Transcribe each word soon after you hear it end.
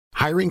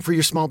Hiring for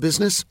your small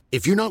business?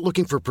 If you're not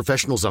looking for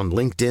professionals on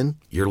LinkedIn,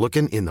 you're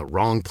looking in the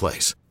wrong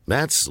place.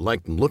 That's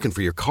like looking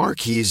for your car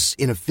keys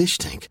in a fish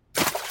tank.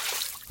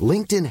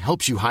 LinkedIn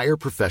helps you hire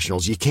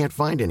professionals you can't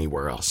find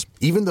anywhere else,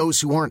 even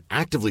those who aren't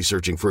actively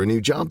searching for a new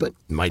job but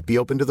might be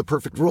open to the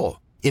perfect role.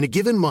 In a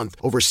given month,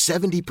 over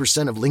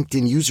 70% of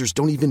LinkedIn users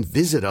don't even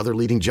visit other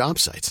leading job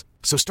sites.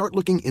 So start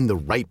looking in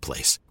the right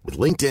place. With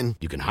LinkedIn,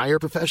 you can hire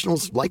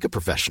professionals like a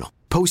professional.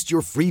 Post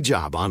your free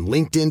job on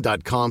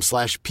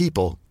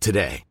linkedin.com/people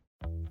today.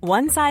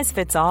 One size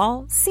fits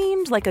all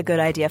seemed like a good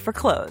idea for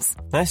clothes.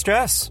 Nice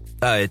dress.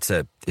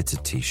 It's a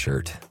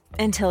t-shirt.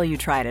 Until you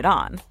tried it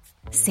on.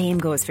 Same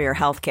goes for your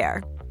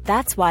healthcare.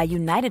 That's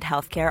why United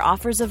Healthcare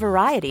offers a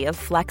variety of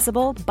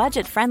flexible,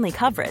 budget-friendly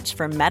coverage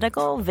for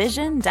medical,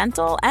 vision,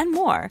 dental, and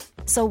more.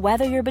 So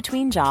whether you're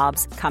between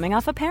jobs, coming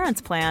off a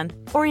parent's plan,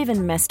 or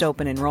even missed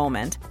open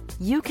enrollment,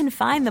 you can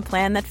find the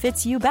plan that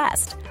fits you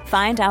best.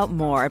 Find out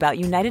more about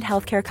United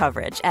Healthcare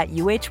coverage at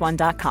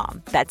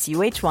uh1.com. That's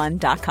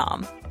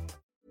uh1.com.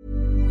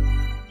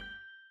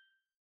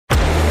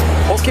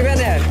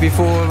 Hockeyvänner, vi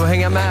får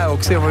hänga med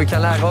och se vad vi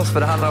kan lära oss, för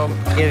det handlar om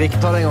Erik,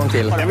 ta det en gång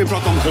till. Jag vill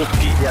prata om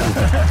hockey igen.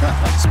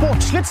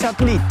 Sportsligt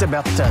sett lite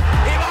bättre.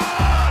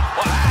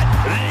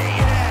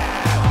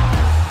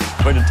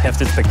 Det var ett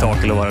häftigt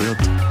spektakel att vara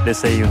runt. Det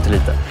säger ju inte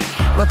lite.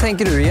 Vad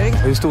tänker du, Erik?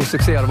 Hur stor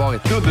succé har det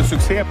varit?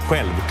 Succé,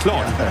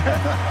 självklart.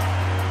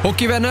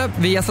 Hockeyvänner,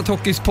 Viasat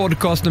Hockeys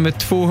podcast nummer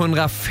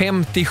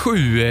 257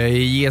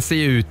 ger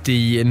sig ut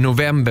i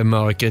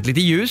novembermörkret. Lite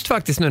ljust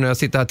faktiskt nu när jag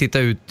sitter här och tittar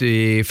ut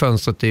i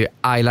fönstret i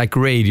I Like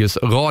Radios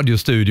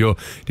radiostudio.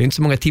 Det är inte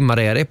så många timmar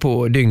det är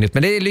på dygnet,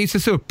 men det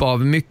lyses upp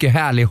av mycket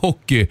härlig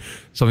hockey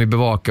som vi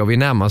bevakar, och vi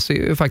närmar oss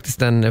ju faktiskt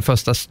den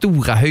första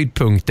stora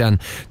höjdpunkten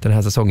den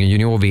här säsongen,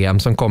 junior-VM,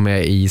 som kommer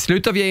i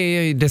slutet av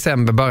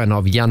december, början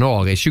av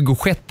januari.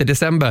 26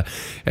 december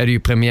är det ju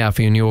premiär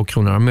för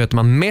juniorkronorna. Då möter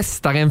man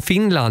mästaren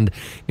Finland.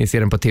 Ni ser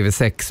den på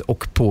TV6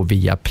 och på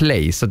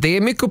Viaplay. Så det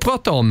är mycket att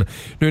prata om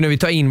nu när vi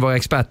tar in våra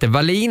experter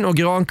Wallin och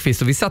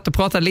Granqvist, och vi satt och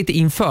pratade lite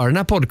inför den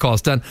här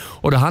podcasten,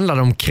 och då handlade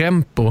det om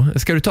krämpor.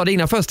 Ska du ta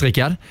dina först,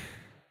 Rickard?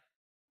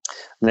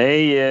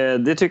 Nej,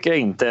 det tycker jag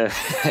inte.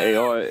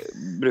 Jag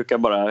brukar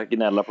bara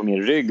gnälla på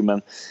min rygg,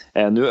 men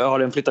nu har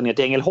den flyttat ner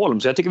till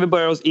Ängelholm, så jag tycker vi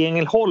börjar i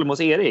Ängelholm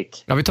hos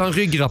Erik. Ja, vi tar en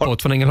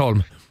ryggrapport från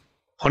Ängelholm.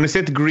 Har ni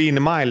sett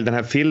Green Mile, den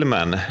här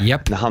filmen?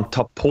 Yep. När han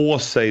tar på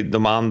sig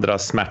de andra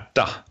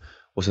smärta.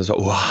 Och sen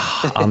så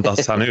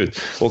andas han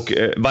ut. Och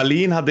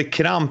Wallin hade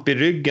kramp i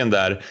ryggen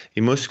där,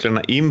 i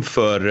musklerna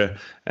inför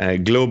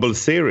Global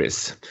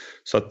Series.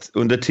 Så att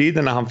under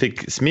tiden när han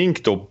fick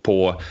smink då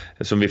på,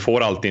 som vi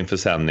får alltid inför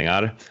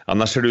sändningar,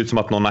 annars ser det ut som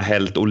att någon har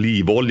hällt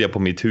olivolja på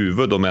mitt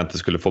huvud om jag inte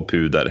skulle få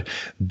puder.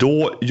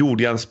 Då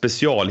gjorde jag en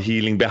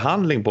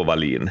specialhealingbehandling på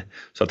Wallin,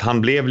 så att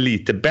han blev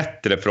lite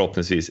bättre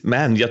förhoppningsvis.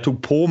 Men jag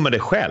tog på mig det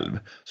själv.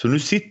 Så nu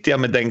sitter jag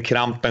med den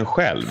krampen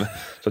själv.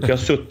 Så att jag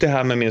har suttit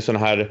här med min sån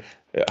här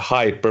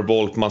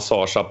hypervolt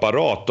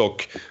massageapparat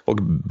och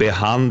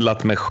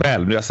behandlat mig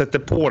själv. Jag sätter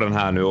på den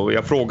här nu, och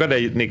jag frågade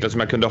dig, Niklas, om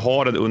jag kunde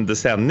ha den under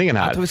sändningen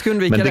här. Jag tror vi ska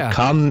undvika men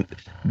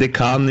det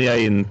kan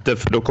jag inte,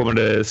 för då kommer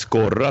det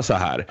skorra så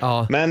här.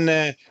 Ja. Men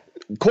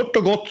kort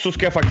och gott så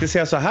ska jag faktiskt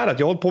säga så här, att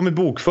jag håller på med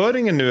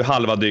bokföringen nu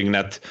halva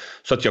dygnet,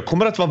 så att jag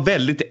kommer att vara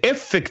väldigt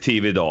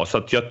effektiv idag. Så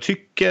att jag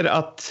tycker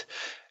att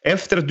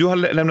efter att du har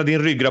lämnat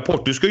din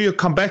ryggrapport, du ska ju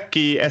comeback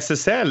i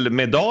SSL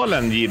med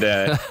Dalen,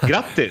 Gide.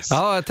 Grattis!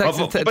 Ja, tack.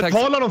 Vad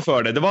betalar de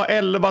för det? Det var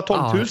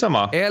 11-12 000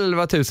 va?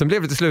 11 000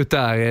 blev det till slut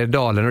där,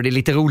 Dalen. Och det är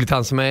lite roligt,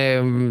 han som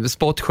är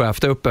sportchef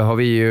där uppe har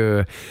vi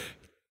ju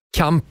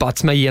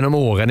kampats med genom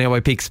åren. Jag var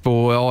i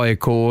Pixbo,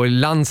 AIK och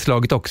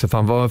landslaget också, för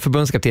han var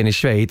förbundskapten i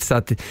Schweiz. Så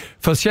att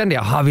först kände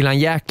jag, vill han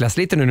jäklas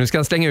lite nu ska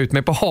han slänga ut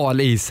mig på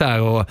hal is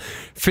här och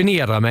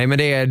förnedra mig. Men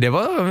det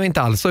var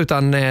inte alls så,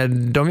 utan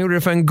de gjorde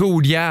det för en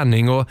god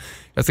gärning, och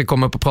jag ska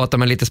komma upp och prata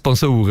med lite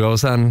sponsorer, och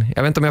sen,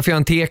 jag vet inte om jag får göra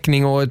en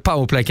tekning och ett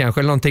powerplay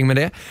kanske eller någonting med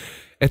det.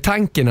 Är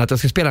tanken att jag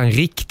ska spela en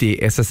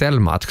riktig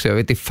SSL-match, så jag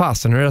vet inte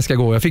fasen hur det ska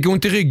gå. Jag fick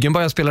ont i ryggen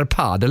bara jag spelade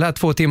padel här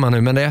 2 timmar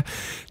nu, men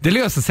det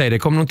löser sig. Det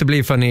kommer nog inte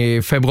bli förrän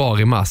i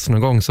februari-mars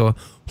någon gång, så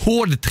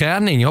hård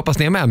träning. Jag hoppas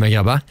ni är med mig,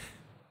 grabbar.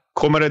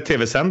 Kommer det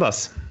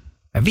tv-sändas?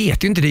 Jag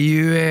vet ju inte, det är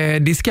ju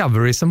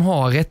Discovery som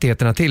har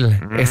rättigheterna till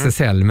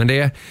SSL, men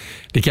det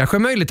kanske är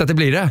möjligt att det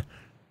blir det.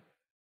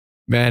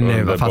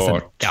 Men vad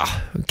fasen,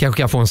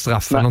 kanske kan få en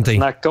straff eller någonting.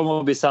 Snacka om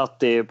att bli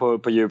satt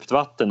på djupt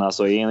vatten,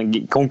 alltså i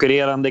en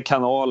konkurrerande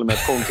kanal med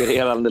ett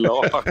konkurrerande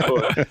lag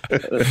och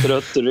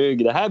trött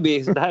rygg. Det här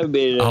blir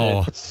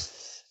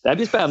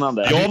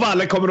spännande. Jag och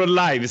Valle kommer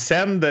att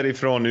livesänder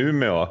ifrån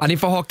Umeå. Ja, ni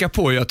får haka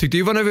på. Jag tyckte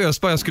ju var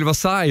nervös bara jag skulle vara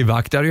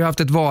sargvakt. Jag hade ju haft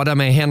ett var där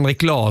med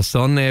Henrik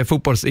Larsson,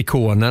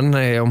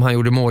 fotbollsikonen. Om han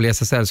gjorde mål i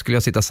SSL skulle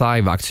jag sitta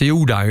sargvakt. Så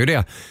gjorde han ju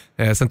det.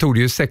 Sen tog det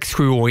ju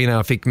 6-7 år innan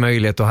jag fick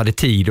möjlighet och hade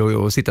tid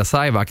att sitta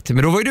sargvakt.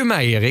 Men då var ju du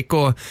med, Erik,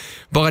 och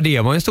bara det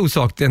var en stor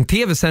sak. Den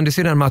tv-sändes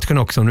ju den matchen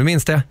också, om du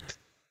minns det.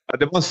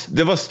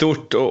 Det var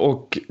stort,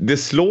 och det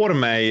slår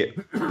mig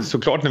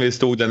såklart när vi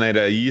stod där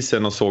nere i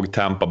isen och såg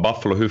Tampa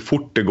Buffalo hur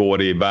fort det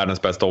går i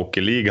världens bästa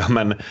hockeyliga,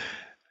 men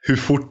hur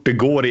fort det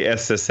går i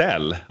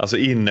SSL. Alltså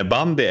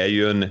innebandy är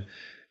ju en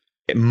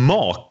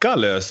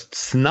makalöst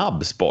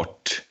snabb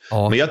sport.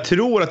 Ja. Men jag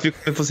tror att vi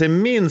kommer få se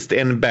minst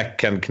en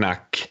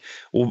backhandknack.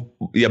 Och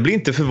jag blir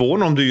inte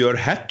förvånad om du gör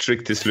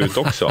hattrick till slut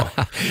också.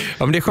 Ja,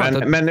 men det är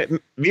skönt men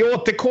vi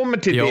återkommer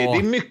till det. Det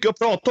är mycket att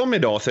prata om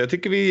idag, så jag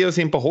tycker vi ger oss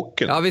in på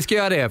hockeyn. Ja, vi ska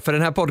göra det. För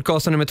den här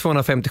podcasten nummer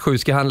 257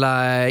 ska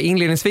handla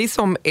inledningsvis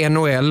om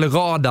NHL,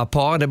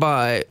 radarpar. Det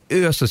bara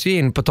öses ju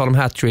in på tal om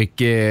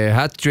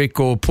hattrick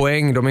och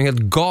poäng. De är helt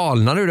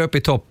galna nu uppe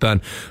i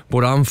toppen.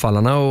 Både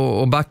anfallarna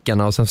och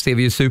backarna. Och sen ser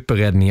vi ju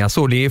superräddningar.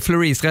 Så det är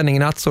Fleury's räddning i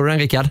natt. Så du den,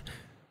 Rickard?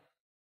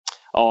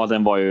 Ja,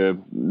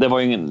 det var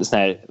ju en sån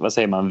här, vad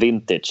säger man,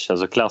 vintage,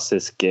 alltså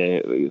klassisk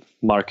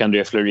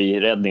Marc-André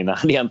Fleury-räddning.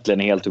 Han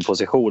egentligen är helt ur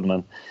position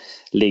men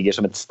ligger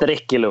som ett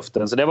streck i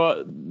luften. Så det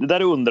där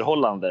är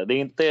underhållande. Det är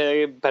inte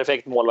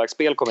perfekt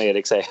målvaktsspel, kommer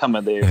Erik säga,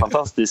 men det är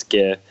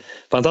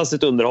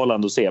fantastiskt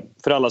underhållande att se.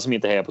 För alla som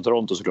inte är på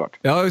Toronto, såklart.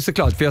 Ja,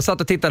 såklart. För jag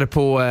satt och tittade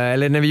på,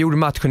 eller när vi gjorde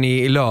matchen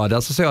i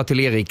lördag, så sa jag till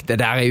Erik, det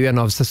där är ju en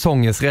av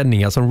säsongens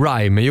räddningar som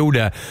Reimer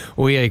gjorde.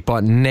 Och Erik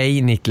bara,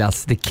 nej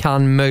Niklas, det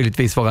kan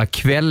möjligtvis vara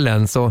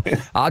kvällen. Så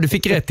ja, du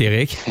fick rätt,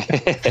 Erik.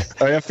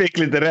 Ja, jag fick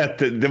lite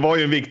rätt. Det var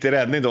ju en viktig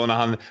räddning då när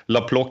han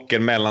la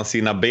plocken mellan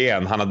sina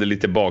ben. Han hade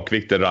lite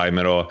bakvikt,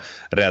 Reimer, och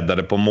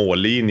räddade på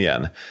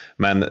mållinjen.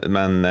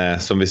 Men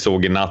som vi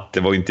såg i natt, det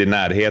var inte i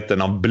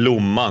närheten av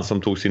Blomman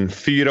som tog sin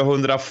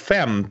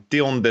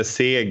 450:e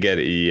seger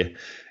i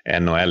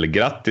NHL.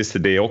 Grattis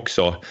till det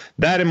också.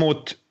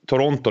 Däremot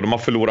Toronto, de har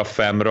förlorat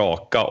 5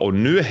 raka och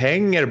nu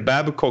hänger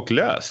Babcock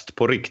löst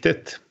på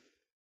riktigt.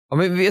 Ja,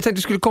 men jag tänkte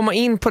vi skulle komma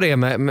in på det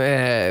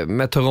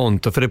med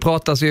Toronto, för det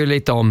pratas ju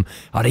lite om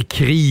det är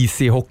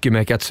kris i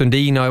hockeymeckat.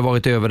 Sundin har ju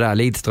varit över där,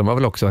 Lidström var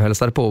väl också och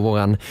hälsade på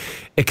våran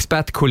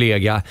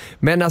expertkollega.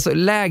 Men alltså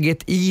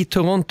läget i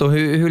Toronto,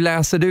 hur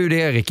läser du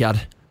det, Rickard?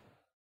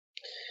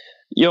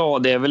 Ja,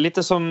 det är väl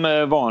lite som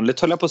vanligt,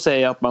 höll jag på att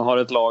säga, att man har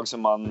ett lag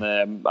som man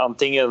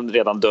antingen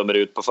redan dömer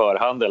ut på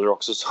förhand eller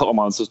också så har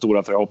man så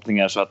stora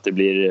förhoppningar så att det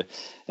blir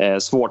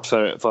svårt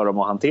för dem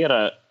att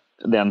hantera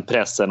den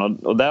pressen.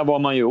 Och där var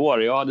man ju i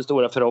år. Jag hade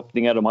stora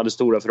förhoppningar, de hade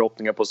stora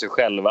förhoppningar på sig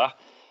själva.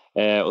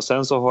 Och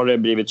sen så har det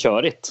blivit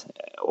körigt.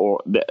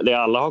 Och det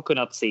alla har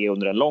kunnat se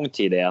under en lång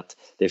tid är att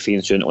det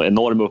finns ju en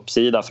enorm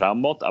uppsida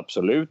framåt,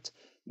 absolut.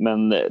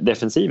 Men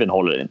defensiven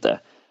håller inte.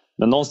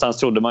 Men någonstans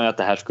trodde man ju att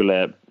det här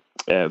skulle...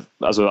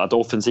 alltså att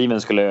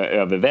offensiven skulle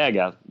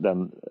överväga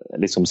den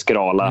liksom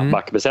skrala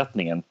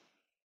backbesättningen.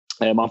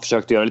 Man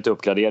försökte göra lite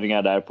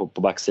uppgraderingar där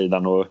på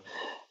backsidan och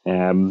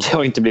det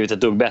har inte blivit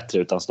ett dugg bättre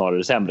utan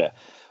snarare sämre.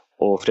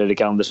 Och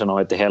Fredrik Andersen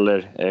har inte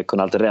heller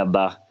kunnat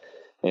rädda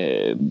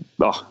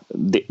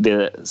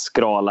det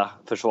skrala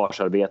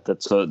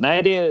försvarsarbetet. Så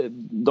nej,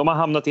 de har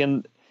hamnat i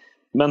en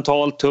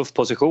mentalt tuff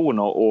position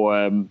och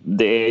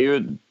det är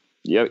ju,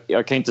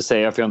 jag kan inte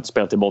säga för jag har inte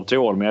spelat i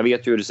Montreal, men jag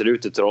vet ju hur det ser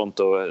ut i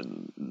Toronto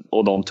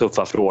och de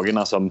tuffa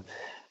frågorna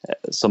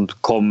som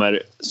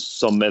kommer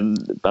som en,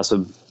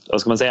 alltså,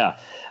 vad ska man säga,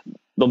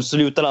 de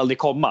slutar aldrig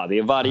komma. Det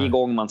är varje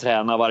gång man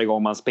tränar, varje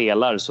gång man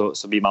spelar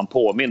så blir man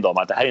påmind om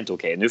att det här är inte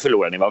okej. Nu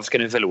förlorar ni. Varför ska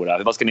ni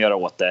förlora? Vad ska ni göra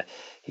åt det?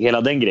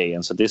 Hela den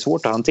grejen. Så det är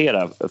svårt att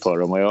hantera för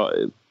dem. Och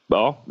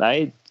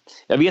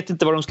jag vet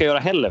inte vad de ska göra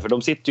heller. För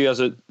de sitter ju,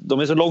 alltså, de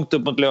är så långt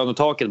upp mot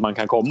lönetaket man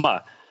kan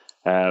komma.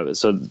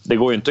 Så det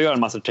går ju inte att göra en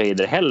massa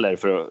trader heller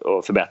för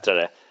att förbättra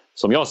det.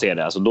 Som jag ser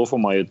det. Alltså, då får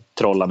man ju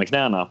trolla med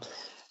knäna.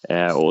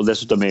 Och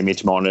dessutom är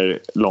Mitch Marner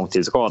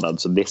långtidsskadad.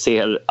 Så det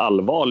ser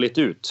allvarligt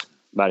ut.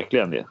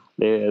 Verkligen det.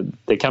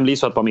 Det kan bli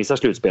så att man missar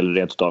slutspel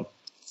rent totalt.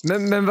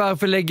 Men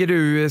varför lägger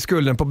du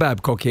skulden på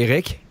Babcock,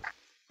 Erik?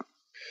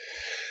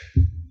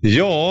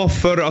 Ja,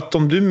 för att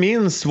om du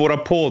minns våra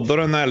poddar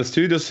och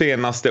NHL-studio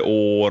senaste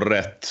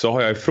året så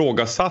har jag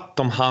ifrågasatt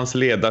om hans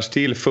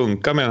ledarstil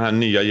funkar med den här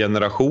nya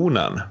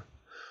generationen.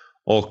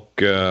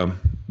 Och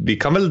vi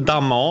kan väl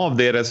damma av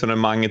det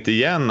resonemanget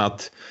igen,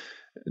 att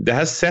det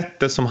här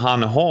sättet som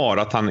han har,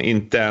 att han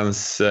inte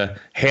ens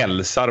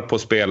hälsar på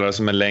spelare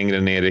som är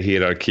längre ner i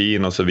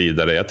hierarkin och så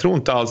vidare. Jag tror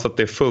inte alls att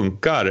det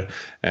funkar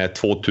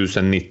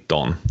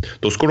 2019.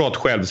 Då ska du ha ett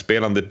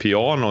självspelande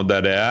piano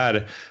där det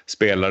är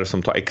spelare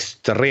som tar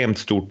extremt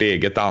stort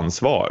eget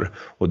ansvar.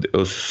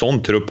 Och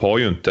sån trupp har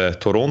ju inte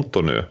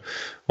Toronto nu.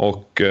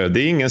 Och det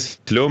är ingen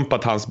slump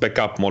att hans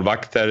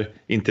backup-målvakter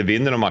inte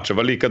vinner någon match. Det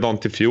var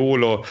likadant i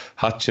fjol, och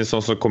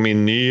Hutchinson som kom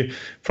in ny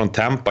från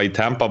Tampa. I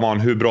Tampa var han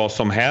hur bra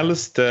som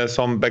helst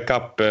som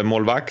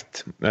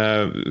backup-målvakt.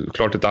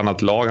 Klart ett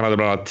annat lag. Han hade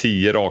bland annat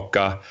 10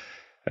 raka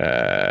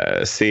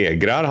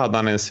segrar. Hade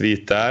han en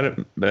svit där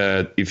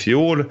i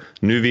fjol.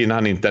 Nu vinner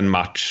han inte en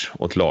match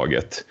åt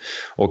laget.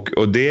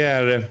 Och det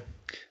är...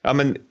 Ja,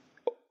 men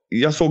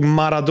jag såg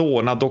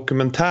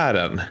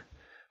Maradona-dokumentären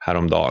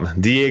häromdagen.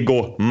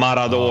 Diego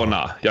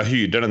Maradona. Jag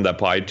hyrde den där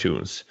på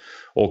iTunes.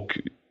 Och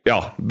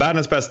ja,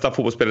 världens bästa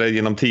fotbollsspelare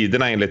genom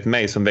tiderna enligt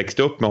mig, som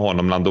växte upp med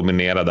honom när han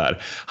dominerade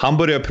där. Han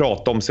började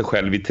prata om sig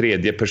själv i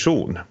tredje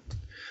person.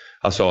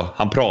 Alltså,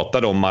 han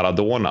pratade om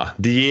Maradona.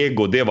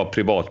 Diego, det var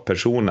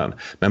privatpersonen.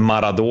 Men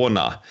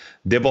Maradona,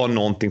 det var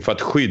någonting för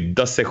att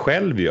skydda sig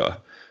själv ju.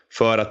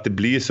 för att det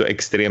blir så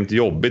extremt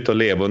jobbigt att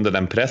leva under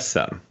den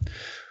pressen.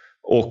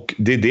 Och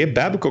det är det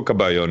Babcock har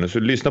börjat göra nu. Så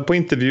lyssna på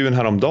intervjun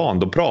häromdagen.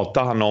 Då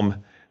pratar han om,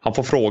 han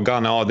får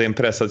frågan, ja det är en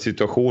pressad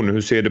situation.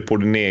 Hur ser du på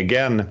din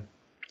egen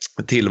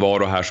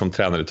tillvaro här som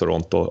tränare i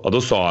Toronto? Och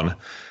då sa han,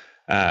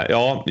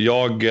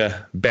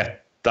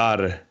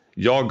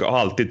 jag har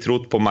alltid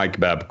trott på Mike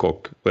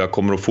Babcock och jag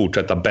kommer att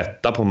fortsätta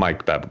betta på Mike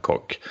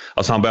Babcock.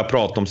 Alltså han börjar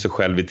prata om sig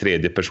själv i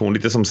tredje person,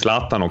 lite som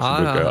Zlatan också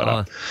brukar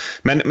göra.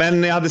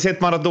 Men när jag hade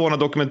sett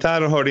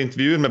Maradona-dokumentären och hörde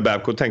intervjun med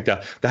Babcock tänkte jag,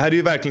 det här är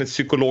ju verkligen ett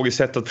psykologiskt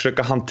sätt att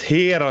försöka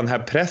hantera den här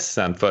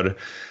pressen för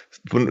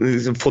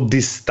få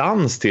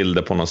distans till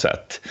det på något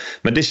sätt.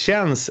 Men det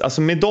känns,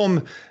 alltså med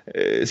de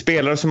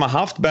spelare som har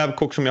haft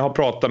Babcock som jag har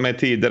pratat med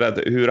tidigare,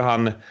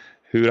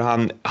 hur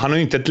han har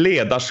ju inte ett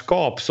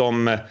ledarskap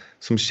som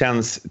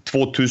känns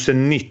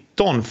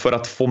 2019 för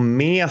att få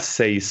med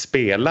sig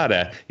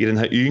spelare i den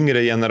här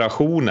yngre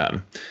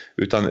generationen.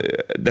 Utan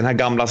den här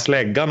gamla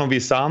släggan och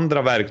vissa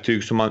andra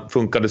verktyg som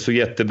funkade så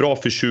jättebra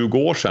för 20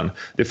 år sedan,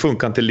 det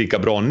funkar inte lika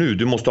bra nu.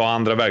 Du måste ha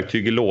andra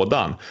verktyg i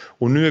lådan.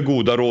 Och nu är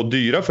goda råd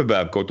dyra för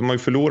Babcock. De har ju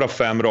förlorat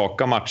 5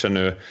 raka matcher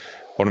nu,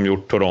 har de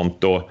gjort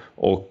Toronto.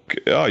 Och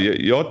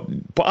ja,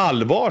 på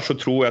allvar så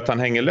tror jag att han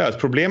hänger lös.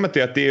 Problemet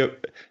är att det är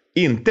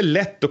inte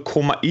lätt att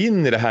komma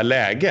in i det här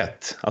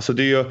läget. Alltså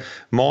det är ju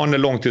Marner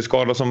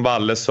långtidsskadad som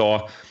Valle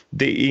sa.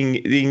 Det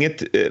är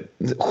inget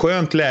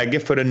skönt läge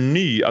för en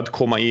ny att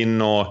komma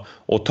in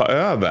och ta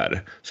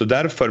över. Så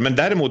därför, men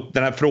däremot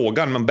den här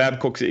frågan om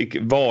Babcocks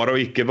vara och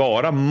icke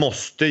vara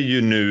måste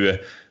ju nu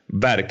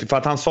verkligen, för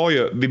att han sa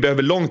ju vi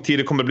behöver lång tid,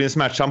 det kommer bli en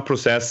smärtsam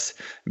process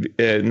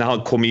när han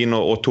kom in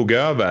och tog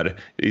över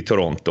i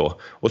Toronto.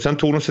 Och sen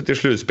tog de sig till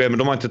slutspel, men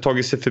de har inte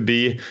tagit sig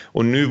förbi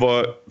och nu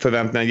var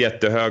förväntningarna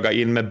jättehöga,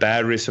 in med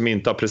Barry som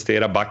inte har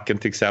presterat, backen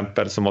till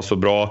exempel som var så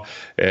bra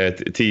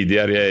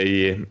tidigare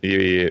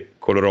i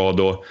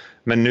Colorado,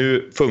 men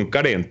nu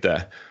funkar det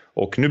inte.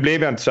 Och nu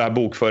blev jag inte så här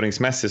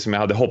bokföringsmässig som jag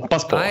hade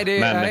hoppats på.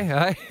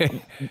 Nej.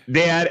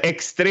 Det är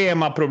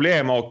extrema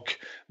problem och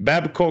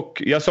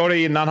Babcock, jag sa det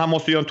innan, han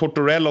måste göra en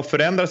Tortorella och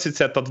förändra sitt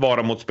sätt att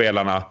vara mot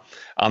spelarna.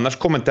 Annars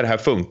kommer inte det här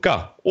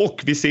funka.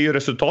 Och vi ser ju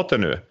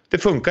resultaten nu. Det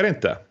funkar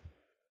inte.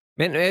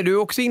 Men är du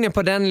också inne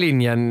på den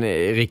linjen,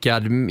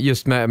 Rickard,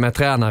 just med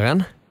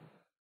tränaren?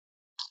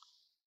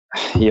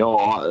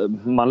 Ja,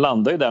 man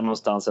landar ju där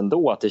någonstans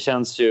ändå. Att det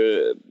känns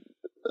ju,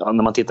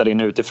 när man tittar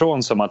in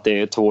utifrån, som att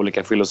det är 2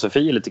 olika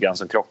filosofier lite grann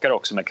som krockar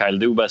också, med Kyle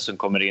Dubas som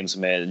kommer in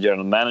som är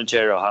general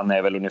manager och han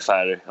är väl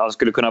ungefär, han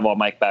skulle kunna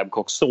vara Mike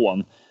Babcocks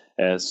son.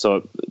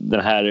 Så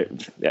den här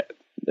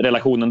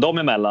relationen dem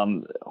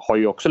emellan har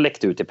ju också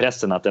läckt ut i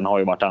pressen att den har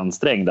ju varit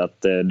ansträngd,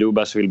 att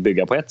Dubas vill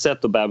bygga på ett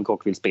sätt och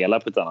Babcock vill spela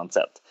på ett annat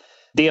sätt.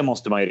 Det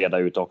måste man ju reda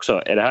ut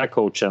också. Är det här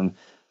coachen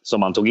som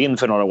man tog in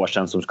för några år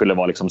sedan som skulle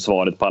vara liksom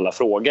svaret på alla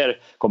frågor,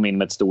 kom in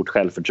med ett stort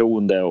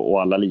självförtroende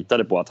och alla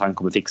litade på att han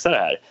kommer fixa det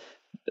här.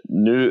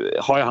 Nu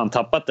har ju han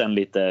tappat den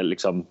lite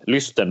liksom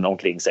lysten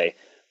omkring sig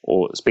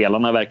och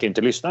spelarna verkar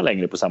inte lyssna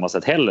längre på samma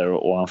sätt heller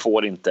och han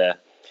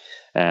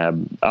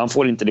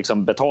får inte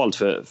liksom betalt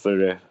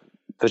för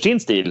sin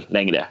stil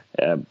längre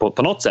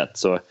på något sätt,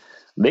 så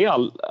det är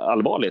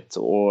allvarligt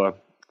och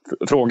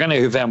frågan är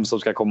ju vem som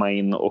ska komma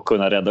in och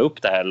kunna rädda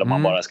upp det här eller om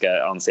man bara ska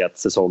anse att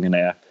säsongen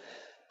är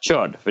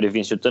körd, för det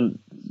finns ju inte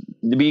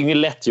det blir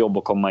ingen lätt jobb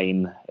att komma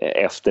in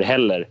efter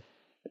heller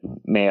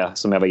med,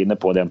 som jag var inne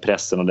på, den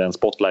pressen och den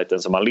spotlighten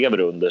som man lever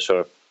under.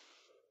 Så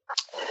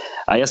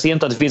jag ser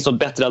inte att det finns något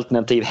bättre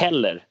alternativ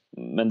heller,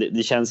 men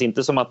det känns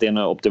inte som att det är en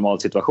optimal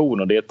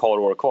situation och det är ett par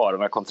år kvar.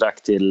 De har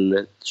kontrakt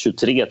till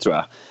 23 tror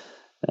jag,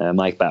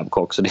 Mike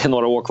Babcock, så det är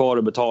några år kvar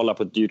att betala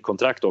på ett dyrt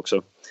kontrakt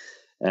också.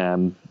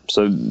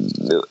 Så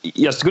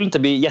jag skulle inte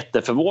bli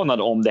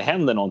jätteförvånad om det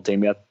händer någonting,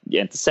 men jag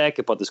är inte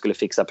säker på att det skulle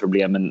fixa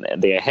problemen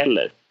det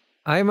heller.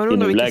 Nej, man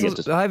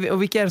undrar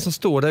vilka är det som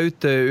står där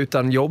ute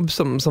utan jobb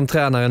som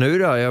tränare nu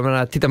då? Jag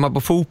menar, tittar man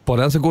på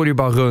fotbollen så går det ju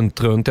bara runt.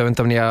 Jag vet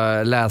inte om ni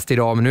har läst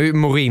idag, men nu är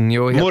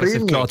Mourinho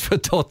helt klart för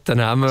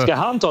Tottenham. Ska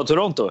han ta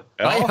Toronto?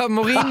 Ja,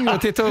 Mourinho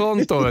till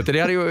Toronto. Det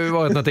hade ju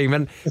varit någonting.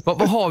 Men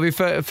vad har vi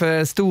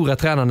för stora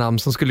tränarnamn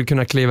som skulle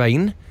kunna kliva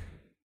in?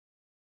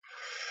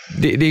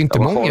 Det är inte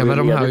många, men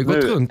de här har ju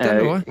gått runt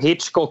ändå.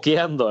 Hitchcock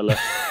igen då, eller?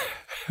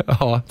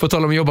 Ja, på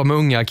tal om att jobba med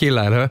unga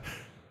killar, eller?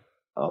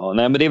 Ja,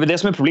 nej, men det är väl det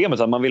som är problemet,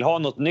 att man vill ha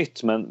något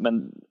nytt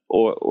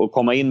och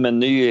komma in med en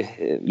ny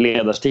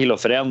ledarstil och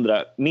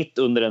förändra mitt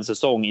under en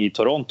säsong i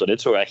Toronto, det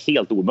tror jag är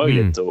helt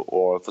omöjligt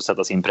att få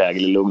sätta sin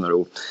prägel i lugn och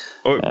ro.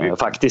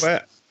 Faktiskt.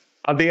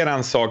 Addera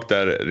en sak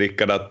där,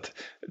 Rickard, att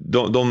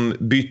de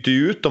byter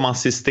ut de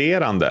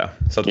assisterande.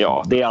 Så att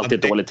ja, det är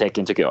alltid ett dåligt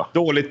tecken tycker jag.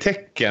 Dåligt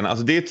tecken,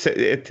 alltså det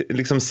är ett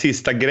liksom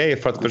sista grej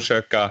för att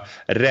försöka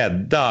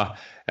rädda.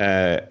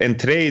 En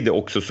trade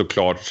också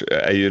såklart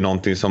är ju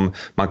någonting som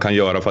man kan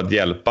göra för att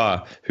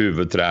hjälpa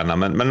huvudtränaren.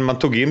 Men man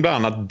tog in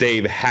bland annat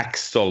Dave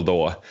Haxtell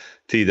då,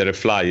 tidigare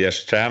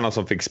Flyers-tränare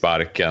som fick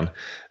sparken.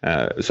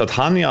 Så att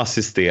han är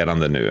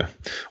assisterande nu.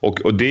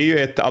 Och det är ju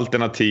ett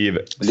alternativ.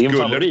 Det är en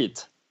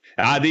favorit.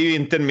 Ja, det är ju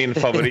inte min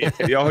favorit.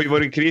 Jag har ju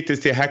varit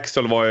kritisk till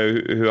Hackstall,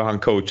 hur han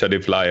coachade i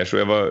Flyers, och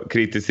jag var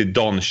kritisk till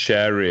Don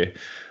Cherry.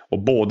 Och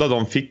båda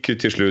de fick ju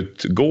till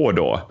slut gå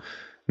då,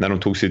 när de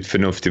tog sitt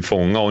förnuft till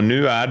fånga. Och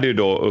nu är det ju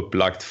då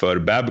upplagt för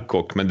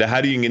Babcock. Men det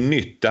här är ju inget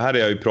nytt. Det här har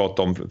jag ju pratat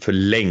om för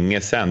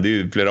länge sedan. Det är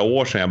ju flera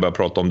år sedan jag började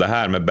prata om det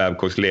här med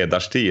Babcocks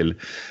ledarstil.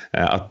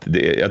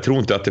 Jag tror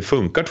inte att det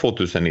funkar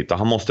 2019.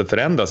 Han måste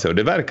förändra sig, och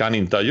det verkar han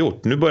inte ha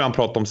gjort. Nu börjar han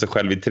prata om sig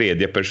själv i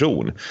tredje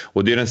person.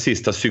 Och det är den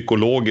sista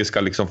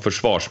psykologiska liksom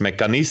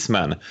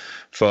försvarsmekanismen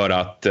för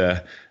att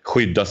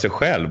skydda sig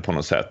själv på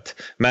något sätt.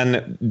 Men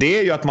det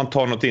är ju att man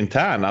tar något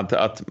internt,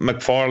 att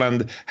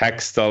McFarland,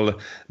 Hackstall,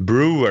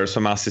 Brewer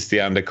som är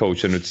assisterande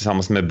coachen nu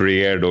tillsammans med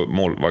Breard och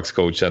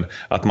målvaktscoachen,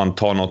 att man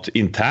tar något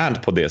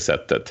internt på det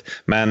sättet.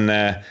 Men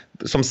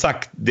som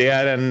sagt, det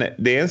är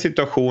en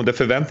situation där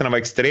förväntningarna var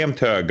extremt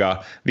höga.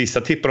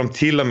 Vissa tippar de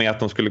till och med att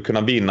de skulle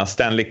kunna vinna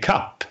Stanley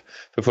Cup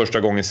för första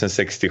gången sedan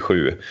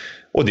 67.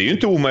 Och det är ju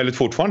inte omöjligt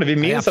fortfarande. Vi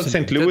minns att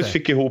St. Louis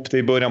fick ihop det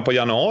i början på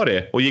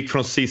januari och gick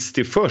från sist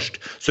till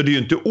först. Så det är ju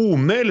inte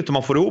omöjligt om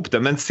man får ihop det.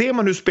 Men ser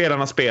man hur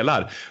spelarna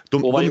spelar.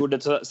 Och vad gjorde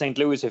St.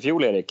 Louis i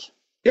fjol, Erik?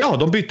 Ja,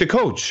 de bytte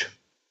coach.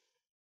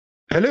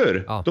 Eller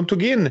hur? Ja. De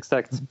tog in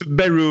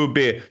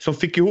Berube som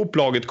fick ihop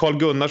laget. Carl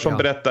Gunnarsson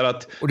berättar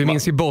att... Och du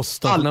minns ju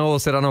Boston några år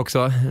sedan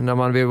också. När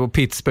man var på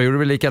Pittsburgh gjorde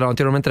vi likadant.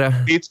 Gjorde de inte det?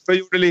 Pittsburgh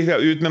gjorde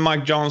likadant. Ut med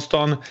Mike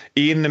Johnston.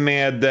 In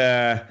med...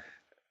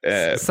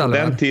 på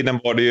den tiden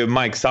var det ju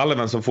Mike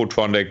Sullivan som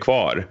fortfarande är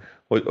kvar.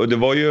 Och det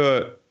var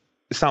ju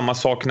samma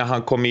sak när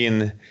han kom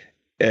in.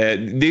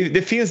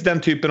 Det finns den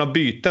typen av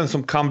byten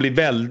som kan bli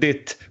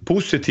väldigt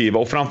positiva.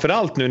 Och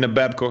framförallt nu när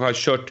Babcock har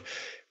kört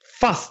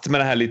fast med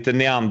den här lite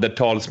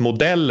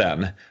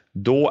neandertalsmodellen,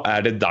 då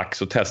är det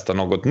dags att testa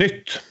något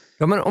nytt.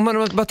 Ja, men om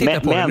man bara tittar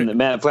på det.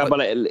 Men får jag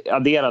bara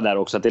addera där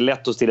också att det är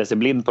lätt att stirra sig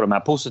blind på de här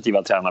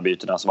positiva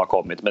tränarbytena som har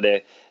kommit. Men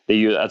det är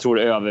ju, jag tror,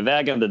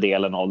 övervägande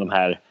delen av de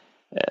här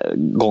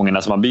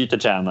gångerna som man byter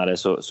tränare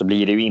så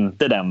blir det ju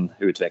inte den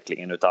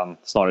utvecklingen, utan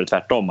snarare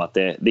tvärtom, att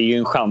det är ju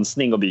en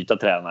chansning att byta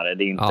tränare.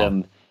 Det är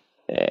inte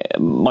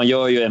man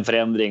gör ju en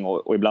förändring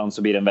och ibland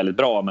så blir den väldigt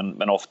bra,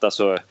 men ofta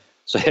så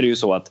är det ju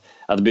så att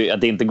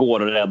det inte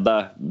går att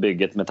rädda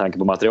bygget med tanke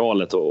på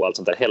materialet och allt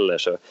sånt där heller.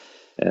 Så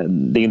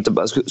det är inte,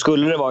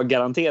 skulle det vara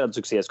garanterad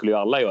succé skulle ju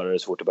alla göra det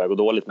så fort det börjar gå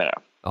dåligt med det.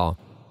 Ja,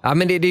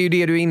 men det är ju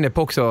det du är inne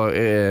på också,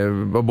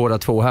 båda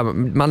två här.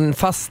 Man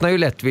fastnar ju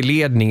lätt vid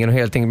ledningen och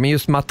helt enkelt. Men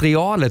just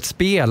materialet,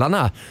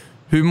 spelarna,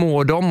 hur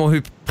mår de och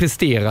hur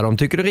presterar de,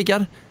 tycker du,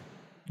 Rickard?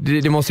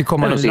 Det måste ju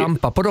komma en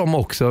lampa på dem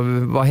också.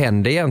 Vad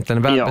händer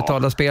egentligen?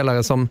 Välbetalda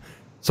spelare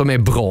som är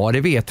bra,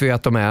 det vet vi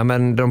att de är,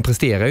 men de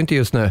presterar ju inte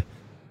just nu.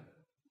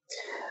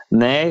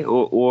 Nej,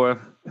 och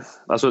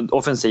alltså,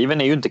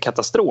 offensiven är ju inte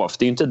katastrof.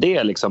 Det är ju inte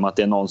det liksom, att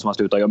det är någon som har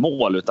slutat göra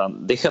mål,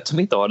 utan det är att de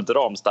inte har ett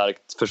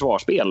ramstarkt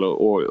försvarsspel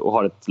och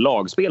har ett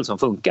lagspel som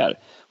funkar.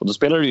 Och då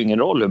spelar det ju ingen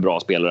roll hur bra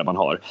spelare man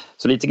har.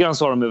 Så lite grann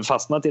så har de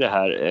fastnat i det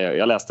här.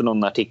 Jag läste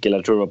någon artikel,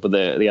 jag tror det var på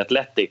The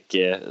Athletic,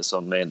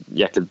 som är en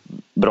jäkligt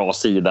bra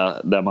sida,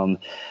 där man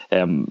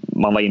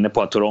var inne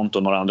på att Toronto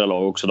och några andra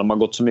lag också, de har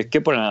gått så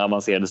mycket på den här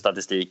avancerade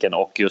statistiken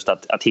och just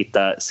att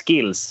hitta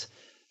skills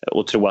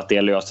och tro att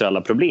det löser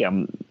alla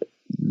problem.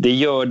 Det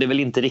gör det väl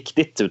inte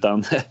riktigt,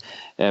 utan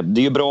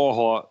det är ju bra att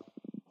ha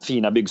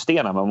fina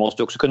byggstenar, men man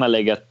måste också kunna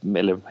lägga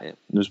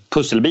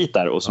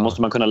pusselbitar, och så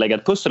måste man kunna lägga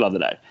ett pussel av det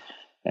där.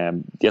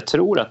 Jag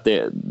tror att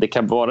det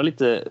kan vara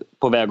lite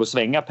på väg att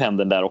svänga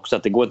pendeln där också,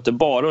 att det går inte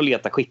bara att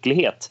leta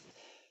skicklighet,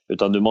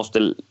 utan du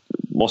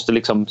måste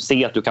liksom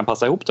se att du kan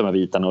passa ihop de här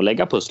bitarna och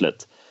lägga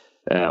pusslet.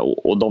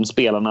 Och de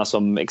spelarna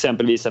som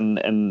exempelvis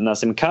en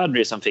Nazem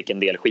Kadri som fick en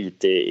del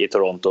skit i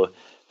Toronto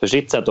för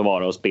sitt sätt att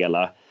vara och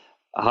spela,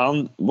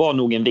 han var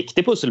nog en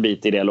viktig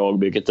pusselbit i det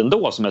lagbygget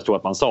ändå, som jag tror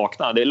att man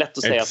saknar. Det är lätt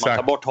att säga att man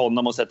tar bort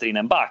honom och sätter in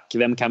en back.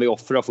 Vem kan vi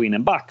offra och få in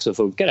en back så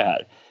funkar det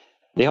här?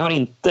 Det har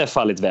inte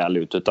fallit väl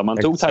ut, utan man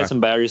tog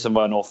Tyson Barrie som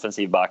var en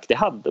offensiv back. Det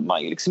hade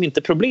man ju liksom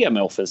inte problem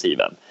med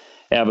offensiven,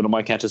 även om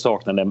man kanske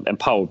saknade en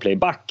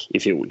powerplay-back i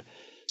fjol.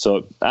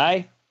 Så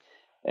nej,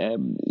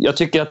 jag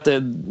tycker att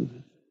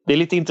det är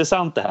lite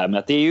intressant det här med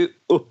att det är ju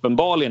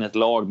uppenbarligen ett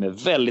lag med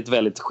väldigt,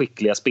 väldigt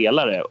skickliga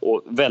spelare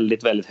och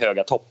väldigt, väldigt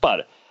höga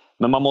toppar.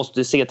 Men man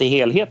måste se till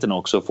helheten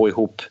också och få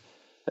ihop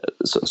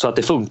så att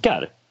det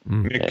funkar.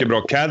 Mycket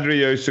bra. Kadri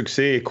gör ju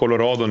succé i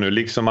Colorado nu,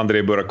 liksom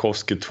Andrei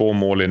Burakovsky, 2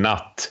 mål i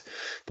natt.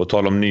 På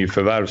tal om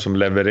nyförvärv som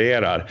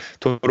levererar.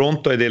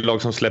 Toronto är det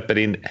lag som släpper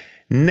in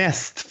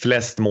näst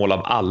flest mål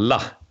av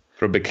alla.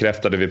 För att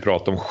bekräfta det vi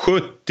pratade om.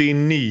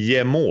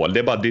 79 mål. Det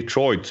är bara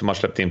Detroit som har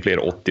släppt in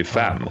fler,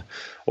 85.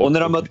 Och när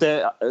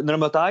de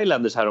mötte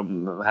Islanders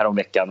härom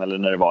veckan, eller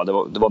när det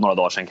var några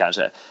dagar sedan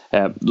kanske,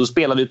 då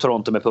spelade ju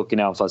Toronto med pucken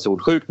i anfallszon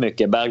sjukt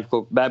mycket.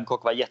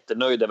 Babcock var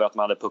jättenöjd över att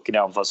man hade pucken i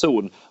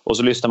anfallszon, och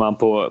så lyssnar man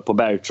på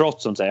Barry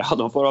Trotz som säger att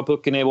de får ha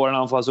pucken i vår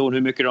anfallszon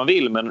hur mycket de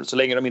vill, men så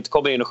länge de inte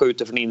kommer in och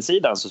skjuter från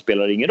insidan så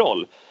spelar det ingen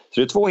roll. Så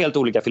det är 2 helt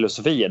olika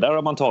filosofier. Där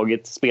har man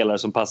tagit spelare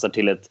som passar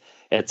till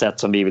ett sätt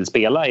som vi vill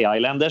spela i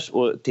Islanders,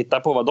 och titta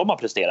på vad de har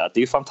presterat. Det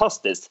är ju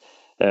fantastiskt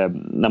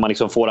när man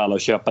liksom får alla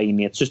att köpa in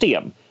i ett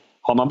system.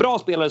 har man bra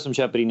spelare som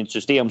köper in i ett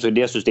system så är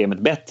det systemet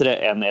bättre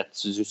än ett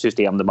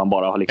system där man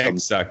bara har liksom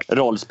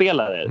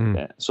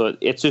rollspelare. Så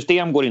ett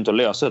system går inte att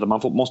lösa utan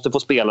man måste få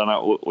spelarna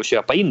att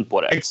köpa in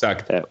på det.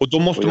 Exakt. Och då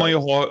måste man ju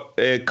ha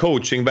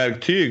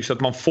coachingverktyg så att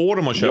man får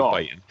dem att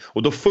köpa in.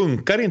 Och då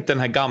funkar inte den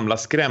här gamla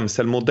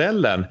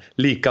skrämselmodellen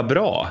lika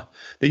bra.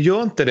 Det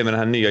gör inte det med den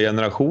här nya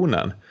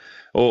generationen.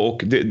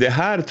 Och det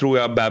här tror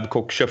jag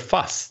Babcock kör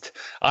fast.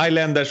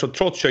 Islanders och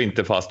trots kör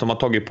inte fast. De har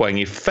tagit poäng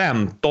i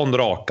 15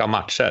 raka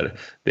matcher.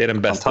 Det är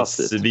den bästa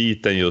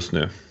sviten just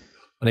nu.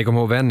 Ni kommer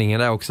ihåg vändningen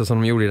där också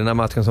som de gjorde i den här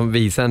matchen som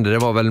vi sände. Det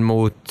var väl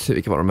mot,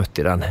 vilka var de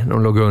mötte i den?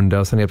 De låg under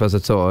och sen helt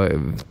plötsligt så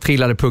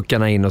trillade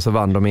puckarna in och så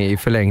vann de i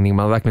förlängning.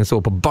 Man verkligen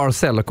såg på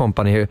Barzell och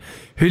company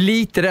hur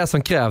lite det är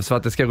som krävs för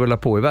att det ska rulla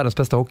på i världens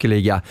bästa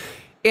hockeyliga.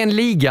 En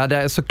liga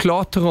där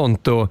såklart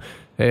Toronto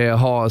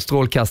har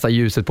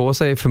strålkastarljuset på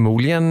sig.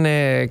 Förmodligen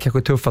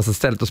kanske tuffaste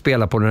stället att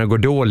spela på när det går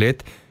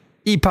dåligt.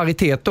 I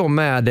paritet då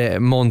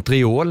med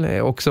Montreal,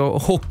 också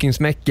hockeyns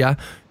mecka.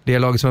 Det är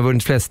laget som har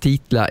vunnit flest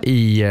titlar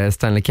i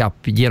Stanley Cup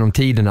genom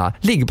tiderna.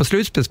 Ligger på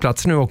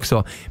slutspelsplats nu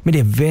också. Men det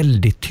är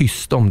väldigt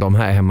tyst om dem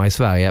här hemma i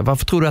Sverige.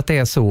 Varför tror du att det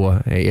är så,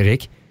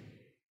 Erik?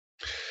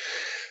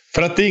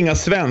 För att det är inga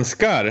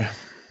svenskar.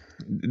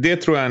 Det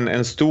tror jag är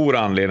en stor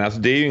anledning. Alltså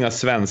det är ju inga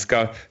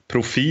svenska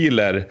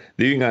profiler.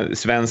 Det är ju inga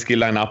svenska i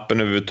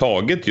line-upen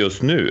överhuvudtaget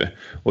just nu.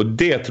 Och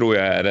det tror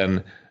jag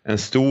är en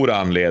stor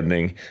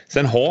anledning.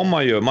 Sen har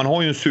man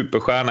har ju en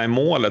superstjärna i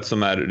målet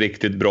som är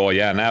riktigt bra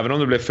igen. Även om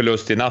det blev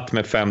förlust i natt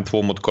med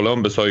 5-2 mot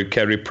Columbus så har ju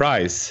Carey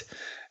Price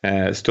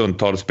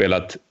stundtals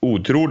spelat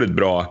otroligt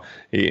bra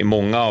i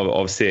många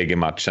av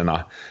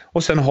segermatcherna.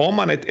 Och sen har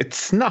man ett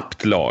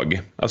snabbt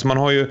lag. Alltså man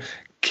har ju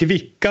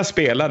kvicka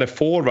spelare,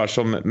 forwards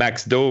som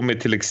Max Domi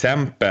till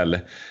exempel,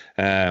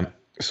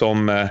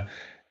 som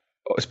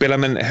spelar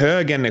med en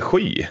hög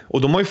energi.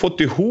 Och de har ju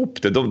fått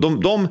ihop det.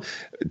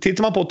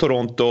 Tittar man på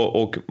Toronto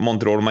och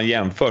Montreal och man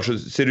jämför så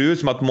ser det ut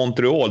som att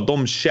Montreal,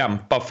 de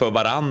kämpar för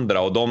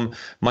varandra och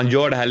man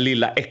gör det här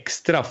lilla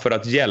extra för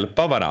att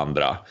hjälpa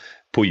varandra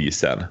på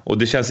isen. Och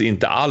det känns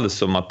inte alls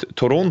som att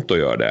Toronto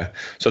gör det.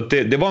 Så att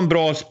det var en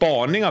bra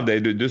spaning av dig.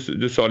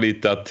 Du sa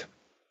lite att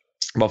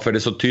varför är det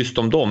så tyst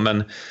om dem?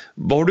 Men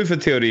vad har du för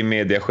teori,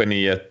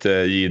 mediegeniet,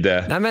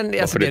 Gide? Nej,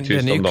 men alltså, den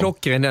är ju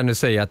klockren den du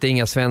säger att det är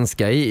inga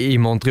svenskar i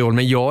Montreal.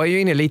 Men jag är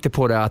ju inne lite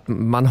på det att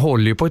man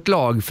håller ju på ett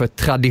lag för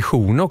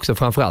tradition också.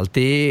 Framförallt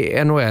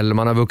i NHL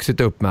man har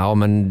vuxit upp med. Ja,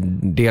 men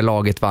det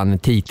laget vann en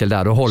titel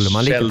där. Då håller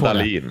man lite på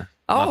det.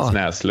 Mats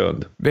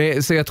Näslund.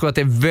 Så jag tror att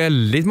det är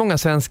väldigt många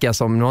svenskar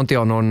som, nu har inte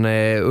jag någon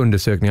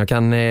undersökning jag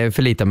kan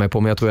förlita mig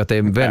på, men jag tror att det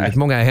är väldigt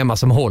många hemma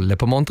som håller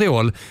på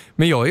Montreal.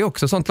 Men jag är ju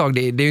också sånt lag,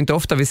 det är ju inte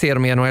ofta vi ser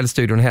dem i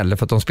NHL-studion heller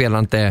för att de spelar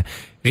inte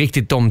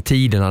riktigt de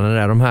tiderna när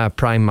det är de här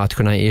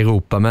prime-matcherna i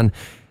Europa, men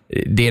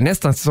det är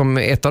nästan som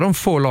ett av de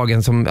få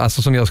lagen som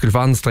jag skulle få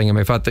anstränga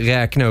mig för att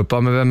räkna upp,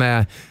 men vem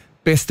är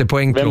bästa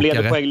poängplockare? Vem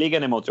leder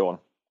poängligan i Montreal?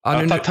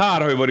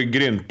 Tatar har ju varit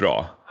grymt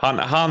bra.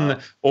 Han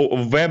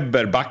och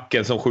Webber,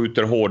 backen som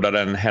skjuter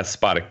hårdare än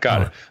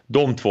hästsparkar.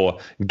 De två.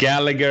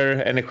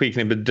 Gallagher,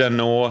 energiknippet,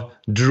 Danault,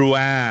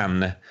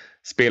 Drouin,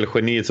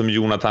 spelgeniet som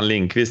Jonathan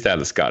Lindqvist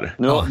älskar.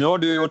 Nu har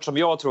du gjort som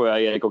jag tror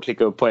jag, Erik, och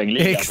klicka upp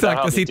poängligan. Exakt,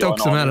 jag sitter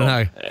också med den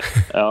här.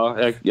 Ja,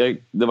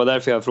 det var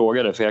därför jag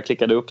frågade, för jag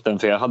klickade upp den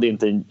för jag hade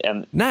inte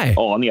en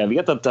aning. Jag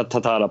vet att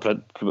Tatar har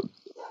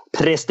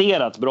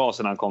presterat bra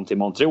sedan han kom till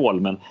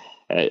Montreal, men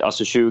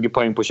alltså 20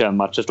 poäng på 21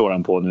 matcher står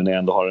han på nu när jag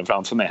ändå har den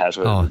framför mig här,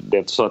 så det är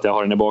inte så att jag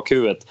har den i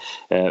bakhuvudet.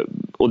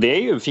 Och det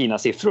är ju fina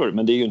siffror,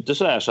 men det är ju inte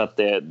så här så att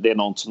det är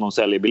något som de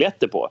säljer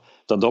biljetter på,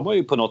 utan de har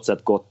ju på något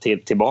sätt gått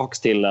tillbaks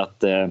till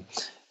att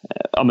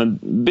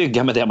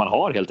bygga med det man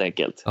har helt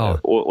enkelt.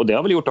 Och det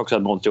har väl gjort också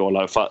att Montreal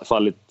har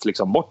fallit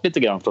liksom bort lite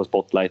grann från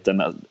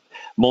spotlighten.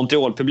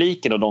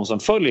 Montreal-publiken och de som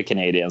följer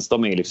Canadiens,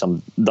 de är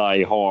liksom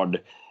die hard,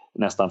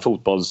 nästan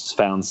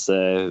fotbollsfans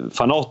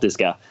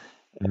fanatiska.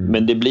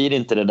 Men det blir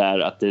inte det där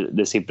att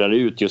det sipprar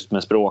ut just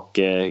med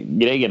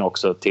språkgrejen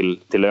också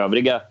till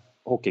övriga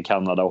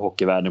hockey-Kanada och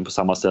hockeyvärlden på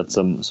samma sätt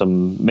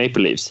som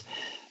Maple Leafs.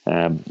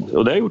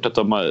 Och det har gjort att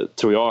de,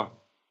 tror jag,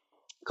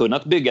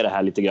 kunnat bygga det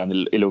här lite grann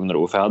i lugn och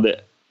ro. För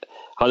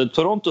hade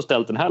Toronto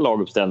ställt den här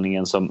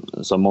laguppställningen som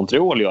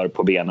Montreal gör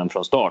på benen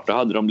från start, då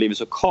hade de blivit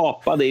så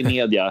kapade i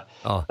media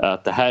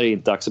att det här är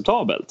inte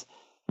acceptabelt.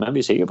 Men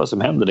vi ser ju vad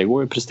som händer, det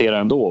går ju att prestera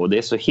ändå, och det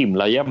är så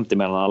himla jämnt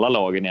mellan alla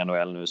lagen i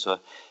NHL nu, så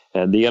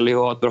det gäller ju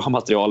att ha ett bra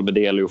material, men det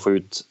gäller ju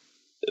att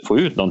få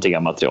ut någonting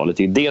av materialet.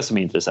 Det är det som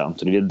är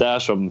intressant, och det är där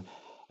som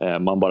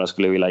man bara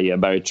skulle vilja ge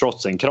Barry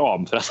Trotz en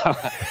kram för att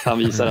han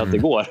visar att det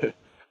går.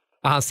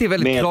 Han ser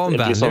väldigt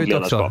kramvänlig ut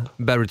också,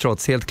 Barry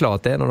Trotz, helt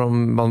klart. Det är en av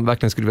dem man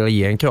verkligen skulle vilja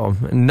ge en kram.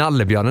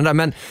 Nallebjörnen där,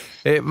 men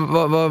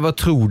vad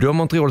tror du om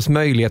Montreals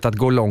möjlighet att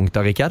gå långt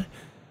där, Rickard?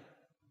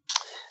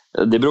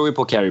 Det beror ju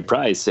på Carey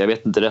Price. Jag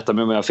vet inte, rätta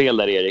mig om jag har fel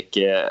där, Erik.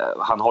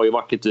 Han har ju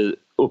varit lite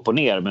upp och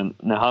ner, men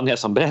när han är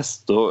som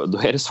bäst då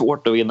är det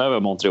svårt att vinna över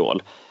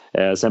Montreal.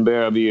 Sen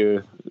behöver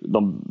ju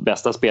de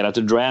bästa spelare.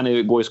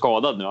 Drouin går ju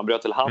skadad nu, han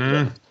bröt till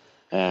handen.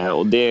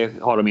 Och det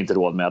har de inte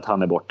råd med att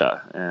han är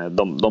borta.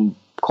 De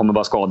kommer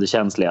vara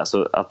skadekänsliga.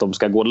 Så att de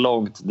ska gå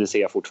långt, det ser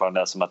jag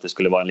fortfarande som att det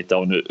skulle vara en lite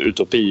av en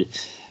utopi.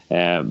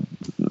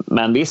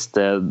 Men visst,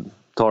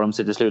 tar de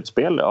sig till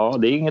slutspel, ja,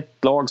 det är inget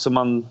lag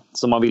som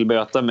man vill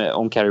böta med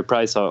om Carey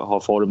Price har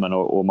formen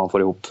och man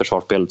får ihop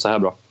försvarsspelet så här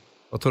bra.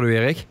 Vad tror du,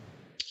 Erik?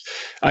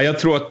 Ja, jag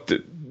tror att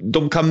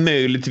de kan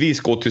möjligtvis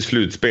gå till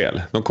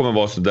slutspel. De kommer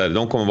vara så där,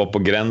 de kommer vara på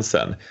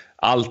gränsen.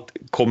 Allt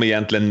kommer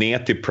egentligen ner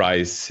till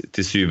Price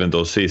till syvende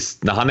och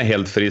sist. När han är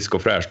helt frisk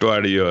och fräsch, då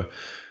är det ju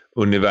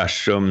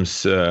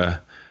universums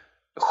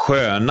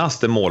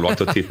skönaste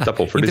målvakt att titta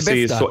på. För det ser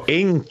ju så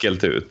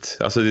enkelt ut.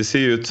 Alltså det ser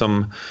ju ut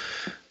som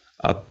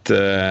att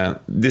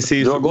det ser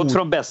ju du har gått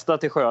från bästa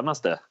till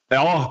skönaste.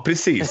 Ja,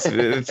 precis.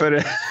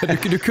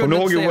 För du kunde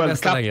inte säga World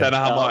bästa Cup där när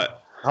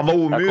han var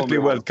omutlig i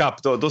World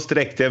Cup. Då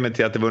sträckte jag mig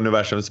till att det var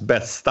universums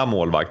bästa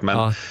målvakt. Men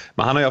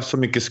han har ju haft så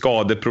mycket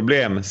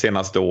skadeproblem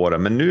senaste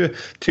åren. Men nu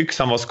tycks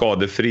han vara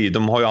skadefri.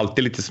 De har ju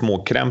alltid lite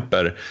små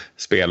krämper,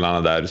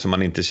 spelarna där, som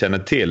man inte känner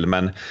till.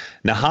 Men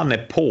när han är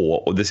på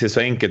och det ser så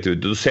enkelt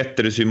ut, då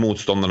sätter det sig i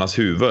motståndarnas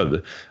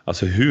huvud.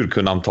 Alltså hur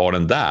kunde han ta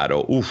den där?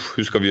 Och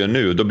hur ska vi göra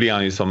nu? Då blir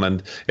han ju som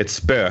ett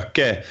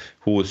spöke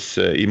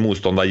i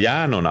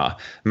motståndarhjärnorna.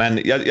 Men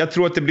jag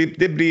tror att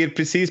det blir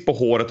precis på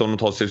håret om de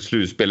tar sig ett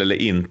slutspel eller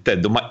inte.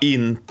 De har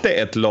inte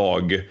ett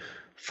lag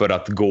för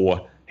att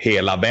gå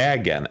hela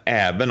vägen,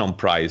 även om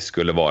Price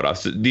skulle vara.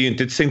 Så det är ju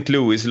inte ett St.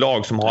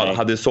 Louis-lag som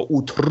hade så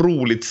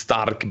otroligt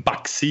stark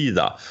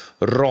backsida.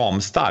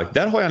 Ramstark.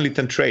 Där har jag en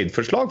liten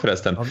trade-förslag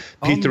förresten.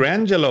 Peter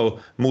Angelo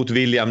mot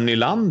William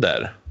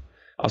Nylander.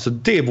 Alltså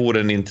det vore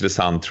en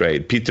intressant trade.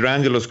 Peter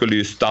Angelo skulle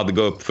ju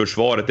stadga upp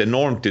försvaret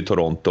enormt i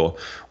Toronto.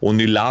 Och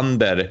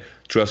Nylander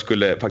tror jag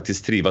skulle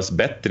faktiskt trivas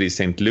bättre i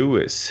St.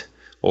 Louis.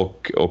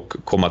 Och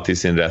komma till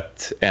sin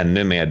rätt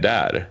ännu mer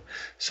där.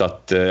 Så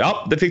att,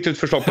 ja, det fick du ett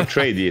förslag på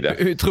trade i det.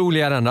 Hur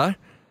trolig är den där?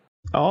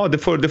 Ja, det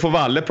får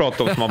Valle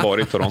prata om som har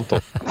varit i Toronto.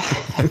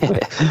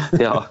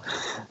 Ja,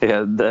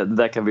 det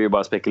där kan vi ju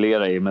bara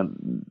spekulera i. Men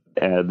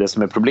det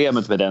som är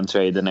problemet med den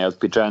traden är att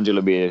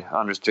Pietrangelo blir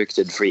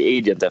unrestricted free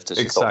agent efter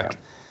säsongen.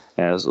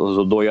 Exakt.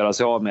 Så då gör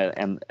sig av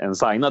med en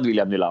signad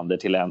William Nylander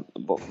till en...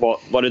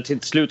 Vad det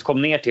till slut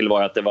kom ner till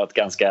var att det var ett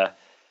ganska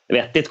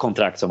vettigt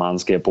kontrakt som han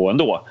skrev på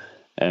ändå.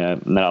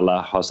 När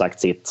alla har sagt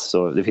sitt.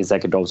 Så det finns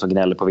säkert de som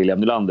gnäller på William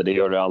Nylander. Det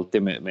gör det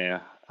alltid med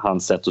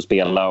hans sätt att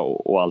spela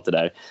och allt det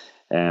där.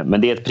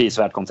 Men det är ett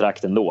prisvärt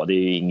kontrakt ändå. Det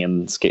är ju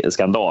ingen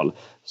skandal.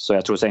 Så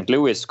jag tror St.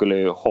 Louis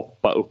skulle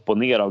hoppa upp och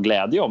ner av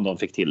glädje om de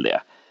fick till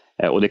det.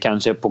 Och det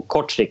kanske på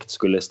kort sikt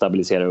skulle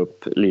stabilisera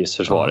upp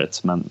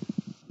livsförsvaret. Men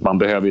man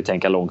behöver ju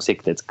tänka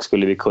långsiktigt.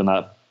 Skulle vi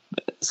kunna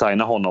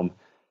signa honom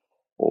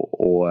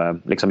och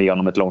liksom ge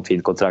honom ett långt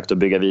fint kontrakt och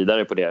bygga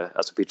vidare på det?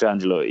 Alltså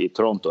Pietrangelo i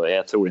Toronto,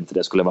 jag tror inte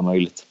det skulle vara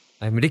möjligt.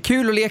 Nej, men det är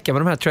kul att leka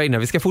med de här traderna.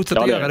 Vi ska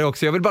fortsätta göra det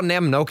också. Jag vill bara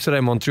nämna också det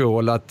i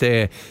Montreal att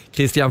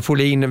Christian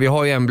Folin, vi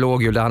har ju en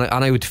blågul där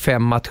han har gjort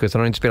 5 matcher, så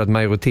han har inte spelat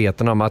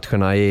majoriteten av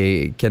matcherna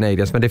i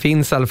Canadiens. Men det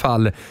finns i alla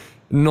fall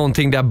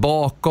någonting där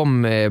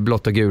bakom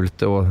blått och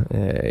gult och,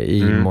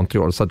 i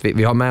Montreal. Så att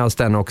vi har med oss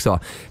den också.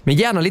 Men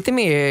gärna lite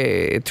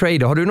mer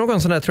trader. Har du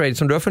någon sån här trade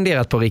som du har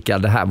funderat på,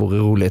 Rickard? Det här vore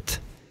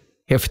roligt.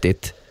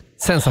 Häftigt.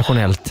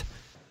 Sensationellt.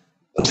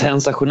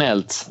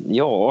 Sensationellt?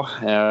 Ja...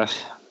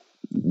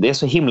 det är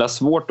så himla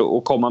svårt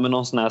att komma med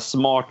någon sån här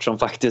smart som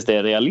faktiskt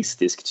är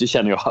realistisk, så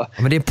känner jag. Ja,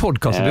 men det är en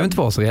podcast, det behöver inte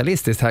vara så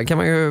realistiskt. Här kan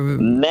man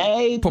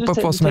ju poppa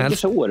upp vad som helst.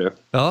 Så, du.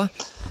 Ja.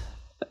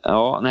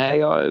 Ja,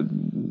 nej,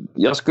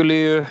 jag skulle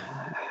ju...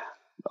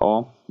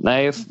 Ja,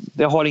 nej,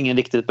 jag har ingen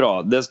riktigt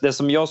bra. Det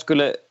som jag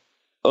skulle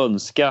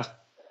önska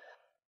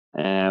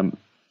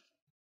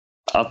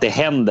att det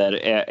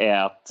händer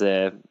är att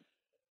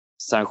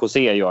San Jose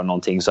gör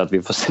någonting så att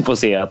vi får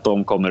se att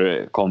de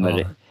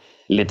kommer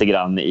lite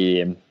grann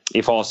i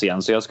fas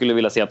igen. Så jag skulle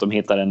vilja se att de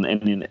hittar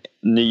en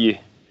ny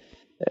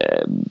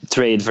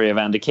trade för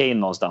Evander Kane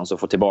någonstans och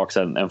får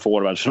tillbaka en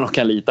forward som de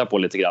kan lita på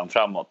lite grann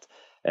framåt.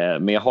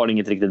 Men jag har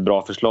inget riktigt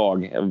bra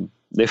förslag.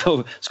 Det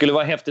skulle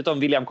vara häftigt om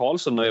William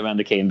Karlsson och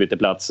Evander Kane bytte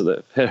plats.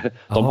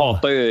 De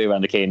hatar ju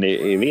Evander Kane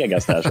i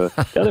Vegas där, så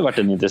det hade varit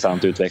en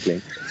intressant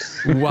utveckling.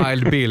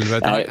 Wild Bill,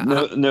 vet du. Nej,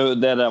 nu,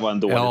 det där var en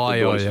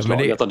dålig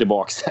förslag. Jag tar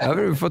tillbaka det. Ja,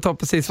 du får ta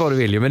precis vad du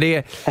vill. Men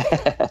det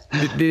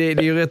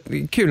är ju rätt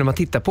kul när man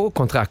tittar på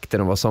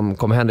kontrakten och vad som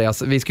kommer hända.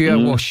 Alltså, vi ska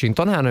göra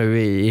Washington här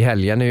nu i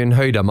helgen. Det är ju en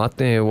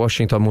höjdarmatt.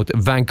 Washington mot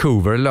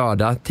Vancouver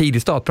lördag.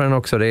 Tidig start på den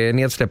också. Det är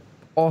nedsläpp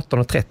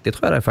 18.30 tror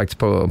jag det är faktiskt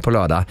på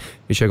lördag.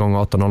 Vi kör igång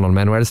 18.00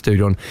 med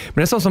NHL-studion. Men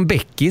det är så som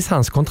Beckis,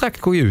 hans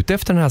kontrakt går ju ut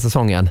efter den här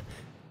säsongen.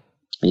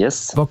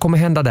 Yes. Vad kommer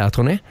hända där,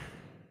 tror ni?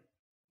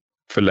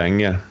 För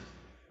länge.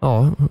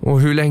 Ja,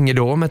 och hur länge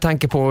då? Med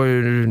tanke på,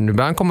 nu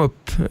börjar han komma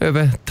upp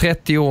över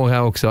 30 år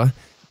här också.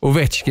 Och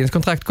Ovechkins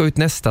kontrakt går ut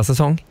nästa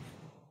säsong.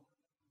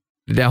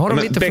 Det har de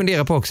lite att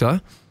fundera på också.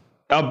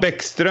 Ja,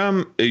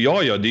 Bäckström,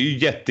 ja, det är ju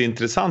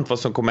jätteintressant vad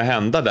som kommer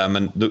hända där,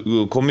 men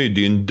då kommer ju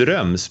det är ju en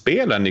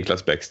drömspelare,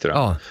 Niklas Bäckström.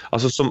 Ja.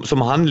 Alltså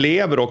som han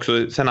lever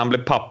också, sen han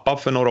blev pappa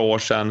för några år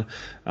sedan.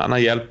 Han har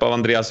hjälp av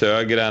Andreas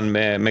Ögren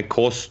med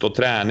kost och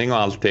träning och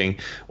allting.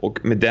 Och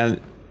med den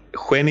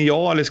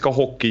genialiska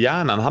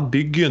hockeyhjärnan, han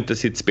bygger ju inte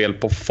sitt spel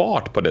på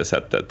fart på det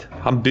sättet.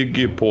 Han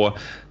bygger ju på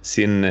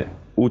sin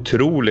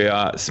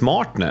otroliga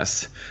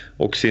smartness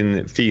och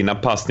sin fina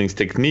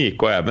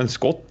passningsteknik och även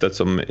skottet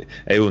som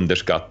är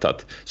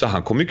underskattat. Så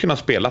han kommer ju kunna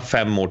spela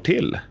 5 år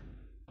till.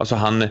 Alltså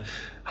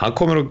han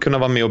kommer att kunna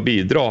vara med och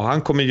bidra.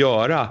 Han kommer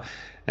göra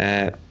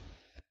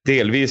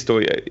delvis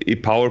då i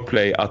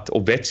powerplay att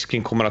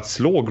Ovechkin kommer att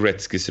slå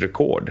Gretzkys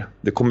rekord.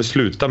 Det kommer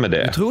sluta med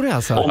det. Jag tror det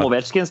alltså. Om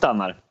Ovechkin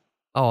stannar.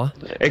 Ja.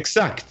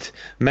 Exakt.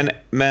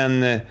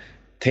 Men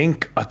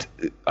tänk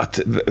att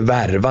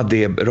värva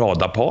det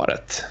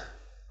radarparet.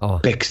 Ja.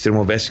 Bäckström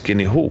och Ovechkin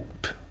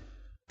ihop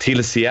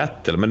till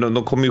Seattle, men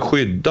de kommer ju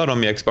skydda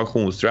dem i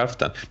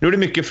expansionsdraften. Nu är det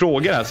mycket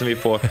frågor här som vi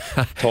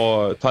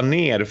får ta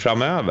ner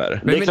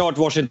framöver. Det är klart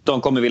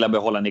Washington kommer vilja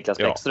behålla Niklas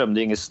Bäckström.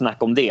 Det är inget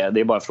snack om det.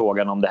 Det är bara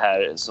frågan om det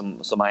här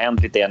som har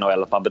hänt lite i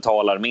NHL, att man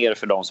betalar mer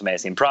för de som är i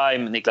sin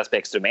prime. Niklas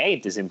Bäckström är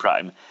inte i sin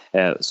prime.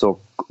 Så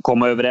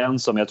komma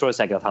överens om, jag tror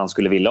säkert att han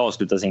skulle vilja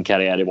avsluta sin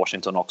karriär i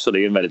Washington också. Det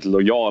är ju en väldigt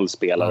lojal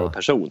spelare och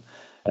person.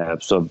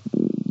 Så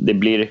det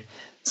blir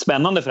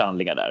spännande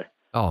förhandlingar där.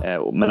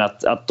 Ja. Men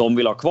att de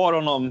vill ha kvar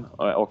honom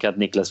och att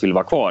Niklas vill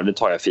vara kvar, det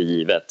tar jag för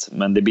givet.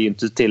 Men det blir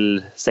inte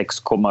till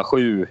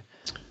 6,7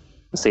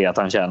 se att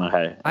han tjänar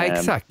här. Ja,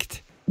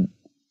 exakt.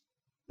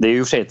 Det är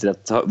ju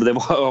det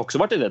har också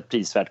varit ett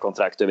prisvärt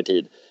kontrakt över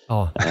tid.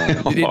 Ja.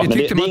 Men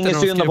det är ingen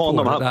synd om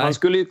honom. Han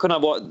skulle ju kunna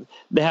vara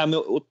det här med,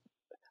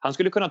 han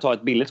skulle kunna ta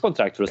ett billigt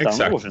kontrakt för att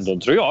stanna i Washington,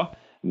 tror jag.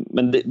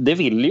 Men det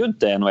vill ju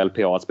inte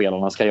NHLPA att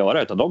spelarna ska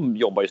göra, utan de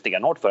jobbar ju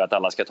stenhårt för att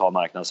alla ska ta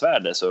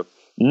marknadsvärde. Så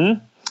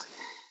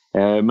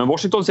men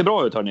Washington ser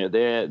bra ut, hörni.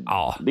 Det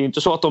är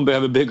inte så att de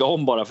behöver bygga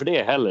om bara för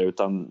det heller,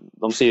 utan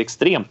de ser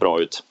extremt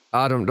bra ut.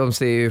 Ja, de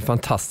ser ju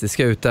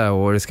fantastiska ut där,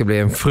 och det ska bli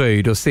en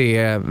fröjd att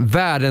se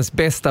världens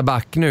bästa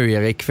back nu,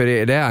 Erik, för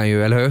det är han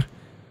ju, eller hur?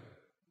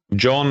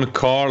 John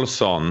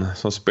Carlson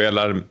som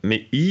spelar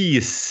med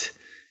is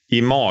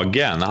i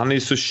magen. Han är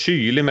ju så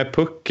kylig med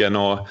pucken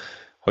och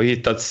har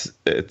hittat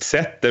ett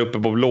sätt där uppe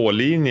på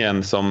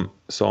blålinjen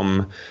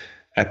som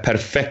är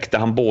perfekt, där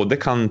han både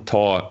kan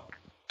ta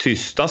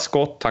tysta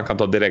skott, han kan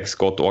ta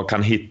direktskott och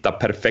kan hitta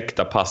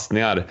perfekta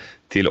passningar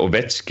till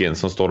Ovechkin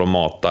som står och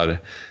matar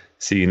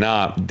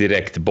sina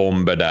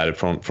direktbomber där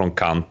från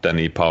kanten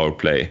i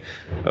powerplay.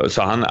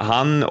 Så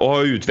han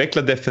har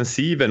utvecklat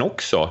defensiven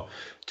också,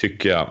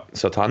 tycker jag.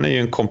 Så att han är ju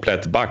en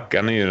komplett back.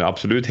 Han är ju den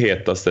absolut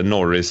hetaste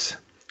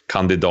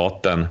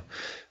Norris-kandidaten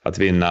att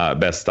vinna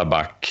bästa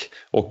back.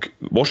 Och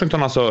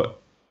Washington alltså,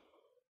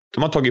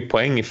 de har tagit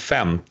poäng i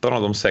 15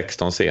 av de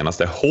 16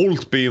 senaste.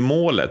 Holtby i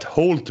målet,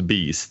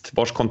 Holtbeast,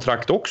 vars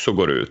kontrakt också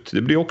går ut.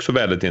 Det blir också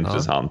väldigt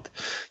intressant.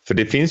 För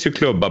det finns ju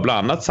klubbar,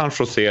 bland annat San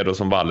Jose då,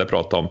 som Valle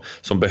pratade om,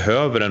 som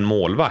behöver en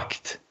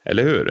målvakt,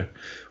 eller hur?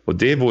 Och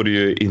det vore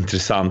ju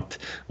intressant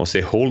att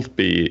se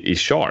Holtby i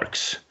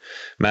Sharks.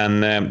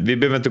 Men vi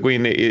behöver inte gå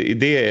in i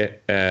det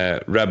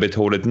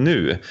rabbit-hålet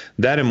nu.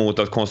 Däremot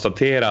att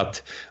konstatera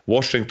att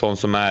Washington,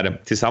 som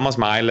är tillsammans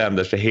med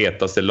Islanders det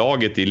hetaste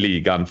laget i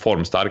ligan,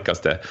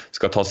 formstarkaste,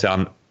 ska ta sig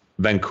an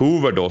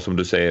Vancouver då, som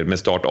du säger, med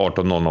start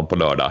 18:00 på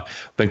lördag.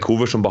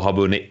 Vancouver som bara har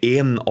vunnit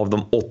 1 av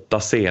de 8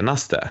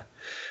 senaste.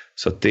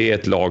 Så att det är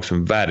ett lag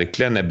som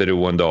verkligen är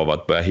beroende av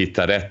att börja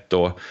hitta rätt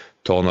och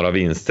ta några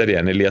vinster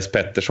igen. Elias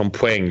Pettersson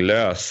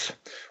poänglös.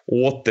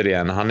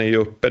 Återigen, han är ju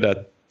uppe där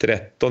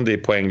 13 i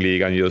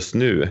poängligan just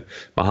nu,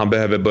 men han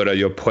behöver börja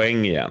göra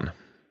poäng igen.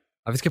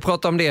 Ja, vi ska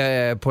prata om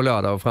det på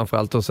lördag, och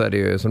framförallt då så är det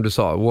ju, som du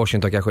sa,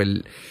 Washington kanske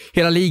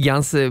hela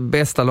ligans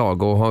bästa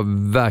lag och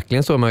har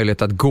verkligen så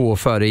möjlighet att gå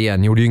för det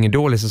igen. Gjorde ju ingen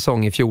dålig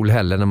säsong i fjol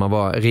heller när man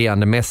var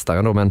regerande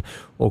mästare då, men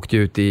åkte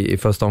ut i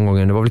första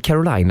omgången. Det var väl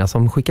Carolina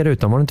som skickade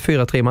ut dem, var det inte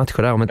 4-3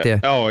 matcher där? Om inte...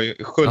 Ja,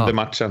 7:e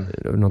matchen.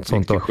 Något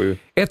sånt då.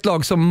 Ett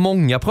lag som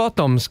många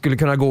pratar om skulle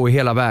kunna gå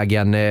hela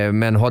vägen,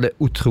 men har det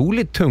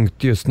otroligt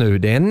tungt just nu,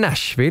 det är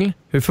Nashville.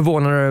 Hur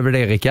förvånar du över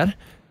det, Rickard?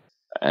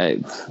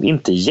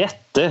 Inte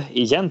jätte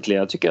egentligen.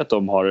 Jag tycker att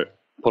de har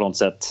på något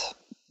sätt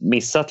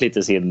missat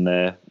lite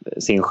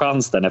sin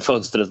chans där när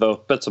fönstret var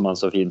öppet, som man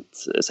så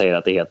fint säger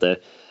att det heter,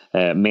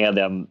 med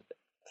den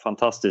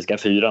fantastiska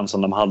 4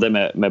 som de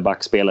hade med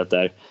backspelet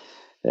där.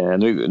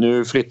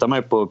 Nu flyttar man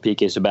ju på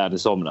P.K. Subban i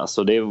somras,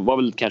 så det var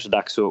väl kanske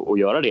dags att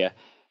göra det.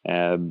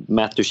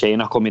 Matt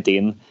Duchene har kommit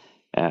in,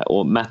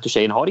 och Matt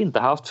Duchene har inte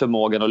haft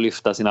förmågan att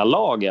lyfta sina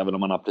lag, även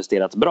om han har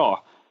presterat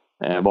bra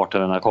vart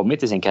han har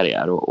kommit i sin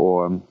karriär.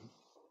 Och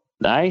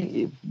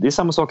nej, det är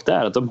samma sak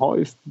där, att de har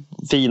ju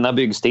fina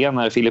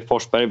byggstenar. Filip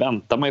Forsberg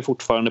väntar man ju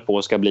fortfarande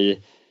på ska bli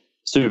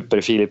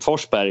super Filip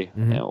Forsberg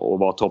och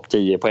vara topp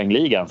 10 i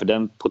poängligan, för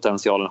den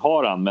potentialen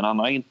har han, men han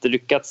har inte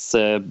lyckats,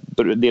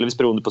 delvis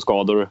beroende på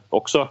skador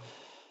också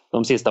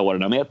de sista åren.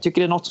 Men jag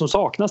tycker det är något som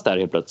saknas där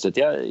helt plötsligt.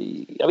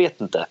 Jag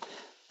vet inte.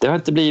 Det har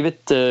inte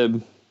blivit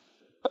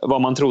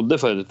vad man trodde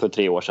för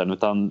 3 år sedan,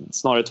 utan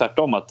snarare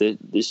tvärtom, att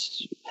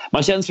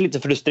man känns lite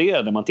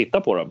frustrerad när man tittar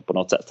på dem på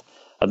något sätt.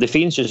 Att det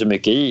finns ju så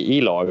mycket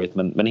i laget,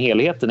 men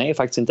helheten är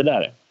faktiskt inte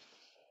där.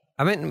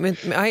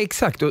 Ja,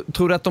 exakt. Och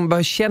tror du att de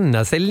bör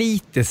känna sig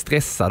lite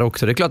stressade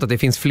också? Det är klart att det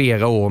finns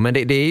flera år, men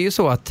det är ju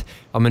så att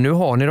men nu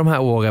har ni de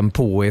här åren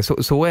på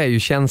er. Så är ju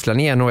känslan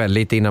i NHL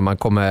lite innan man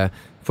kommer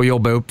få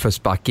jobba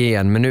uppförsbacke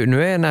igen. Men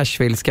nu är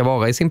Nashville, ska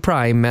vara i sin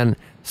prime, men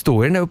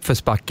står i den här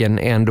uppförsbacken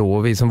ändå.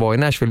 Och vi som var i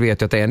Nashville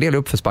vet ju att det är en del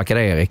uppförsbackar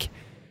där, Erik.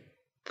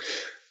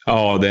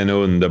 Ja, det är en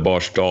underbar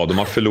stad. De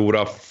har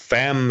förlorat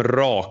 5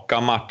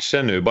 raka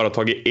matcher nu. Bara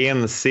tagit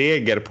 1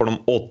 seger på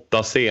de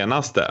 8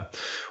 senaste.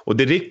 Och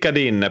det Rickard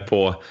är inne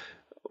på,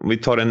 om vi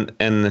tar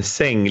en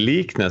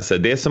sängliknelse.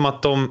 Det är som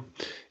att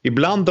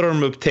ibland drar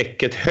de upp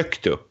täcket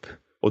högt upp.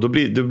 Och då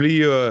blir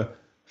ju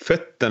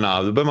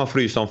fötterna, då bör man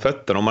frysa om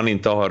fötterna om man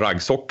inte har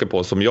raggsocker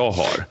på som jag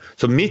har.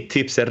 Så mitt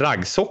tips är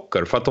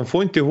raggsocker, för att de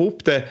får inte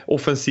ihop det,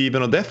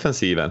 offensiven och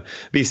defensiven.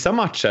 Vissa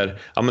matcher,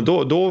 men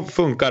då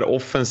funkar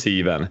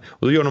offensiven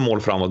och då gör de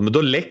mål framåt, men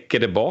då läcker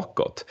det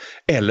bakåt.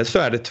 Eller så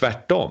är det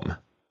tvärtom.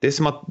 Det är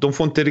som att de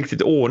får inte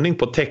riktigt ordning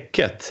på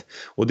täcket,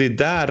 och det är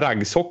där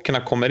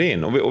raggsockerna kommer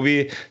in. Och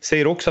vi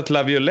säger också att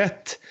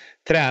Laviolette,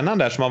 tränaren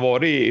där som har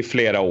varit i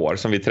flera år,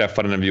 som vi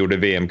träffade när vi gjorde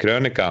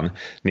VM-krönikan,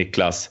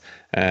 Niklas,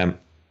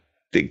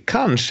 det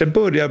kanske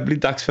börjar bli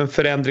dags för en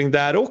förändring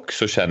där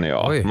också, känner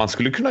jag. Oj. Man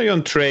skulle kunna göra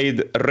en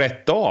trade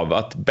rätt av.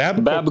 Att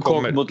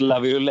Babcock mot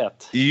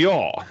Laviolette.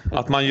 Ja,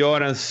 att man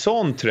gör en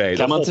sån trade.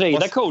 Kan man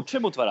trada coacher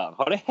mot varandra?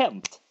 Har det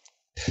hänt?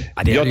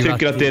 Ja, jag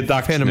tycker att det är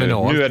dags nu.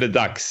 Nu är det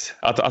dags.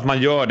 Att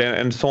man gör det,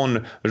 en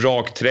sån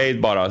rak trade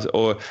bara.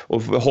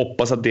 Och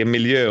hoppas att det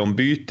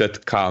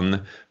miljöombytet kan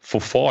få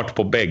fart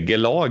på bägge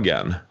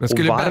lagen. Men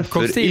skulle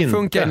Babcocks stil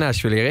funka i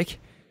Nashville, Erik?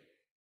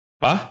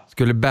 Va?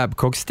 Skulle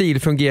Babcocks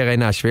stil fungera i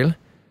Nashville?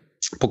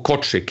 På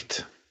kort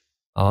sikt.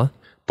 Ja.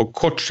 På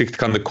kort sikt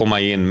kan det komma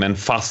in med en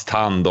fast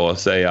hand och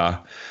säga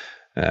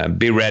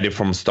be ready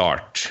from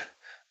start.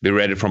 Be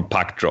ready from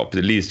puck drop.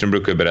 Lidström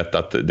brukar ju berätta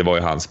att det var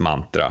ju hans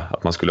mantra,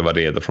 att man skulle vara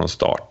redo från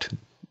start.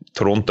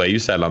 Toronto är ju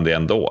sällan det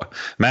ändå.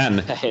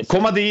 Men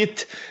komma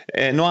dit,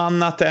 något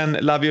annat än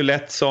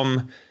Laviolette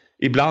som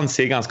ibland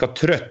ser ganska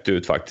trött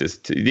ut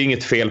faktiskt. Det är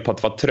inget fel på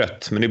att vara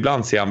trött, men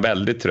ibland ser han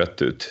väldigt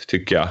trött ut,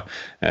 tycker jag.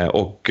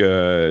 Och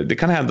det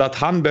kan hända att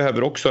han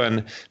behöver också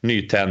en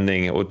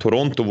nytändning, och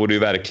Toronto vore ju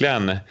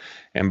verkligen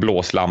en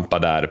blåslampa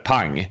där,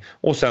 pang.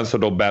 Och sen så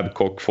då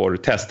Babcock får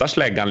testa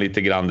släggan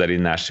lite grann där i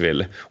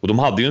Nashville. Och de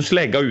hade ju en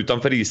slägga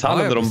utanför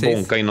ishallen där de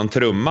bonkade in någon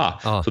trumma.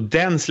 Ja. Så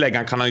den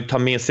släggan kan han ju ta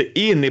med sig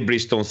in i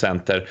Bridgestone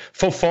Center.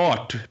 Få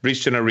fart,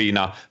 Bridgestone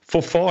Arena.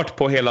 Få fart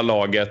på hela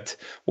laget.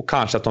 Och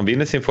kanske att de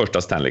vinner sin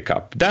första Stanley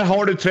Cup. Där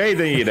har du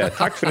traden i det.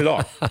 Tack för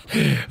idag.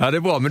 Ja, det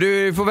är bra. Men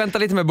du får vänta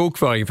lite med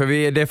bokföring, för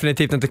vi är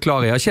definitivt inte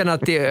klara. Jag känner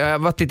att det har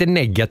varit lite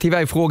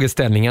negativa i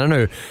frågeställningarna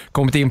nu.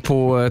 Kommit in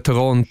på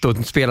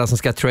Toronto, spelare som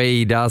ska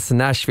tradas,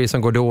 Nashville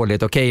som går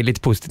dåligt. Okej,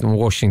 lite positivt om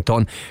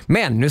Washington.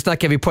 Men nu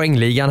snackar vi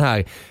poängligan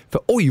här.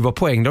 För oj vad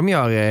poäng de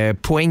gör,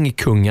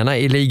 poängkungarna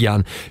i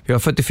ligan. Vi har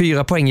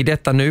 44 poäng i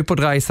detta nu på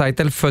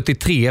Draisaitl,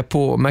 43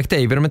 på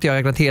McDavid om inte jag har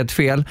räknat helt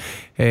fel.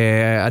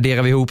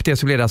 Adderar vi ihop det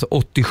så blir det alltså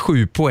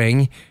 87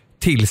 poäng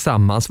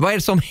tillsammans. Vad är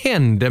det som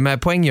händer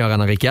med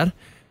poänggörarna, Rickard?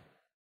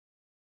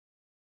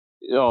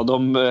 Ja,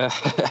 de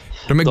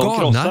galna.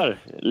 Krossar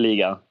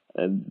ligan.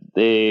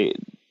 Det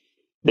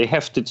är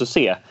häftigt att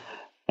se,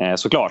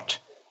 såklart.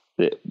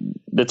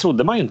 Det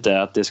trodde man ju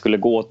inte, att det skulle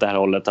gå åt det här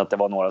hållet, att det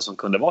var några som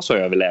kunde vara så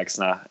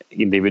överlägsna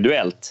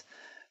individuellt.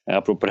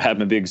 Apropå det här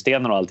med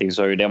byggstenar och allting,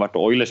 så har ju det varit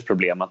Oilers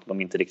problem, att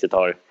de inte riktigt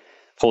har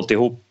fått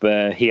ihop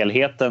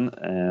helheten.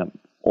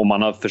 Och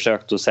man har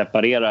försökt att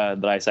separera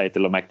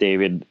Draisaitl och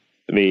McDavid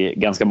vid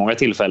ganska många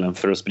tillfällen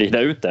för att sprida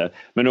ut det.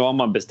 Men nu har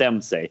man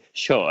bestämt sig,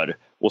 kör.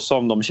 Och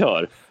som de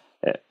kör,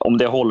 om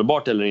det är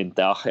hållbart eller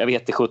inte, jag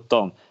vet det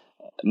 17.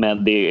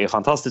 Men det är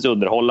fantastiskt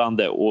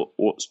underhållande,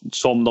 och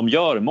som de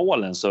gör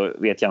målen så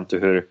vet jag inte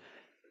hur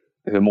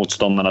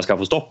motståndarna ska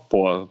få stopp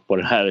på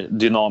den här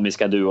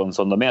dynamiska duon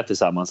som de är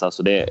tillsammans.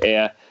 Alltså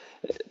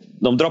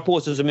de drar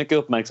på sig så mycket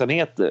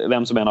uppmärksamhet,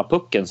 vem som än har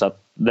pucken, så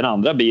att den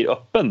andra blir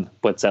öppen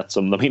på ett sätt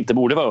som de inte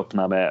borde vara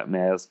öppna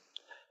med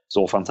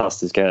så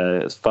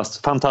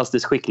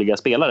fantastiskt skickliga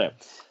spelare.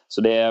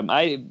 Så det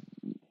är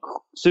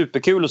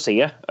superkul att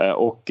se,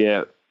 och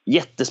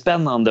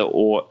jättespännande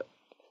att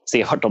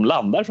se vart de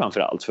landar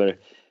framförallt. För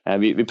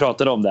vi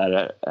pratade om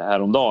det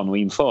häromdagen och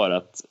inför,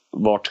 att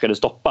vart ska det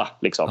stoppa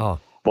liksom? Ja.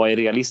 Vad är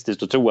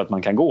realistiskt att tro att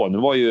man kan gå? Nu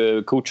var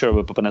ju Kucherov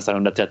uppe på nästan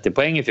 130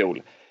 poäng i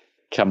fjol.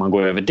 Kan man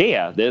gå över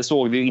det? Det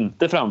såg vi ju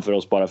inte framför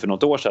oss bara för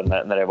något år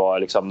sedan, när det var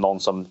liksom någon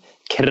som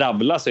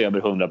kravlade sig över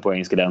 100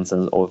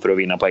 poängsgränsen för att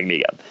vinna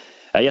poängligan.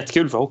 Det är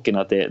jättekul för hockeyn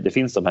att det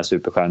finns de här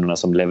superstjärnorna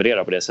som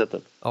levererar på det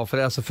sättet. Ja, för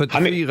det är alltså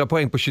 44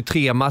 poäng på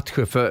 23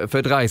 matcher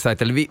för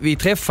Draisaitl. Vi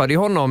träffade ju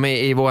honom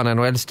i vår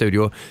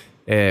NHL-studio.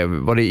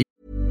 Var det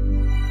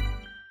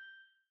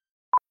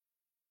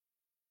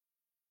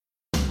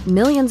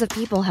Millions of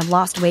people have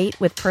lost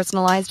weight with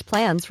personalized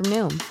plans from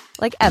Noom.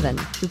 Like Evan,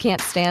 who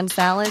can't stand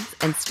salads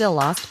and still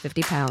lost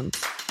 50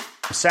 pounds.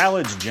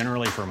 Salads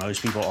generally for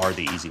most people are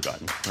the easy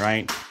button,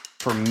 right?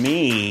 For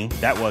me,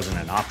 that wasn't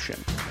an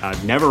option. I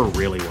never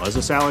really was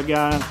a salad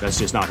guy. That's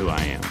just not who I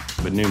am.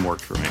 But Noom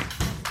worked for me.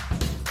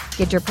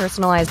 Get your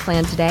personalized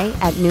plan today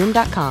at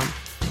Noom.com.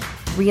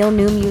 Real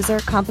Noom user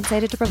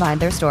compensated to provide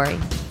their story.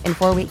 In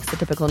 4 weeks, the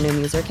typical Noom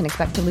user can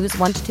expect to lose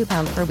 1 to 2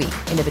 pounds per week.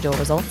 Individual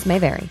results may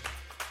vary.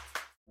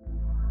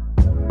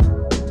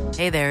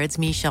 Hey there, it's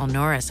Michelle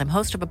Norris. I'm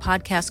host of a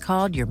podcast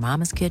called Your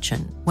Mama's Kitchen.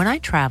 When I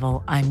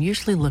travel, I'm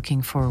usually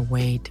looking for a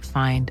way to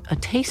find a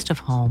taste of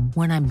home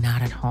when I'm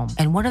not at home.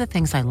 And one of the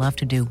things I love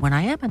to do when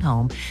I am at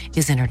home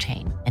is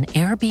entertain. And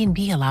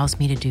Airbnb allows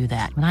me to do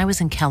that. When I was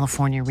in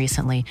California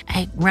recently,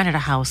 I rented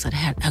a house that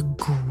had a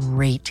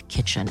great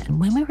kitchen. And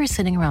when we were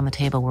sitting around the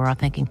table, we were all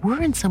thinking,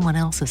 we're in someone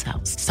else's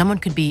house. Someone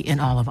could be in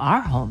all of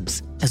our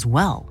homes as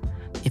well.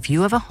 If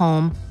you have a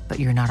home, but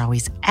you're not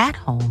always at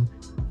home,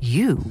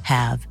 you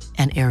have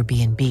an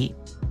Airbnb.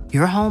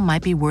 Your home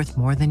might be worth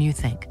more than you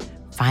think.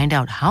 Find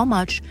out how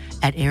much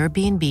at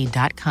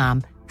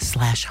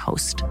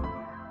airbnb.com/host.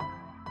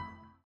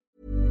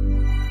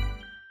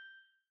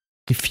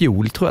 I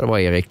fjol tror jag det var,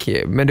 Erik.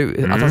 Men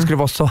du, att han skulle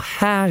vara så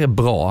här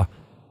bra.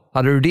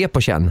 Hade du det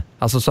på känn?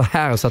 Alltså så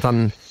här så att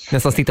han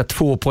nästan snittar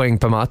 2 poäng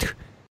per match.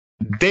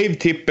 Dave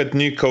Tippett,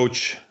 ny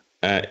coach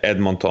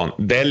Edmonton,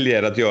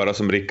 väljer att göra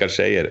som Rickard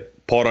säger.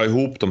 Para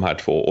ihop de här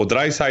två. Och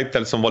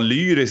Draisaitl som var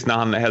lyrisk när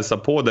han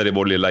hälsade på där i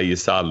vår lilla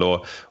ishall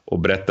och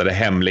berättade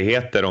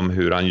hemligheter om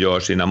hur han gör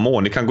sina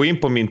mål. Ni kan gå in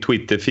på min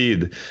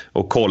Twitter-feed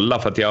och kolla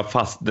för att jag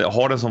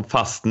har den som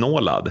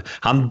fastnålad.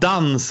 Han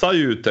dansar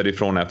ju ut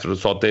därifrån efter och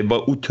sa att det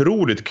var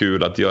otroligt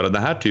kul att göra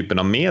den här typen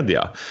av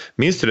media.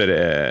 Minns du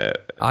det?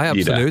 Ja,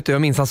 absolut.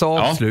 Jag minns alltså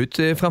avslut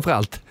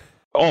framförallt.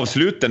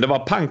 Avsluten, det var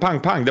pang, pang,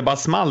 pang. Det bara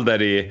small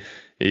där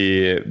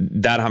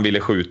där han ville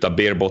skjuta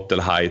Beer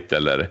Bottle Height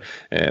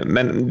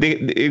men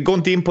det går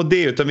inte in på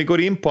det, utan vi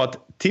går in på att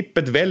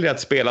Tippet väljer att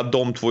spela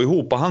de två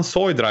ihop, och han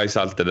sa ju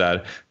Draisaitl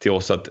där till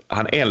oss att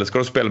han älskar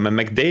att spela med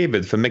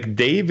McDavid, för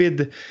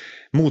McDavid,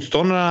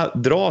 motståndarna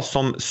dras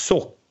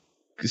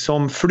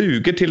som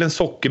flugor till en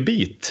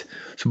sockerbit.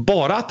 Så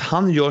bara att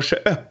han gör sig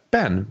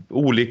öppen,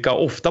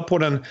 ofta på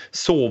den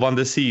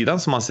sovande sidan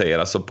som man säger,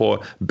 alltså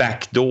på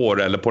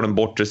backdoor eller på den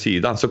bortre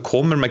sidan, så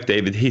kommer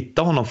McDavid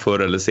hitta honom förr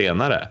eller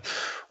senare.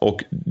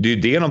 Och det är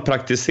det de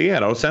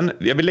praktiserar. Och sen,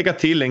 jag vill lägga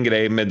till en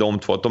grej med de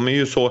två, att de är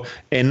ju så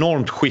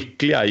enormt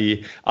skickliga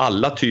i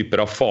alla typer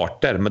av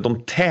farter, men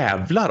de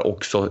tävlar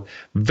också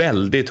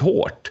väldigt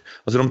hårt.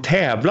 Alltså de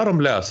tävlar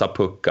om lösa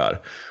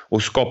puckar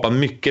och skapar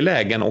mycket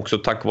lägen också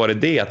tack vare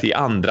det, att i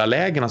andra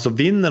lägen så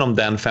vinner de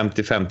den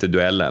 50-50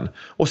 duellen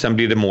och sen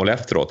blir det mål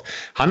efteråt.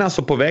 Han är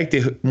alltså på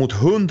väg mot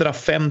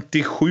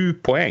 157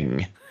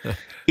 poäng.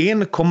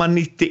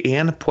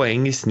 1,91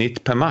 poäng i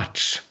snitt per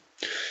match.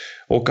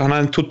 Och han har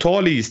en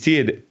total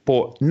istid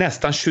på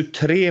nästan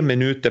 23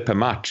 minuter per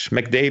match.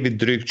 McDavid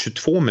drygt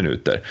 22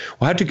 minuter.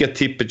 Och här tycker jag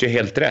Tippet är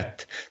helt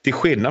rätt. Till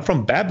skillnad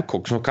från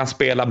Babcock som kan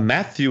spela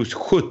Matthews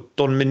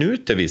 17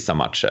 minuter vissa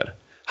matcher.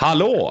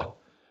 Hallå!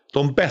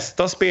 De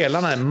bästa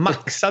spelarna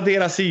maxar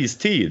deras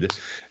istid.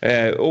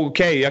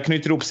 Okej, jag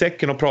knyter ihop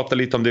säcken och pratar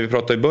lite om det vi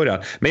pratade i början.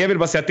 Men jag vill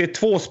bara säga att det är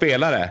 2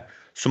 spelare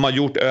som har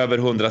gjort över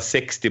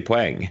 160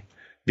 poäng.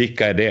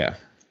 Vilka är det?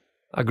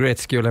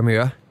 Gretzky och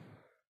Lemieux.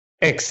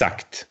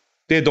 Exakt.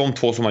 Det är de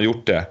 2 som har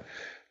gjort det.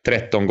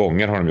 13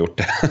 gånger har de gjort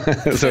det.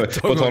 Så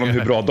på tal om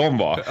hur bra de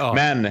var. Ja.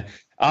 Men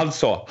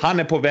alltså, han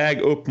är på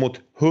väg upp mot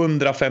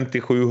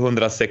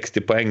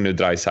 157-160 poäng nu,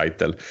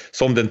 Draisaitl,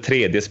 som den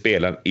 3:e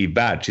spelaren i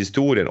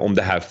världshistorien om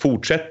det här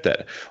fortsätter.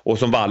 Och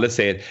som Valle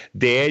säger,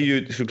 det är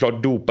ju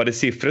såklart dopade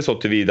siffror så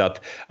tillvida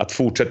att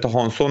fortsätta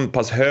ha en sån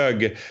pass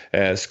hög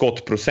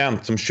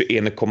skottprocent som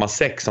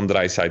 21,6 som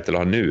Draisaitl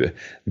har nu.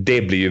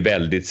 Det blir ju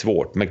väldigt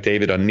svårt.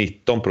 McDavid har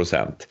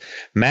 19%.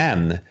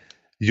 Men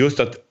just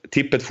att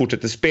Tippet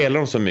fortsätter spela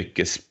dem så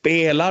mycket.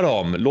 Spela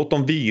dem. Låt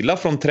dem vila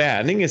från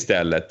träning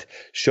istället.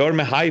 Kör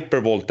med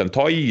hypervolten.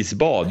 Ta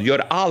isbad.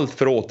 Gör allt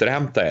för att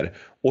återhämta er.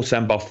 Och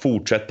sen bara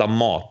fortsätta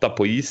mata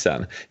på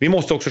isen. Vi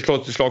måste också slå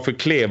ett slag för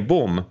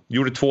Klevbom.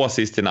 Gjorde 2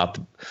 assist i natt.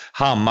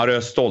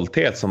 Hammarös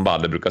stolthet som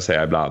Balle brukar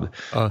säga ibland.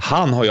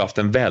 Han har ju haft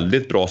en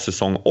väldigt bra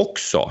säsong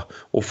också.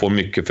 Och får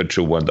mycket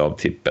förtroende av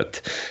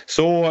Tippet.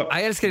 Så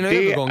jag älskar dina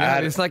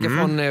övergångar. Vi snackar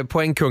från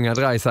poängkungar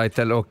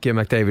Draisaitl och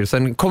McDavid.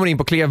 Sen kommer du in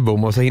på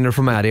Klevbom och så hinner du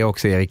få med det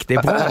också, Erik. Det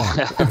är bra.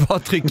 Bara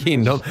tryck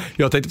in dem.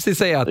 Jag tänkte precis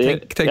säga att...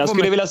 jag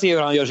skulle vilja se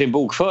hur han gör sin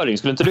bokföring.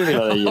 Skulle inte du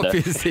vilja det i det?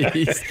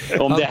 Precis.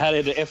 Om det här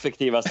är det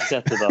effektivaste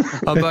sättet.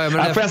 Han börjar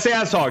med får jag säga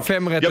en sak?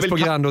 5 rätter på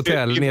Grand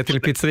Hotel ner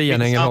till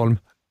pizzerian Ängelholm.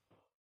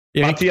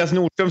 Mattias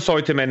Nordström sa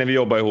ju till mig när vi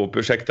jobbar ihop,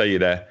 ursäkta i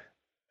det,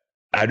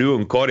 är du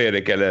ungkar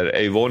Erik eller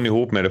är Yvonne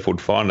ihop med det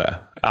fortfarande?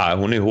 Ja,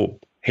 hon är ihop.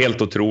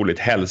 Helt otroligt,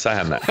 hälsa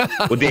henne.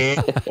 Och det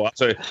är,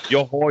 alltså,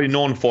 jag har ju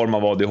någon form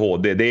av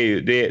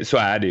ADHD, så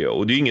är det ju.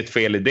 Och det är ju inget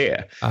fel i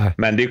det.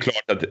 Men det är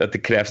klart att det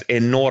krävs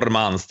enorma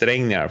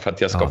ansträngningar för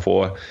att jag ska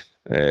få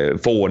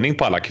ordning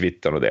på alla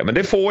kvitton och det. Men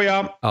det får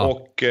jag.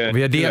 Och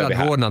vi har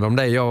delat vårdnad om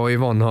dig. Jag och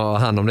Yvonne har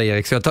hand om dig,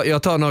 Erik. Så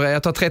jag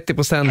tar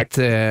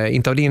 30%,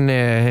 inte av din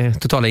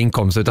totala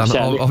inkomst utan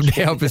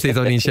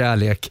av din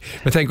kärlek.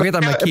 Men tänk att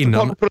heta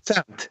McKinnon.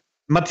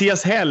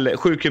 Mattias Häll,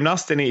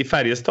 sjukgymnasten i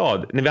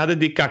Färjestad. När vi hade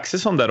Dick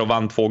Axelsson där och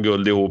vann 2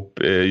 guld ihop,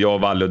 jag,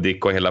 Valle och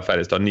Dick och hela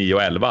Färjestad, 9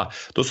 och 11.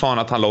 Då sa han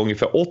att han låg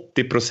ungefär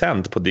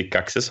 80% på Dick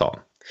Axelsson.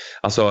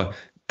 Alltså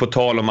på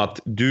tal om att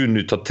du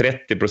nu tar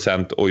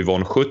 30% och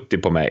Yvonne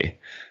 70% på mig.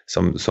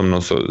 Som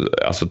någon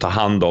alltså tar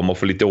hand om och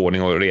får lite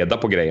ordning och reda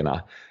på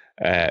grejerna.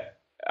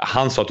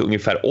 Han sa att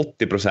ungefär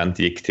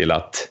 80% gick till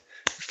att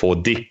få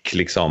Dick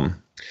liksom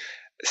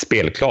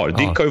spelklar. Ja.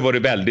 Dick har ju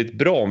varit väldigt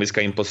bra om vi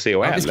ska in på CHL.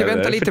 Ja, vi ska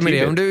vänta lite med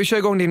det. Om du kör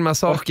igång din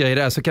massakgrej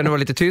där så kan du vara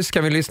lite tyst.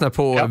 Kan vi lyssna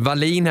på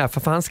Wallin här.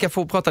 För han ska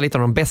få prata lite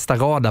om de bästa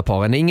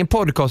radarparen. Det är ingen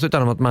podcast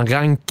utan att man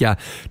rankar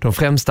de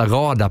främsta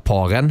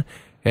radarparen.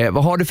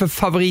 Vad har du för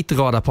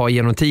favoritradarpar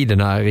genom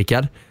tiderna,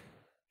 Rickard?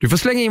 Du får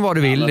slänga in vad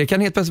du vill. Det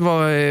kan helt plötsligt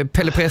vara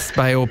Pelle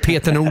Pressberg och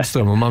Peter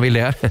Nordström om man vill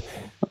det.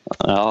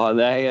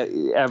 Ja,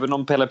 även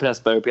om Pelle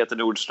Pressberg och Peter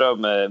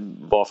Nordström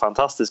var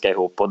fantastiska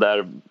ihop och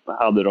där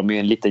hade de ju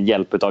en liten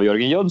hjälp av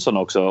Jörgen Jönsson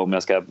också om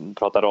jag ska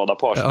prata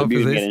radarpar så det blir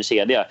ju mer en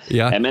kedja.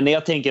 Ja. Men när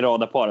jag tänker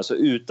radarpar så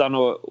utan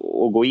att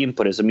gå in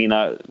på det så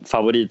mina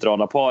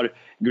favoritradarpar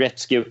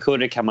Gretzky och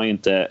Kurri kan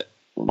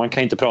man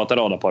kan inte prata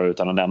radarpar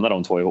utan att nämna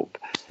de två ihop.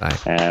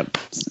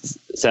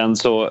 Sen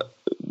så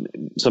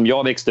som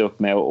jag växte upp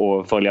med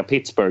att följa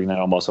Pittsburgh när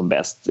de var som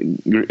bäst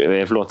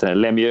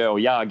Lemieux och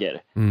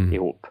Jagr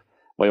ihop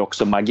var ju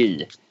också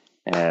magi.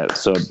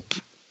 Så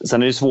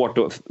sen är det svårt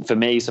för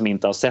mig som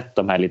inte har sett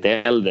de här lite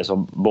äldre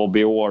som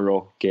Bobby Orr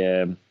och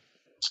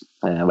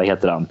vad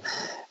heter han?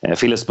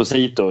 Phil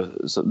Esposito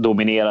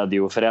dominerade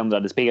ju och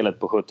förändrade spelet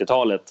på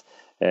 70-talet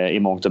i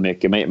mångt och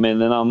mycket.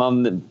 Men en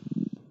annan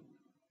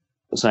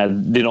sån här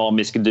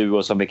dynamisk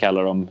duo som vi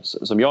kallar dem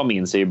som jag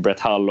minns är ju Brett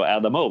Hull och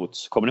Adam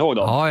Oates. Kommer ni ihåg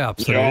dem? Ja,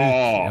 absolut.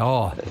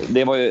 Ja.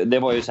 Det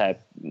var ju så här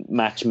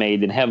match made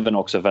in heaven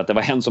också för att det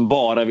var en som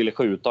bara ville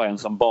skjuta och en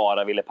som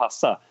bara ville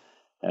passa.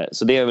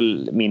 Så det är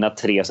väl mina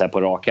 3 så här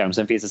på rak arm.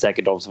 Sen finns det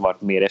säkert de som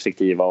varit mer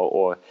effektiva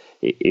och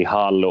i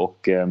Hull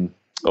och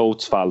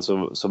Oates fall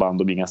så vann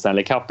de inga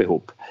Stanley Cup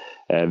ihop.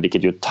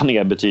 Vilket ju tar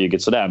ner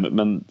betyget sådär.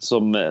 Men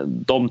som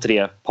de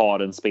 3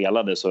 paren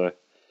spelade så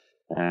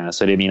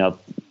är det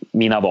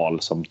mina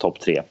val som topp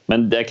 3.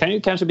 Men det kan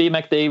ju kanske bli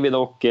McDavid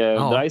och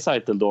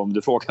Draisaitl då om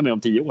du frågar mig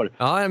om 10 år.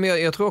 Ja,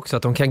 men jag tror också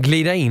att de kan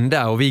glida in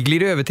där och vi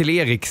glider över till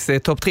Eriks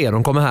topp 3.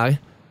 De kommer här.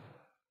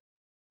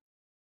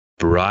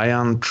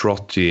 Brian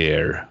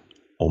Trottier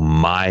och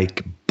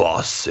Mike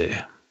Bossy.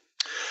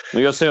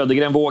 Nu gör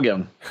Södergren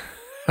vågen.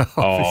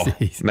 Ja,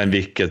 men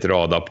vilket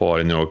radarpar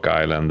i New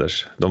York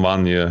Islanders. De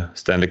vann ju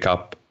Stanley Cup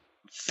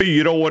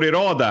 4 år i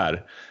rad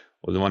där.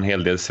 Och det var en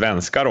hel del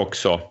svenskar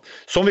också.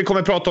 Som vi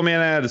kommer att prata om i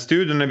den här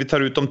studien när vi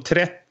tar ut de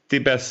 30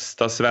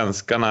 bästa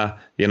svenskarna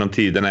genom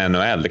tiderna i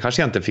NHL. Det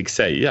kanske jag inte fick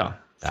säga.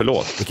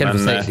 Förlåt. Det kan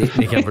du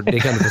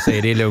få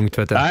säga. Det är lugnt.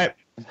 Vet du. Nej.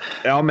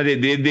 Ja, men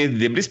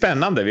det blir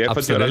spännande. Vi har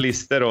fått göra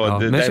listor.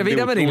 Och men kör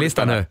vidare med din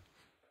lista nu.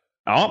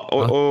 Ja,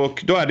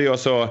 och då är det ju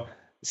alltså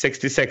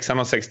 66an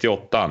och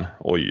 68an.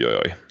 Oj.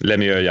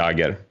 Lemieux,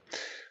 Jagr.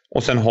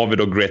 Och sen har vi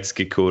då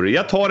Gretzky, Kurri.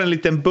 Jag tar en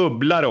liten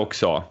bubblare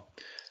också.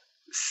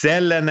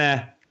 Selene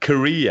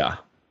Korea.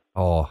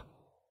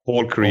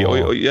 Paul Korea.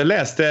 Och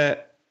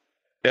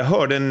jag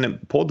hörde en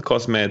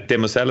podcast med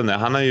Teemu Selänne.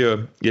 Han har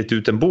ju gett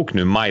ut en bok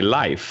nu, My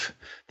Life.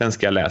 Den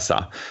ska jag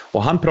läsa.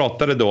 Och han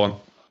pratade då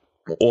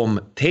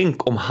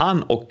tänk om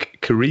han och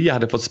Korea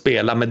hade fått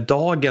spela med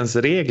dagens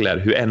regler,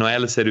 hur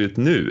NHL ser ut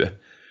nu.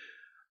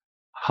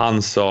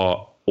 Han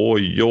sa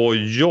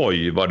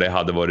oj vad det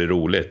hade varit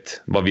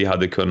roligt. Vad vi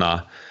hade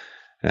kunnat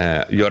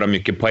göra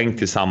mycket poäng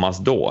tillsammans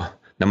då.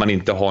 När man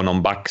inte har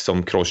någon back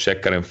som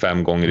crosscheckar en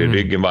 5 gånger i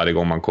ryggen varje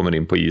gång man kommer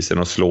in på isen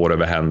och slår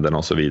över händerna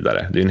och så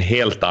vidare. Det är en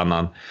helt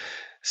annan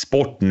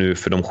sport nu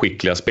för de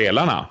skickliga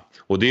spelarna.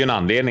 Och det är en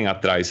anledning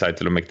att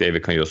Draisaitl och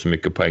McDavid kan göra så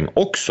mycket poäng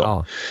också.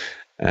 Ja.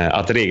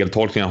 Att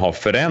regeltolkningen har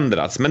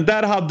förändrats. Men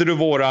där hade du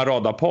våra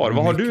radarpar.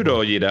 Vad har du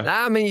då, Gide?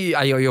 Nej, men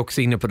jag är ju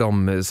också inne på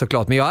dem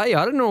såklart. Men jag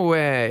hade nog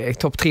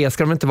topp 3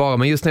 ska de inte vara.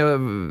 Men just när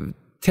jag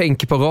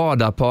tänker på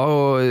radarpar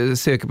och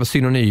söker på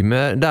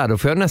synonymer där, då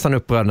får jag nästan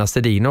upp Bröderna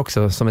Sedin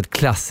också som ett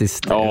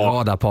klassiskt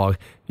radarpar.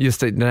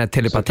 Just den här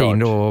telepatin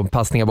då,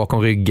 passningar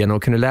bakom ryggen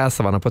och kunde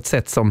läsa varandra på ett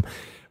sätt som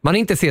man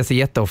inte ser sig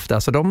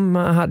jätteofta. Så de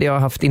hade jag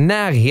haft i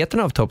närheten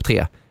av topp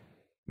 3.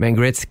 Men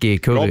Gretzky,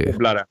 Kurri,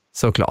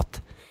 såklart.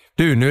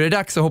 Du, nu är det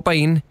dags att hoppa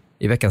in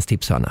i veckans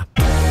tipshörna.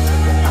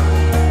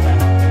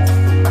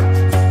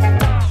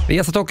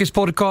 Resa Tokys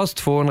podcast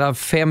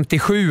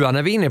 257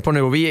 är vi inne på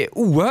nu och vi är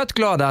oerhört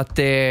glada att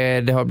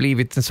det har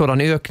blivit en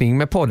sådan ökning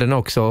med podden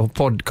också.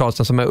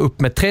 Podcasten som är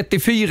upp med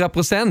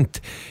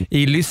 34%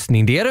 i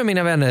lyssning. Det är det,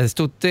 mina vänner.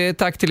 Stort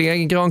tack till er,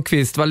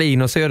 Granqvist,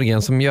 Wallin och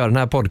Södergren som gör den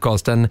här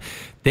podcasten.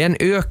 Den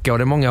ökar och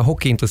det är många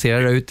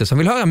hockeyintresserade ute som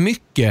vill höra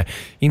mycket.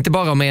 Inte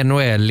bara om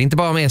NHL, inte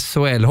bara om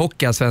SHL,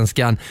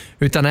 Hockeyallsvenskan,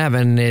 utan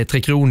även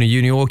Tre Kronor,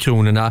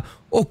 Juniorkronorna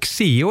och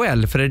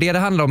CHL. För det är det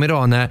handlar om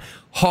idag när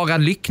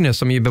Harald Lyckner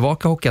som ju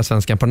bevakar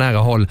Hockeyallsvenskan på nära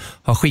håll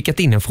har skickat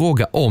in en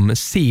fråga om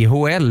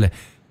CHL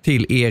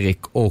till Erik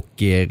och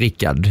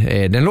Rickard.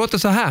 Den låter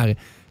så här.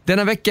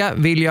 Denna vecka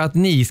vill jag att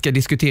ni ska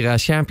diskutera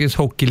Champions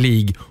Hockey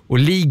League och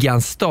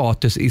ligans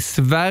status i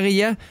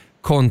Sverige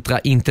kontra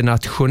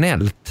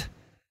internationellt.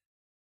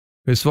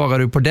 Hur svarar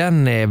du på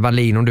den,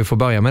 Wallin, om du får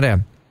börja med det?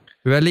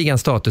 Hur är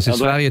ligans status i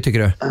Sverige, tycker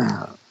du?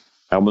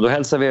 Ja, men då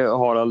hälsar vi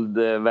Harald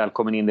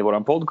välkommen in i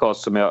våran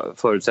podcast som jag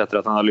förutsätter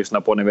att han har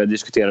lyssnat på när vi har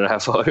diskuterat det här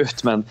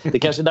förut. Men det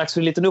kanske är dags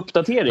för en liten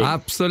uppdatering.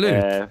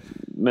 Absolut.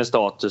 Med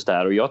status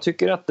där. Och jag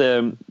tycker att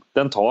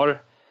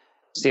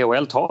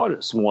CHL tar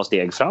små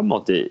steg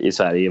framåt i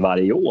Sverige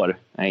varje år.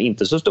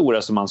 Inte så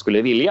stora som man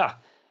skulle vilja.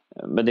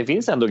 Men det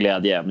finns ändå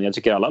glädje. Jag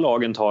tycker alla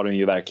lagen tar den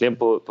ju verkligen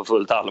på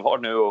fullt allvar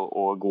nu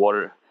och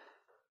går,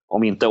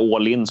 om inte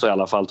all in så i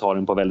alla fall tar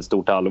den på väldigt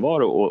stort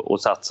allvar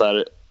och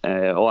satsar.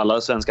 Och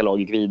alla svenska lag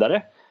gick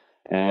vidare,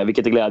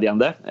 vilket är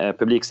glädjande.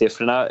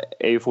 Publiksiffrorna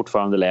är ju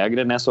fortfarande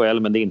lägre än SHL,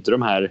 men det är inte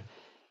de här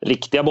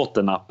riktiga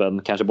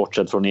bottennappen, kanske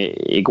bortsett från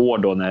igår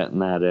då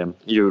när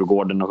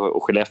Djurgården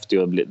och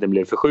Skellefteå den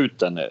blev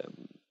förskjuten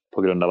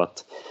på grund av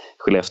att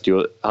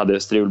Skellefteå hade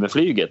strul med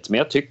flyget. Men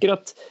jag tycker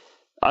att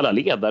alla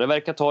ledare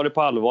verkar ta det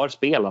på allvar,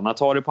 spelarna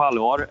tar det på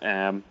allvar.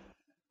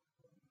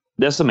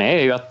 Det som är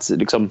ju att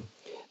liksom,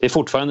 det är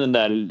fortfarande den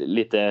där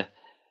lite,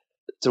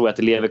 tror jag att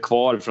det lever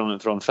kvar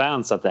från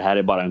fans att det här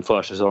är bara en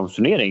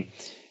försäsongsturnering.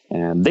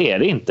 Det är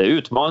det inte.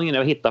 Utmaningen är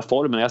att hitta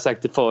formen. Jag har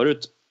sagt det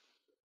förut.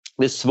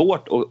 Det är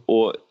svårt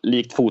att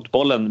likt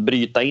fotbollen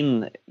bryta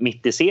in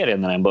mitt i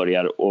serien när den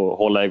börjar och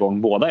hålla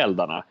igång båda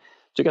eldarna.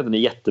 Jag tycker att den är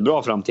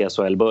jättebra fram till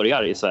SHL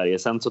börjar i Sverige.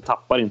 Sen så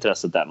tappar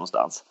intresset där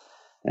någonstans.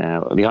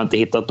 Vi har inte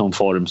hittat någon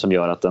form som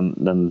gör att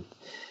den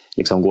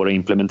liksom går att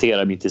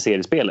implementera mitt i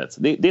seriespelet.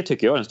 Det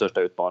tycker jag är den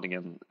största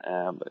utmaningen.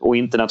 Och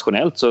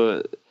internationellt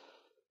så,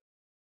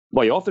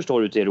 vad jag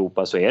förstår ute i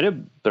Europa, så är det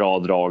bra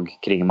drag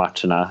kring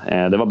matcherna.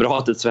 Det var bra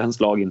att ett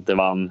svenskt lag inte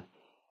vann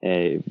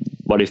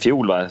var det i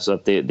fjol, va? Så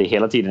att det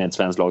hela tiden är ett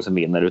svenskt lag som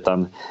vinner,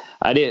 utan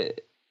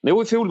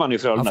i fjol vann ju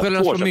Frölunda.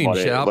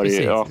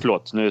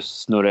 Förlåt, nu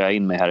snurrar jag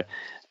in mig här.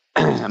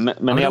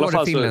 men i alla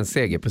fall Finlands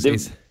seger,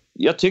 precis.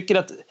 Jag tycker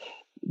att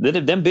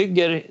den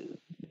bygger,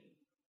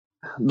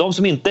 de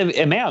som inte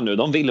är med nu,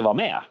 de vill vara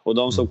med, och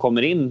de som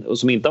kommer in och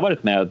som inte har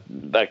varit med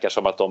verkar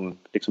som att de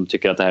liksom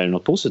tycker att det här är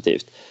något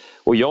positivt.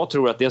 Och jag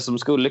tror att det som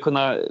skulle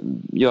kunna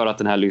göra att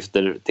den här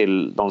lyfter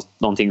till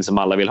någonting som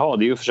alla vill ha,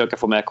 det är ju att försöka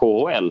få med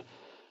KHL.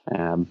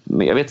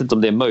 Men jag vet inte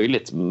om det är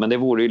möjligt, men det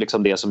vore ju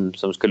liksom det som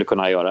skulle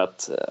kunna göra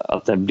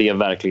att det blev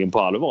verkligen på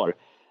allvar.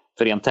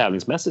 För rent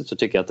tävlingsmässigt så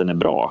tycker jag att den är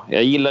bra.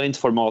 Jag gillar inte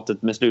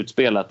formatet med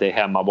slutspel, att det är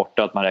hemma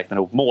borta, att man räknar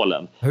ihop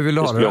målen. Hur vill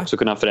du ha det? Det skulle också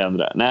kunna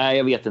förändra. Nej,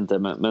 jag vet inte,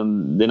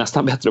 men det är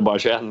nästan bättre att bara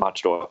köra en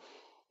match då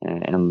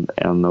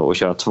än att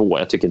köra 2.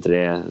 Jag tycker inte det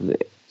är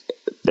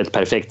ett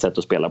perfekt sätt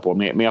att spela på.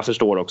 Men jag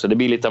förstår också, det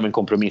blir lite av en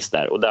kompromiss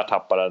där. Och där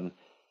tappar den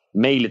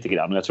mig lite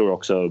grann. Och jag tror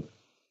också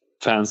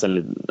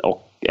fansen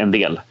och en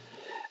del.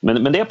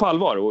 Men det är på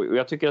allvar, och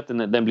jag tycker att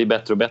den blir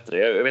bättre och bättre.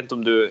 Jag vet inte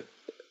om du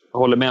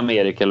håller med mig,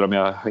 Erik, eller om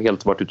jag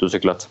helt varit ute och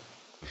cyklat.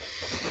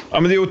 Ja,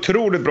 men det är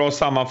otroligt bra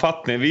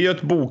sammanfattning. Vi gör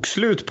ett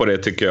bokslut på det,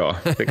 tycker jag.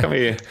 Det kan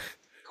vi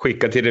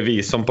skicka till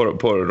revisorn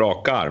på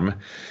rak arm.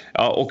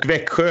 Ja, och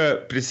Växjö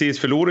precis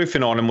förlorade i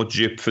finalen mot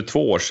Djup för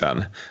 2 år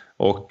sedan.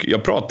 Och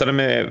jag pratade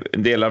med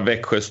en del av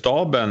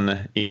Växjöstaben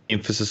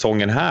inför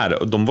säsongen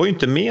här, och de var ju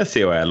inte med i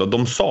CHL och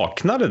de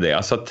saknade det.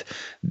 Alltså att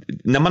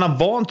när man har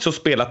vant sig att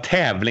spela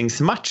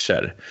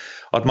tävlingsmatcher,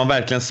 att man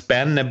verkligen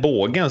spänner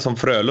bågen som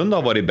Frölunda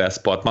har varit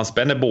bäst på, att man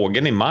spänner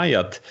bågen i maj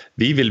att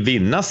vi vill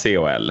vinna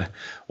CHL,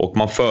 och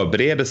man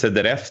förbereder sig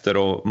därefter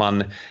och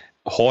man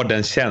har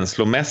den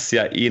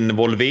känslomässiga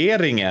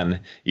involveringen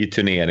i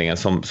turneringen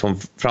som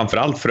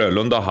framförallt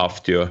Frölunda har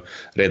haft ju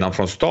redan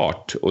från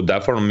start, och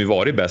därför har de ju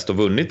varit bäst och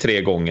vunnit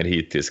 3 gånger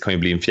hittills, kan ju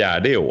bli en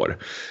 4:e i år.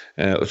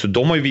 Så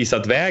de har ju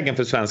visat vägen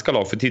för svenska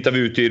lag. För tittar vi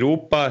ut i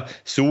Europa,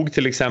 SOG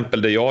till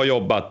exempel där jag har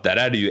jobbat, där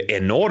är det ju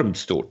enormt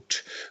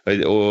stort.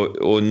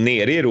 Och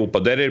nere i Europa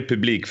där är det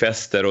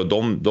publikfester, och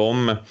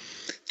de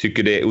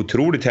tycker det är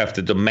otroligt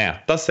häftigt att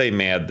mäta sig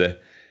med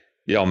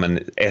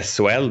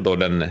SHL då,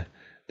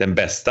 den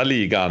bästa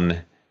ligan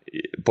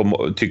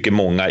tycker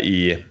många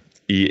i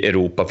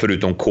Europa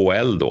förutom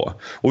KL då.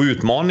 Och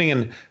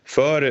utmaningen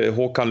för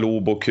Håkan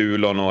Loob och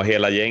Kulon och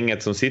hela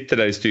gänget som sitter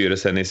där i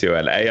styrelsen i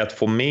CHL är att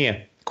få med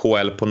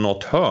KL på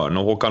något hörn.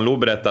 Och Håkan Loob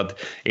berättat att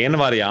en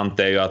variant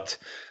är ju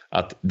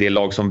att det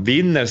lag som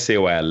vinner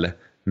CHL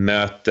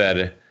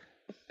möter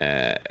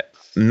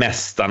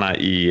mästarna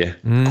i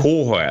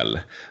KHL.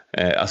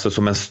 Alltså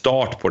som en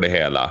start på det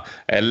hela.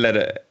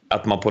 Eller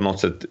att man på något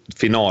sätt,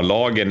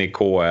 finallagen i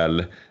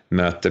KL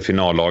möter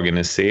finallagen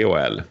i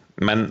CHL.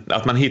 Men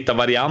att man hittar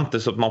varianter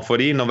så att man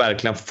får in och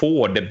verkligen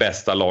får det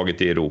bästa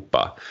laget i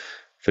Europa.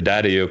 För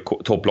där är ju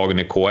topplagen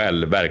i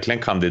KL verkligen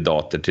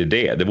kandidater till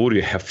det. Det vore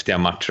ju häftiga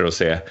matcher att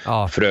se.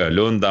 Ja.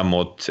 Frölunda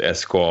mot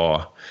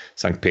SKA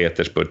Sankt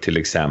Petersburg till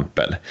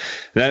exempel.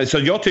 Så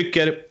jag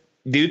tycker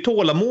det är ju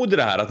tålamod i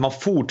det här, att man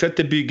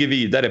fortsätter bygga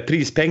vidare.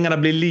 Prispengarna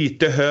blir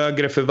lite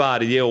högre för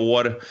varje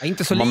år.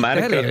 Inte så lite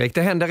heller, Erik.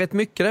 Det händer rätt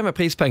mycket där med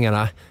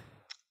prispengarna.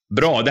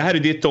 Bra, det här är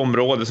ditt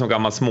område som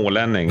gammal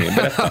smålänning.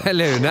 Berätta.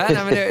 Eller hur? Nej,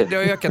 men det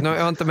har ökat. Jag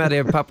har inte med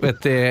det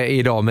pappret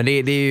idag, men det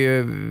är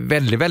ju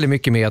väldigt, väldigt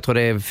mycket mer. Jag tror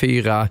det är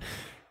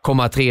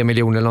 4,3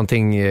 miljoner eller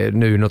någonting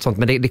nu, något sånt.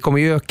 Men det kommer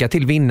ju öka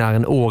till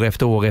vinnaren år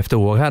efter år efter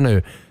år här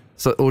nu.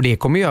 Så, och det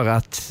kommer göra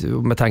att,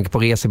 med tanke på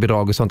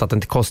resebidrag och sånt, att det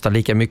inte kostar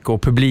lika mycket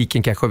och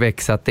publiken kanske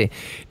växer. Att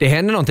det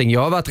händer någonting.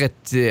 Jag har varit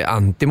rätt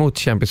anti mot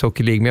Champions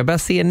Hockey League, men jag börjar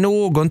se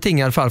någonting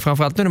i alla fall.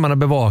 Framförallt nu när man har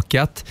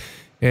bevakat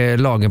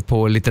lagen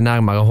på lite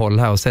närmare håll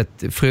här och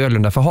sett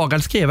Frölunda. För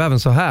Harald skrev även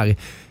så här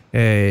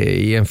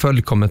i en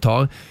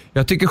följdkommentar: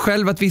 jag tycker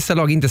själv att vissa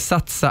lag inte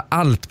satsar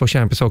allt på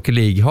Champions Hockey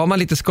League. Har man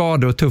lite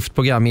skador och tufft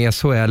program i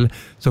SHL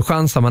så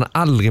chansar man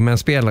aldrig med en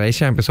spelare i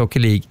Champions Hockey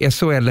League.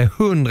 SHL är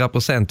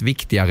 100%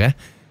 viktigare.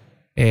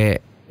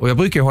 Och jag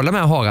brukar ju hålla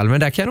med Harald, men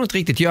där kan jag nog inte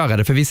riktigt göra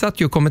det, för vi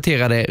satt ju och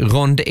kommenterade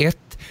rond 1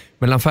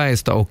 mellan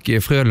Färjestad och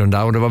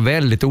Frölunda och det var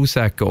väldigt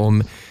osäker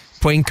om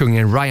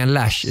poängkungen Ryan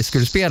Lash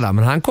skulle spela,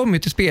 men han kom ju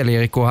till spel,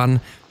 Erik, och han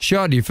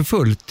körde ju för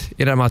fullt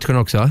i den matchen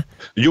också.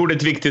 Gjorde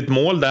ett viktigt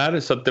mål där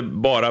så att det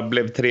bara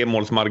blev 3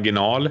 måls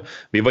marginal.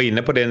 Vi var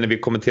inne på det när vi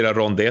kommenterade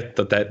rond 1,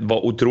 att det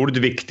var otroligt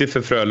viktigt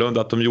för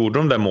Frölunda att de gjorde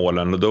de där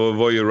målen, och då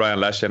var ju Ryan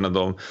Lash en av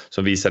dem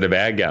som visade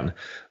vägen.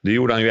 Det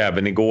gjorde han ju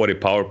även igår i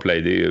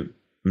powerplay. Det är ju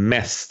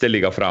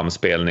mästerliga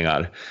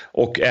framspelningar,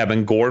 och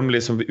även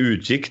Gormley som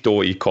utgick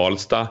då i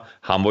Karlstad,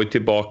 han var ju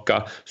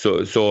tillbaka,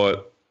 så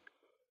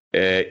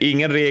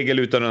ingen regel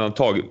utan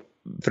undantag.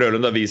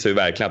 Frölunda visar ju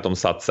verkligen att de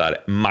satsar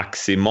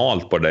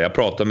maximalt på det. Jag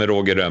pratade med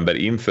Roger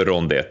Rönnberg inför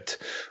rond 1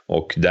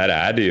 och där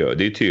är det ju,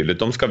 det är tydligt,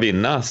 de ska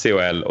vinna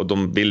CHL och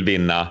de vill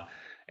vinna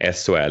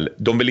SHL.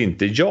 De vill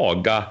inte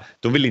jaga,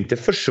 de vill inte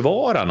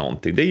försvara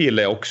någonting. Det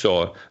gillar jag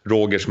också,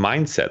 Rogers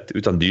mindset.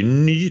 Utan det är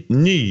ju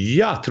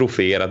nya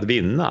troféer att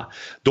vinna.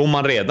 De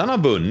man redan har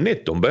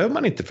vunnit, de behöver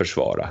man inte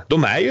försvara.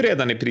 De är ju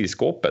redan i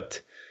prisskåpet.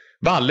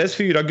 Valles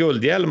 4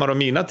 guldhjälmar och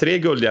mina 3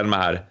 guldhjälmar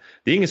här.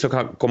 Det är ingen som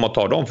kan komma och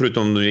ta dem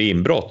förutom om det är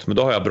inbrott. Men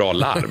då har jag bra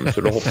larm,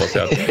 så då hoppas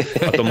jag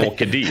att de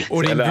åker dit.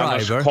 Eller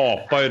annars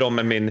kapar ju de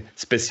med min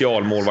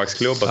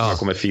specialmålvaktsklubba som jag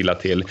kommer fila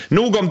till.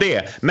 Nog om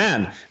det,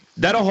 men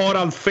där har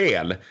Harald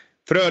fel.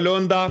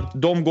 Frölunda,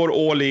 de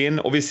går all in,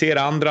 och vi ser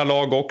andra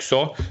lag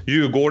också.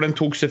 Djurgården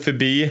tog sig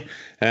förbi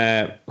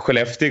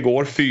Skellefteå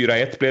igår,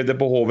 4-1 blev det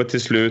på Hovet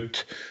till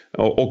slut,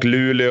 och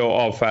Luleå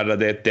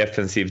avfärdade ett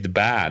defensivt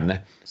ban.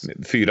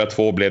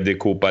 4-2 blev det i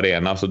Coop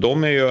Arena. Så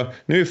de är ju,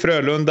 nu är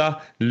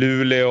Frölunda,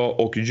 Luleå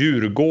och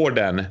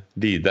Djurgården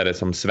vidare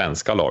som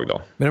svenska lag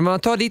då. Men om man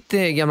tar ditt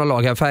gamla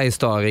lag här,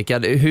 Färjestad,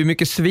 Rickard, hur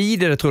mycket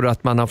svider tror du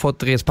att man har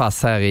fått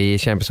respass här i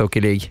Champions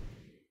Hockey League?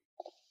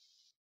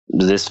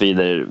 Det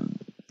svider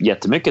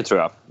jättemycket, tror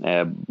jag.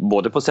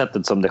 Både på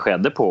sättet som det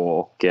skedde på,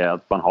 och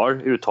att man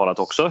har uttalat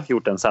också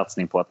gjort en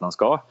satsning på att man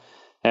ska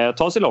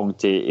ta sig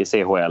långt i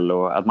CHL,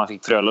 och att man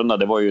fick Frölunda,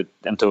 det var ju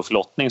en tuff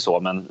lottning så,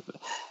 men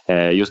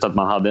just att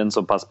man hade en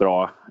så pass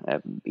bra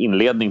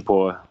inledning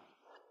på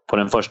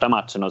den första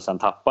matchen och sen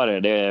tappade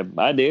det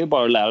är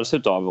bara att lära sig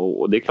utav,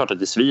 och det är klart att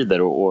det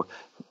svider, och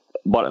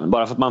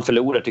bara för att man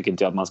förlorar tycker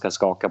inte jag att man ska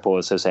skaka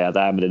på sig och säga att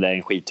men det där är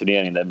en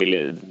skitturnering,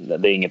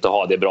 det är inget att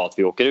ha, det är bra att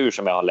vi åker ur,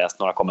 som jag har läst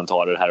några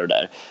kommentarer här och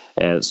där.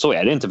 Så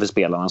är det inte för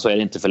spelarna, så är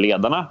det inte för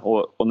ledarna,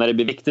 och när det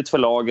blir viktigt för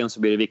lagen så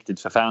blir det viktigt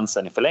för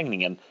fansen i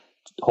förlängningen,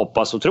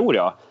 hoppas och tror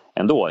jag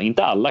ändå.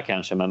 Inte alla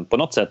kanske, men på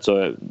något sätt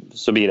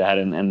så blir det här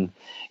en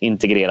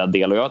integrerad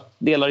del, och jag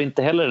delar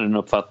inte heller den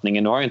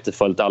uppfattningen. Nu har jag inte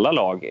följt alla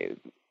lag.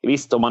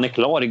 Visst, om man är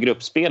klar i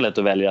gruppspelet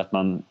och väljer att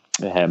man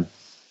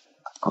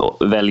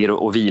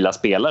väljer att vila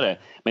spelare.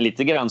 Men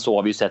lite grann så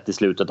har vi ju sett i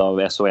slutet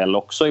av SHL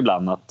också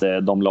ibland, att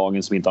de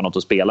lagen som inte har något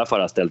att spela för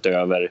har ställt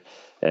över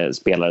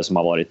spelare som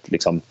har varit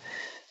liksom,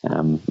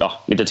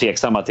 lite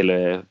tveksamma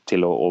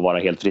till att vara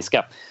helt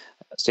friska.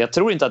 Så jag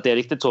tror inte att det är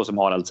riktigt så som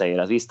Harald säger,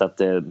 att visst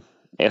att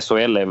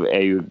SHL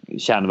är ju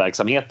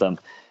kärnverksamheten,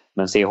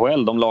 men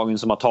CHL, de lagen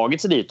som har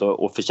tagit sig dit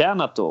och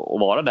förtjänat att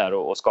vara där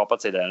och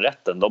skapat sig den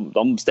rätten,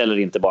 de ställer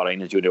inte bara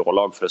in ett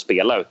juniorlag för att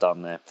spela,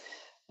 utan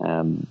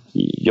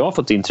jag har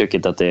fått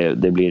intrycket att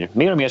det blir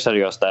mer och mer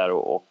seriöst där,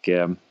 och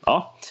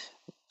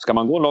ska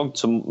man gå långt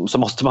så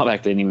måste man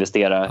verkligen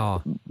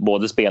investera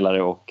både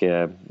spelare och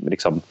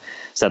liksom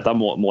sätta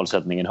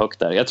målsättningen högt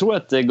där. Jag tror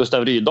att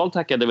Gustav Rydahl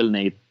tackade väl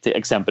nej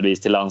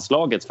exempelvis till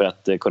landslaget för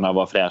att kunna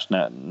vara fräsch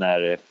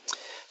när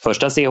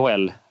första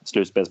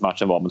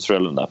CHL-slutspelsmatchen var mot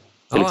Frölunda.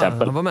 Till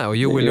exempel. Han var med, och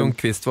Joel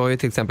Lundqvist var ju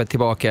till exempel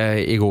tillbaka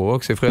igår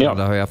också i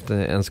Frölunda, har ju haft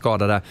en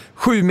skada där.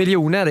 7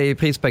 miljoner i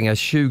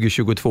prispengar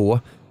 2022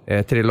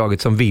 till det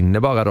laget som vinner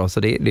bara då, så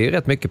det är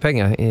rätt mycket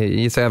pengar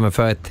gissar även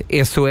för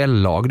ett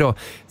SHL-lag då.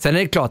 Sen är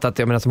det klart att,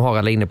 jag menar, som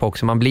Harald är inne på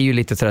också, man blir ju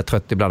lite sådär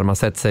trött ibland när man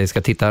sätter sig,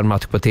 ska titta en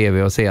match på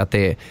tv och se att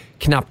det är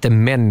knappt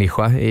en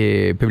människa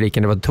i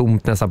publiken. Det var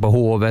tomt nästan på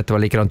Hovet, det var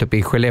likadant uppe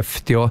i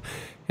Skellefteå.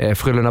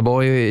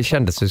 Frölundaborg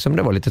kändes ju som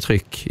det var lite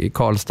tryck.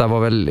 Karlstad var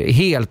väl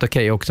helt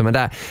okej också, men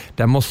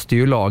där måste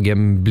ju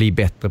lagen bli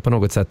bättre på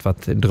något sätt för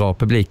att dra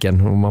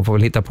publiken, och man får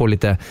väl hitta på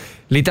lite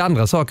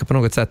andra saker på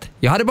något sätt.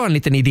 Jag hade bara en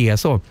liten idé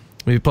så.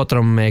 Vi pratade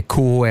om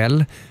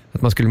KHL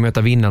att man skulle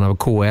möta vinnarna av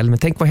KL. Men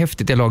tänk vad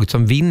häftigt det laget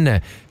som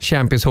vinner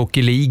Champions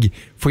Hockey League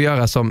får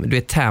göra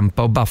som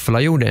Tampa och Buffalo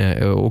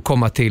gjorde och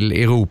komma till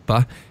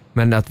Europa.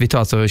 Men att vi tar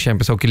alltså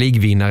Champions Hockey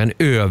League-vinnaren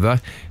över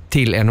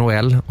till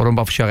NHL och de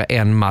bara får köra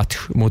en match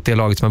mot det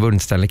laget som har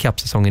vunnit Stanley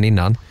Cup-säsongen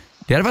innan.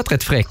 Det hade varit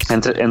rätt fräckt.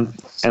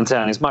 En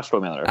träningsmatch då,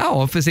 menar du?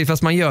 Ja, precis.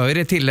 Fast man gör ju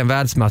det till en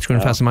världsmatch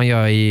ungefär som man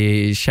gör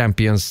i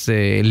Champions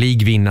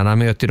League-vinnarna.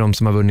 Möter de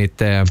som har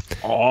vunnit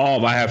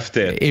vad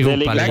häftigt.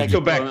 Europa League. Det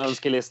ligger på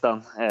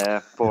önskelistan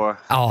på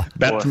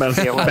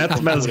Batmans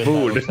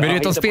bord. Men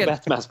det är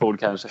Batmans bord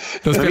kanske.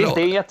 Det är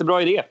en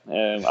jättebra idé.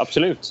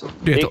 Absolut.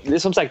 Det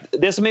som sagt,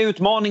 det som är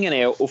utmaningen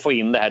är att få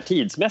in det här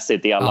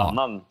tidsmässigt i all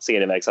annan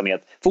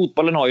serieverksamhet.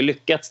 Fotbollen har ju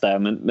lyckats där,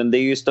 men det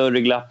är ju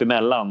större glapp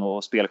emellan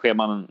och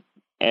spelscheman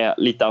är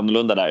lite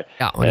annorlunda där.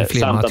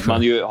 Samt att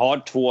man ju har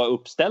 2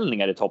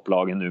 uppställningar i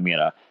topplagen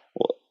numera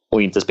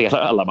och inte spelar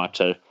alla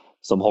matcher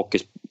som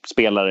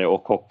hockeyspelare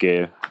och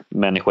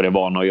hockeymänniskor är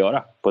vana att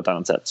göra på ett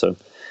annat sätt. Så,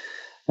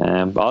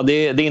 det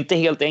är inte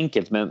helt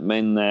enkelt,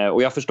 men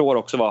och jag förstår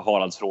också vad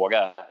Haralds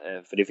fråga,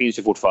 för det finns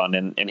ju fortfarande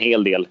en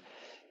hel del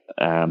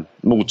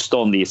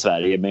motstånd i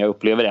Sverige, men jag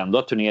upplever ändå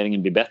att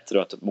turneringen blir bättre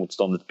och att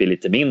motståndet blir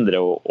lite mindre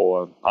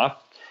och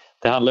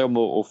det handlar ju om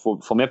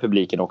att få med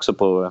publiken också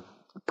på.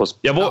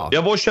 Jag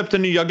var och köpte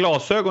nya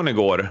glasögon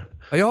igår.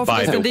 Jag har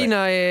förresten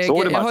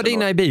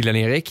dina i bilen,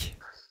 Erik.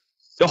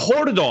 Ja,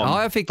 har du dem?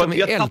 Ja, jag fick dem i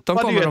Elton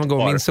kom någon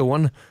gång, min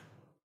son.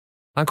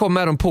 Han kom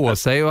med dem på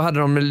sig och hade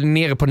dem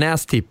nere på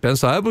nästippen.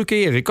 Så här brukar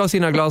Erik ha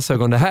sina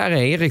glasögon. Det här är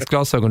Eriks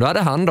glasögon. Då hade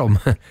han dem.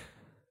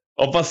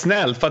 Och vad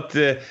snäll, för att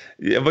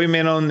jag var ju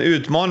med någon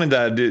utmaning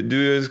där.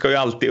 Du ska ju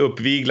alltid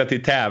uppvigla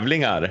till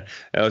tävlingar.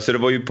 Så det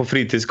var ju på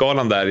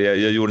fritidsskalan där.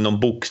 Jag gjorde någon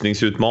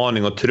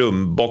boxningsutmaning och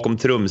bakom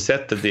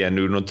trumsetet igen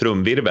gjorde någon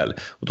trumvirvel.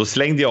 Och då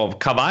slängde jag av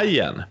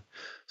kavajen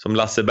som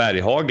Lasse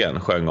Berghagen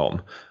sjöng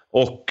om.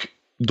 Och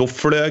då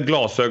flög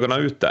glasögonen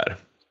ut där.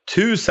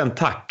 1000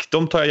 tack,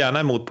 de tar jag gärna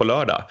emot på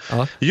lördag.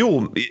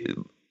 Jo,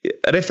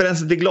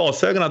 referensen till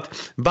glasögon,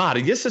 att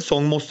varje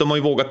säsong måste man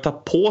ju våga ta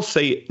på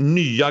sig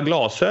nya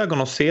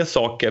glasögon och se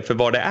saker för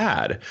vad det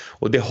är.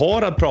 Och det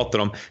Harald pratar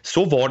om,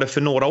 så var det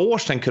för några år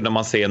sedan, kunde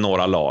man se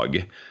några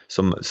lag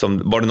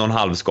som var det någon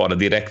halvskada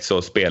direkt,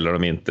 så spelar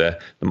de inte.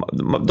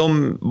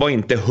 De var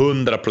inte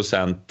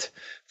 100%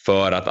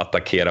 för att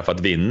attackera för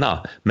att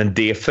vinna, men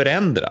det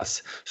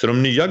förändras. Så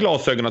de nya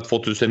glasögonen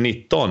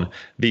 2019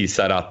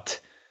 visar att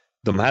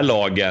de här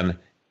lagen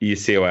i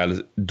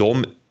CHL,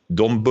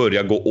 de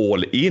börjar gå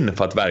all in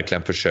för att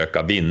verkligen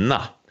försöka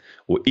vinna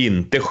och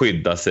inte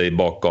skydda sig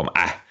bakom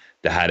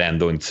det här är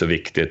ändå inte så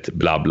viktigt,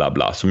 bla bla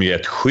bla, som ju är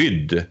ett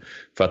skydd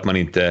för att man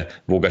inte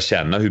vågar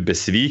känna hur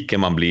besviken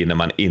man blir när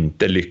man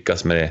inte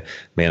lyckas med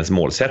ens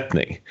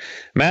målsättning.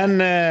 Men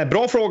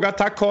bra fråga,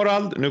 tack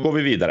Harald. Nu går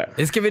vi vidare.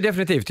 Det ska vi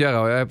definitivt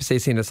göra, och jag är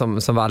precis inne som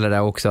Valle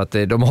där också, att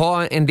de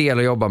har en del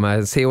att jobba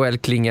med. CHL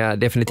klingar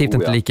definitivt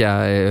inte lika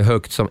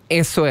högt som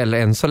SHL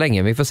än så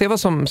länge. Vi får se vad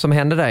som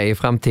händer där i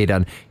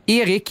framtiden.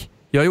 Erik,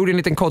 jag gjorde en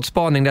liten kort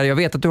spaning där. Jag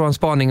vet att du har en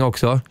spaning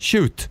också.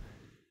 Shoot!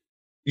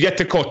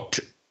 Jättekort.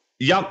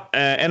 Ja,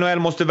 NHL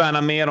måste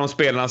värna mer om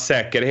spelarnas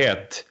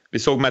säkerhet. Vi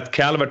såg Matt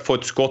Calvert få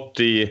ett skott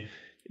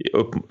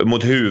upp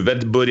mot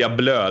huvudet, börja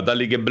blöda,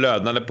 ligger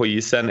blödande på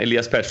isen.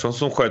 Elias Pettersson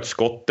som sköt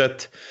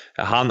skottet,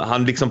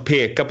 han liksom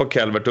pekar på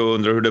Calvert och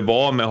undrar hur det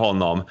var med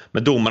honom.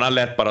 Men domarna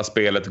lät bara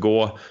spelet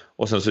gå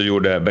och sen så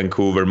gjorde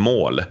Vancouver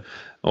mål.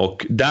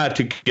 Och där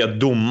tycker jag att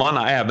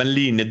domarna, även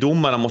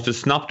linjedomarna, måste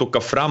snabbt åka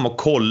fram och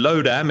kolla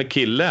hur det är med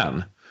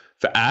killen.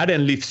 För är det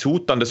en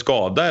livshotande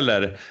skada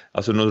eller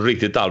alltså något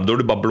riktigt allvarligt, då är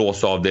det bara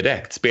blåsa av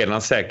direkt.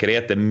 Spelarnas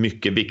säkerhet är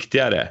mycket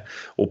viktigare.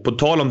 Och på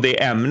tal om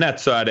det ämnet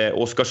så är det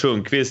Oskar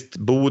Sundqvist,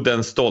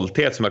 Bodens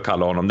stolthet som jag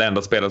kallar honom. Den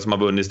enda spelaren som har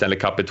vunnit Stanley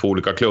Cup i 2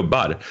 olika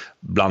klubbar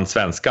bland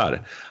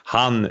svenskar.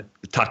 Han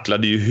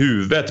tacklade ju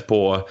huvudet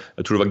på,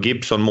 jag tror det var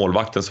Gibson,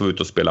 målvakten, som var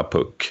ute och spelade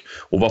puck.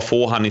 Och vad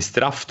får han i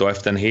straff då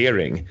efter en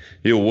hearing?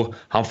 Jo,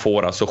 han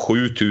får alltså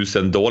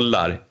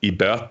 $7,000 i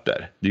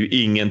böter. Det är ju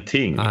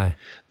ingenting. Nej.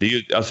 Det är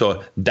ju,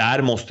 alltså,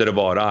 där måste det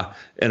vara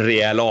en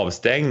rejäl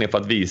avstängning för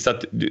att visa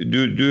att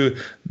du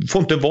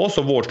får inte vara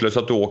så vårdslös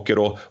att du åker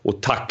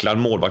och tacklar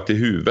målvakt i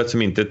huvudet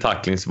som inte är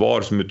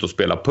tacklingsvar, som är ute och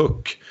spelar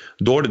puck.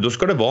 Då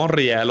ska det vara en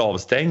rejäl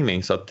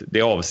avstängning så att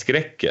det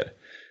avskräcker.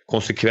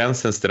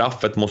 Konsekvensen,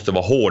 straffet, måste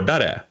vara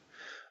hårdare.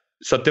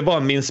 Så att det var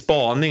min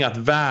spaning, att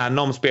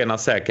värna om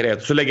spelarnas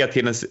säkerhet. Så lägger jag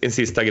till en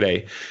sista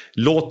grej.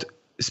 Låt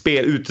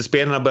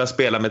utespelarna börja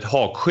spela med ett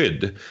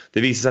hakskydd.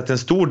 Det visar sig att en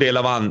stor del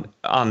av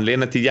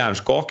anledningen till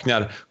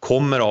hjärnskakningar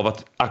kommer av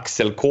att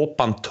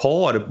axelkåpan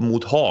tar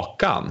mot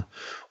hakan.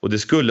 Och det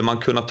skulle man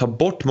kunna ta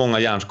bort många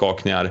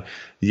hjärnskakningar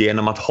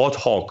genom att ha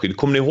ett hakskydd.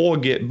 Kommer ni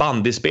ihåg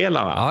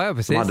bandyspelarna?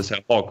 Ja, som hade så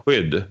här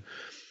hakskydd?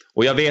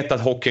 Och jag vet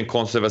att hockey är en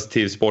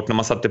konservativ sport. När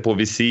man satte på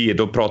visir,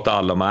 då pratade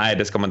alla om nej,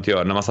 det ska man inte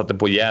göra. När man satte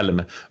på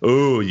hjälm,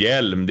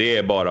 hjälm, det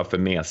är bara för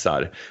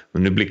mesar.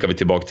 Men nu blickar vi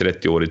tillbaka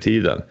 30 år i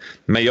tiden.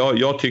 Men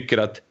jag tycker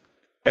att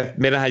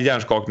med den här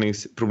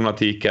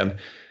hjärnskakningsproblematiken,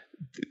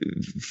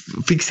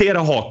 fixera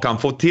hakan,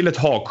 få till ett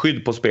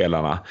hakskydd på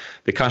spelarna.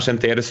 Det kanske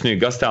inte är det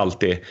snyggaste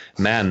alltid,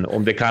 men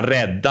om det kan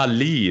rädda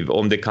liv,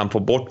 om det kan få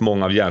bort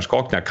många av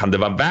hjärnskakningar, kan det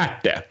vara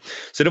värt det.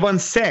 Så det var en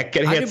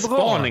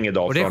säkerhetsspaning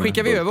idag. Och det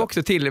skickar vi över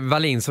också till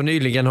Wallin som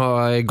nyligen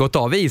har gått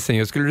av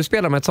isen. Skulle du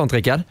spela med ett sånt,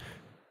 Rickard?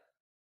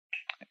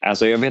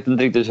 Alltså jag vet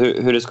inte riktigt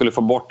hur det skulle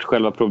få bort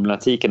själva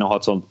problematiken och ha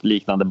ett sånt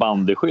liknande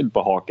bandyskydd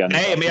på hakan.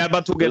 Nej, men jag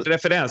bara tog ett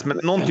referens, men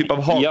någon typ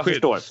av hakskydd. Jag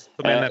förstår.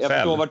 Jag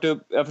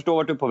förstår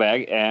vart du är på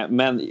väg.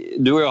 Men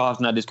du och jag har haft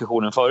den här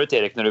diskussionen förut,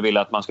 Erik, när du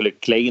ville att man skulle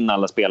klä in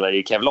alla spelare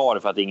i kevlar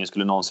för att ingen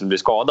skulle någonsin bli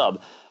skadad.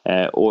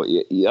 Och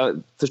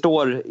jag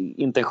förstår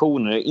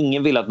intentioner.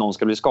 Ingen vill att någon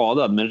ska bli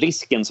skadad, men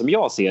risken som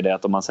jag ser det är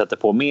att om man sätter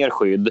på mer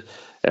skydd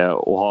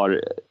och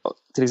har,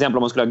 till exempel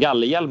om man skulle ha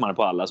gallerhjälmar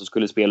på alla, så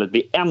skulle spelet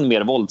bli än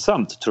mer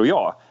våldsamt, tror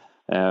jag.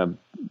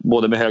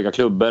 Både med höga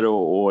klubbor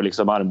och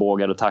liksom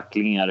armbågar och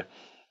tacklingar.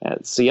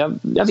 Så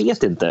jag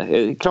vet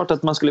inte. Klart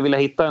att man skulle vilja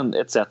hitta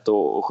ett sätt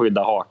att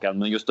skydda hakan,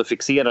 men just att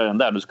fixera den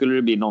där, då skulle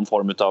det bli någon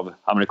form av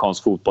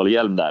amerikansk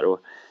fotbollhjälm där. Och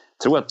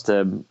jag tror att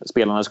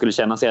spelarna skulle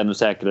känna sig ännu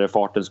säkrare,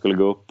 farten skulle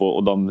gå upp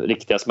och de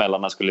riktiga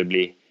smällarna skulle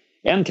bli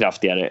än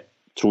kraftigare,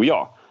 tror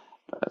jag.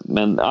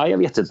 Men jag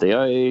vet inte.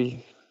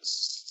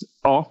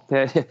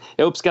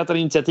 Jag uppskattar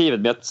initiativet,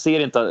 men jag ser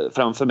inte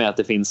framför mig att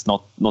det finns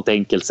något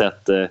enkelt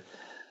sätt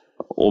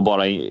att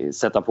bara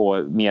sätta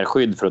på mer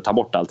skydd för att ta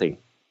bort allting.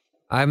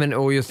 Nej, men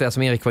och just det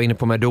som Erik var inne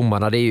på med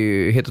domarna, det är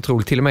ju helt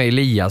otroligt. Till och med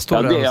Elias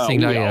står där och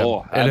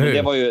signalerar. Eller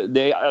hur?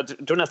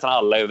 Jag tror nästan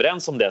alla är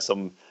överens om det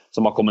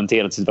som har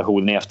kommenterat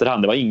situationen i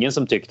efterhand. Det var ingen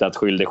som tyckte att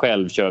skyldig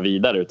själv kör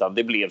vidare, utan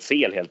det blev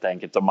fel helt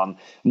enkelt. Och man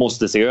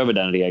måste se över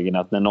den regeln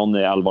att när någon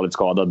är allvarligt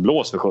skadad,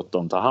 blås för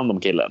 17, ta hand om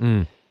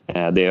killen.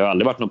 Det har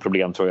aldrig varit något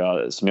problem, tror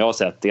jag, som jag har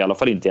sett, i alla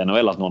fall inte i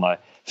NHL, att någon har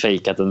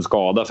fejkat en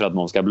skada för att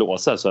någon ska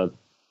blåsa. Så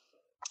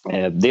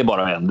det är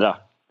bara att ändra.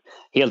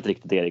 Helt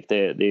riktigt, Erik,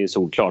 det är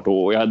solklart.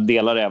 Och jag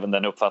delar även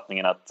den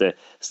uppfattningen att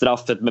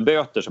straffet med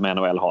böter som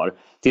NHL har,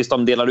 tills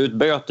de delar ut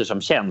böter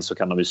som känns, så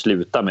kan de ju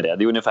sluta med det.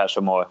 Det är ungefär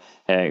som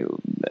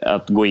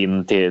att gå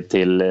in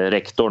till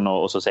rektorn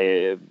och så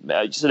säger,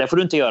 så där får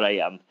du inte göra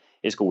igen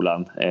i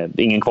skolan.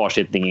 Ingen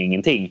kvarsittning,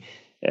 ingenting.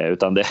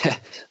 Utan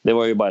det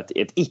var ju bara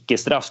ett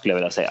icke-straff, skulle jag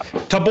vilja säga.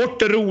 Ta bort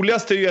det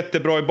roligaste är ju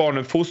jättebra i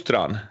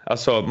barnuppfostran.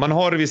 Alltså, man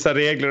har vissa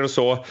regler och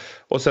så.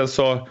 Och sen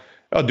så,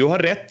 du har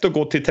rätt att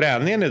gå till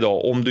träningen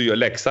idag om du gör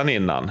läxan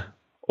innan.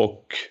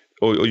 Och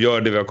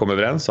gör det vi har kommit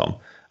överens om.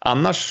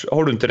 Annars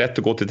har du inte rätt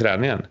att gå till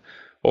träningen.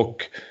 Och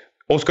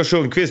Oskar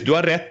Sundqvist, du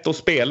har rätt att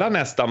spela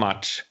nästa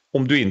match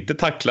om du inte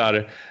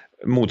tacklar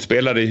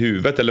motspelare i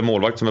huvudet eller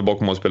målvakt som är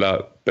bakom och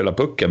spela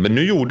pucken. Men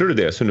nu gjorde du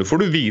det, så nu får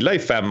du vila i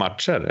 5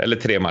 matcher eller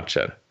 3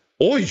 matcher.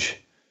 Oj,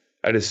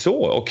 är det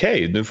så?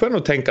 Okej, nu får jag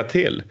nog tänka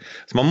till.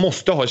 Så man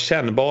måste ha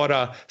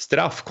kännbara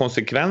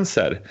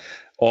straffkonsekvenser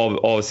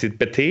av sitt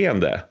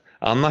beteende.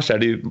 Annars är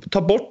det ju,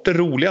 ta bort det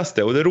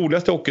roligaste. Och det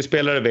roligaste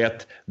hockeyspelare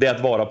vet, det är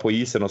att vara på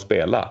isen och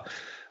spela.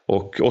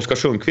 Och Oskar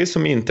Sundqvist,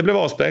 som inte blev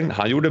avstängd,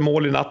 han gjorde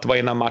mål i natt, var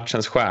en av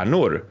matchens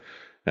stjärnor.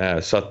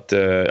 Så att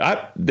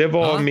det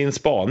var min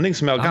spaning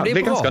som jag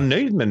är ganska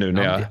nöjd med nu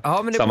när jag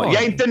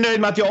är inte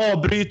nöjd med att jag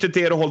avbryter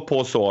er och hållit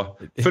på så.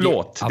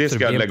 Förlåt, det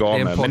ska jag lägga av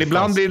med. Men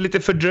ibland blir det lite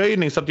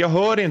fördröjning så att jag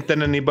hör inte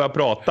när ni börjar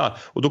prata,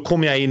 och då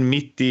kommer jag in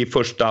mitt i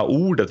första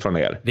ordet från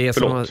er. Det är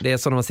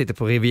som när man sitter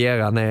på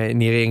Riviera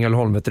nere i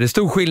Ängelholmet. Det är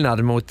stor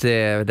skillnad mot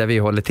där vi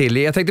håller till.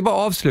 Jag tänkte bara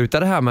avsluta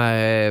det här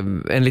med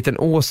en liten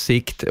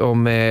åsikt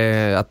om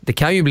att det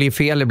kan ju bli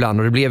fel ibland,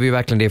 och det blev ju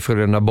verkligen det i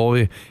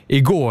Frölunda-Borg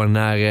igår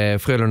när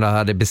Frölunda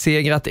hade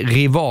besegrat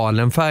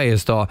rivalen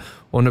Färjestad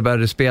och nu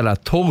började spela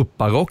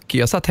torparock.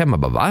 Jag satt hemma och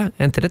bara, va?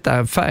 Är inte detta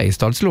en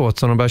Färjestads låt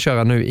som de börjar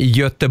köra nu i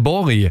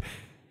Göteborg?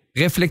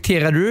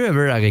 Reflekterar du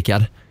över det där,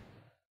 Rickard?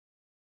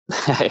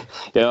 Nej,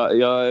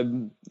 jag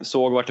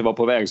såg vart det var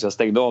på väg, så jag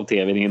stängde av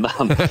tvn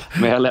innan.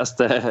 Men jag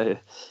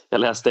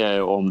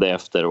läste om det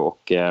efter,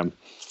 och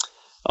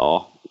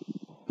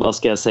vad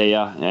ska jag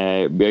säga?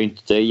 Jag är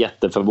inte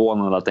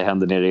jätteförvånad att det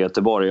händer nere i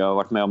Göteborg. Jag har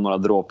varit med om några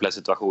dråpliga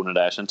situationer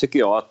där. Sen tycker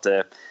jag att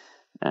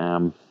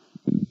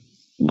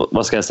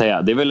vad ska jag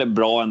säga? Det är väl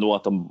bra ändå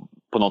att de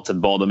på något sätt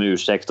bad om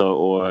ursäkt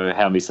och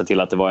hänvisade till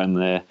att det var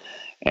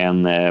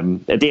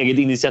ett eget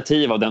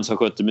initiativ av den som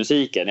skötte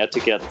musiken. Jag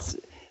tycker att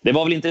det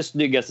var väl inte det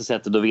snyggaste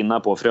sättet att vinna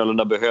på.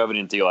 Frölunda behöver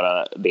inte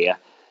göra det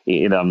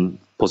i den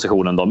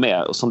positionen de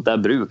är. Och sånt där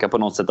brukar på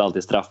något sätt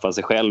alltid straffa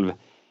sig själv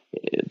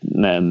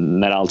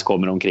när allt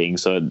kommer omkring.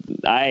 Så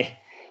nej,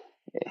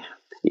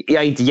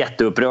 jag är inte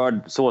jätteupprörd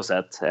så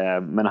sett.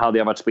 Men hade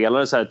jag varit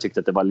spelare så hade jag tyckt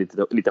att det var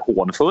lite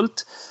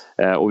hånfullt.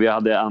 Och vi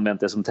hade använt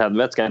det som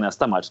tändvätska i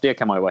nästa match. Det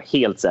kan man ju vara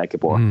helt säker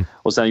på.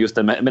 Och sen just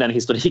med den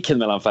historiken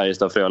mellan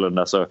Färjestad och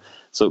Frölunda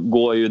så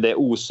går ju det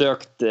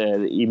osökt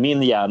i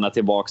min hjärna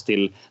tillbaks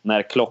till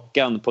när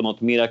klockan på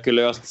något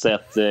mirakulöst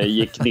sätt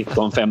gick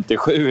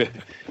 1957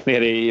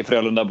 nere i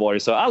Frölundaborg.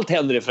 Så allt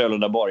händer i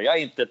Frölundaborg. Jag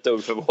är inte ett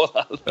dugg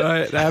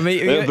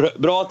förvånad.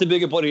 Bra att det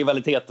bygger på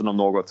rivaliteten om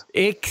något.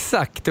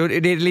 Exakt, och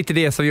det är lite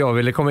det som jag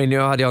ville komma in. Nu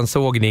hade jag en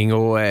sågning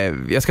och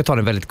jag ska ta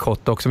den väldigt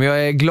kort också. Men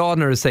jag är glad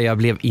när du säger att jag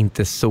blev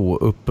inte så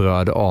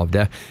upprörd av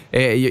det.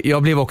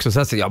 Jag blev också så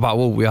att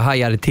jag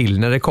hajade till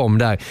när det kom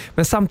där.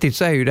 Men samtidigt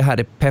så är ju det här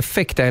det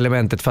perfekta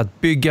elementet för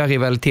att bygga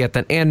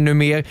rivaliteten ännu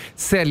mer.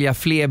 Sälja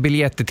fler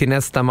biljetter till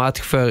nästa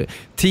match för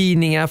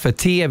tidningar, för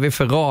tv,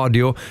 för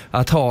radio.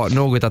 Att ha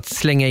något att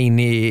slänga in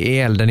i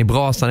elden, i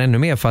brasan ännu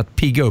mer för att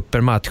pigga upp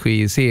en match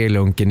i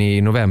serielunken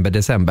i november,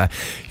 december.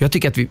 Jag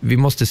tycker att vi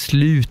måste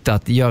sluta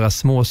att göra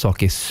små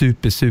saker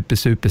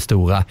super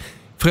stora.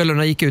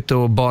 Frölunda gick ut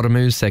och bad om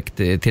ursäkt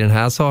till den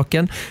här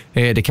saken.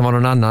 Det kan vara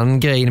någon annan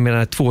grej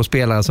med två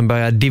spelare som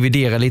börjar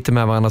dividera lite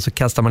med varandra, så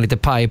kastar man lite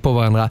paj på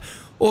varandra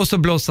och så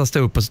blossas det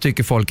upp och så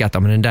tycker folk att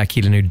men den där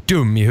killen är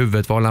dum i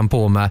huvudet, vad håller han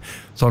på med?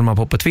 Så håller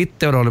man på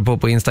Twitter och håller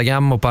på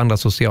Instagram och på andra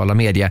sociala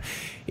medier.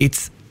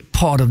 It's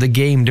part of the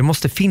game. Det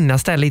måste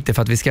finnas där lite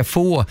för att vi ska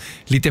få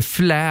lite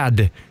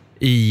flärd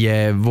i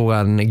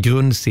våran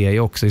grundserie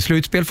också. I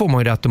slutspel får man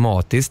ju det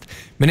automatiskt.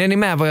 Men är ni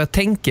med vad jag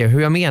tänker,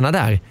 hur jag menar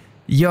där?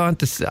 Gör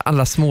inte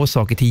alla små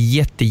saker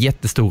till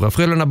jättestora.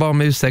 Frölunda bara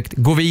med ursäkt,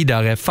 gå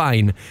vidare,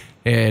 fine.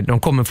 De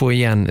kommer få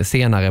igen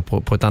senare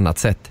på ett annat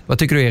sätt. Vad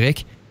tycker du,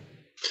 Erik?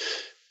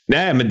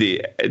 Nej, men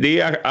det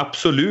är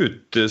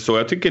absolut så.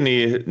 Jag tycker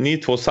ni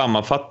två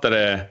sammanfattar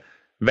det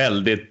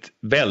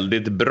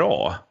väldigt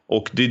bra.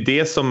 Och det är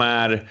det som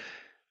är...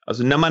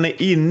 Alltså när man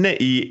är inne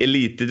i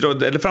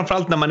elitidrott, eller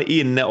framförallt när man är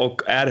inne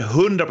och är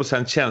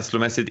 100%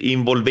 känslomässigt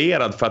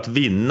involverad för att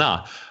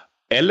vinna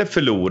eller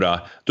förlora,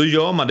 då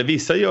gör man det.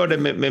 Vissa gör det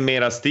med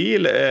mera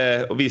stil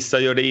och vissa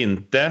gör det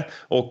inte.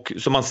 Och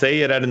som man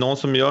säger, är det någon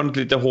som gör något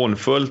lite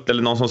hånfullt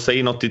eller någon som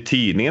säger något i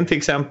tidningen till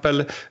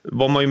exempel,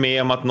 var man ju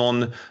med om att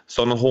någon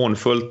sa något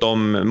hånfullt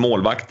om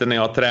målvakten när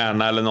jag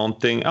tränade eller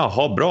någonting.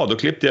 Jaha, bra, då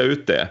klippte jag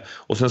ut det.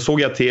 Och sen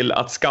såg jag till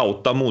att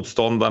scouta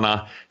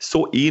motståndarna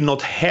så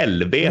inåt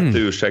helvete,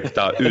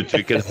 ursäkta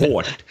uttrycket,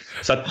 hårt.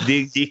 Så att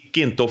det gick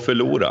inte att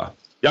förlora.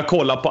 Jag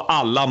kollar på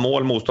alla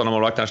mål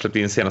motståndarmålvakterna släppt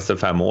in de senaste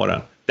 5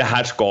 åren. Det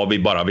här ska vi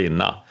bara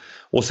vinna.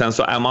 Och sen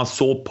så är man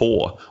så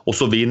på och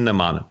så vinner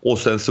man och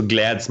sen så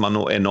gläds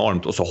man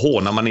enormt och så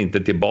hånar man inte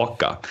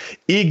tillbaka.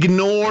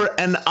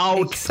 Ignore and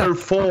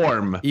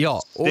outperform.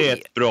 Ja, det är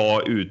ett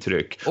bra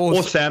uttryck.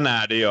 Och sen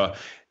är det ju...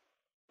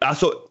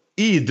 Alltså,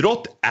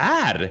 idrott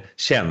är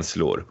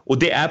känslor och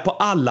det är på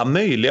alla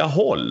möjliga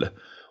håll.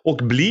 Och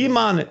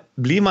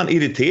blir man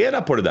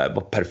irriterad på det där,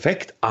 vad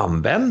perfekt,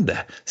 använd det.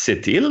 Se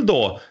till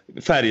då,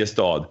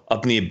 Färjestad,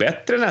 att ni är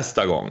bättre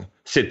nästa gång.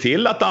 Se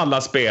till att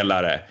alla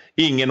spelare,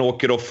 ingen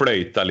åker och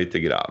flöjtar lite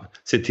grann.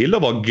 Se till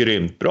att vara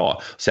grymt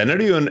bra. Sen är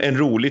det ju en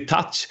rolig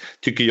touch,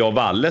 tycker jag,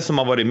 Valle, som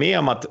har varit med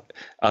om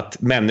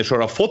att människor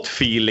har fått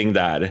feeling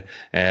där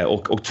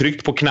och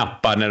tryckt på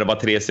knappar när det var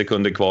 3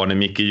 sekunder kvar när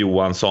Micke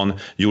Johansson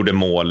gjorde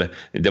mål.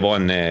 Det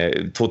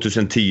var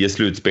 2010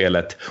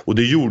 slutspelet och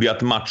det gjorde ju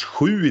att match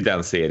 7 i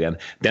den serien,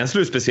 den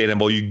slutspelserien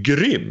var ju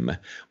grym.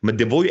 Men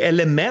det var ju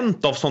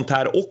element av sånt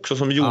här också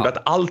som gjorde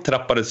att allt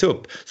trappades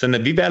upp. Så när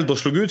vi väl då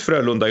slog ut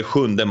Frölunda i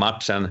 7:e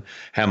matchen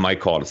hemma i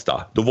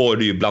Karlstad, då var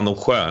det ju bland de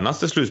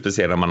skönaste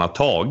slutspelserierna man har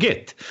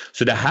tagit.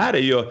 Så det här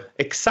är ju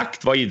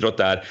exakt vad idrott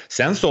är.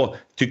 Sen så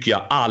tycker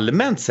jag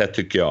allmänt sett,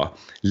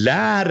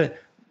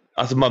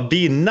 alltså man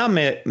vinna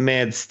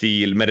med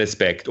stil, med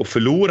respekt och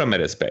förlora med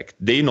respekt.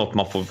 Det är ju något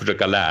man får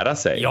försöka lära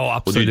sig. Ja,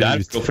 absolut. Och det är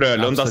därför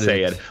Frölunda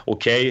säger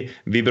okej,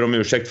 vi ber om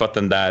ursäkt för att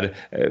den där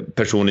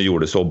personen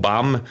gjorde så,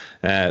 bam.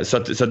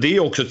 Så det är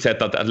också ett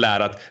sätt att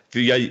lära att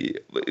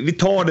vi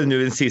tar det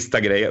nu en sista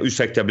grej.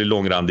 Ursäkta, jag blir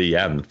långrandig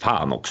igen.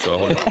 Fan också, jag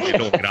håller på att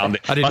bli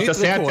långrandig. Fast jag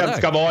säger att jag inte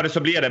ska vara det, så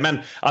blir det. Men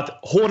att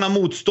håna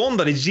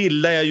motståndare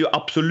gillar jag ju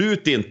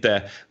absolut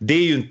inte. Det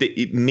är ju inte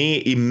med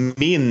i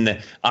min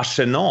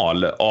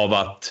arsenal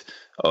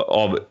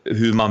av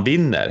hur man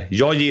vinner.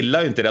 Jag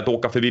gillar ju inte det, att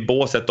åka förbi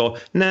båset och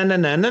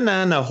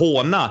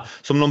håna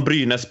som någon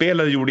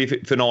Brynäs-spelare gjorde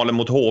i finalen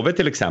mot HV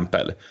till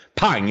exempel.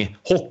 Pang,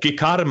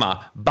 hockeykarma,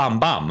 bam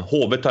bam,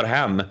 HV tar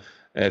hem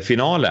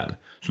finalen.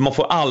 Så man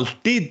får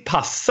alltid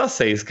passa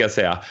sig, ska jag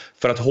säga,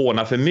 för att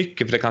håna för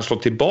mycket, för det kan slå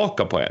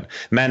tillbaka på en.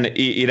 Men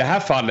i det här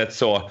fallet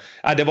så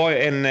det var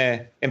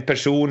en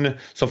person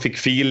som fick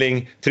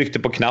feeling, tryckte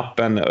på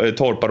knappen,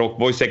 Torparock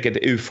var ju säkert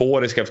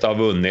euforisk efter att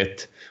ha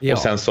vunnit. Ja.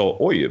 Och sen så,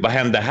 oj, vad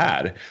hände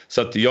här?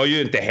 Så att jag gör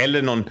ju inte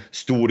heller någon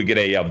stor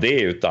grej av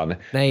det, utan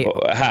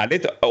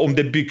härligt om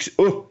det byggs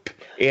upp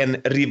en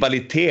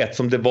rivalitet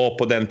som det var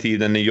på den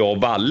tiden när jag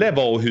och Valle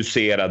var och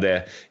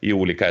huserade i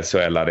olika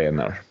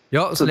SHL-arenor.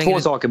 Ja, så 2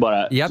 saker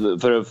bara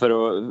för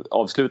att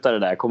avsluta det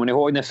där. Kommer ni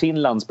ihåg när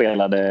Finland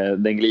spelade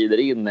Den glider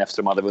in efter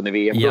de hade vunnit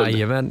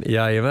VM-guld?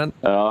 Jajamän.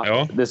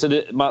 Ja.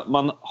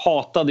 Man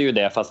hatade ju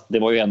det, fast det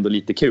var ju ändå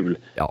lite kul.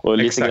 Ja, och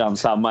lite grann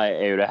samma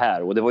är ju det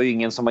här. Och det var ju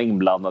ingen som var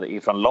inblandad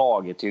ifrån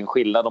laget. Det är ju en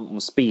skillnad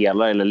om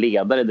spelare eller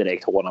ledare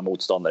direkt hånar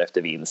motståndare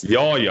efter vinst.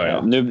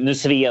 Ja. Nu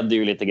sved det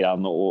ju lite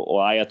grann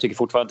och jag tycker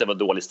fortfarande att det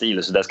var dålig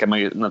stil. Så där ska man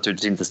ju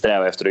naturligtvis inte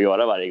sträva efter att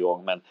göra varje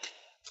gång. Men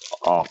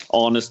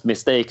honest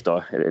mistake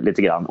då,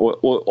 lite grann.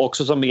 Och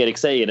också som Erik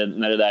säger,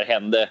 när det där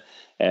hände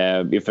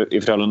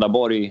i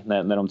Frölundaborg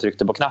när de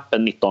tryckte på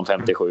knappen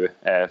 1957,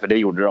 för det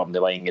gjorde de, det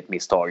var inget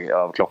misstag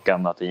av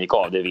klockan att den gick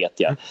av, det vet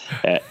jag.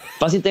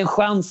 Fanns inte en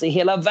chans i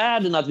hela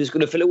världen att vi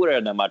skulle förlora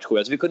den där matchen.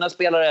 Alltså, vi kunde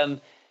spela den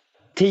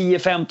 10,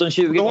 15,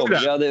 20 gånger.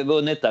 Vi hade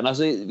vunnit den.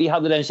 Alltså, vi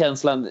hade den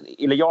känslan,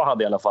 eller jag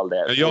hade i alla fall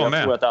det.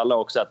 Jag tror att alla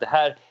också, att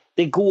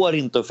det går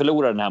inte att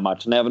förlora den här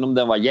matchen, även om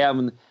den var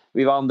jämn.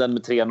 Vi vann den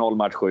med 3-0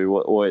 match 7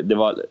 och det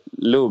var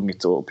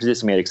lugnt, och precis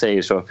som Erik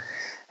säger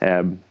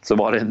så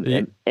var det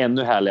en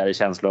ännu härligare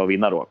känsla att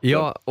vinna då.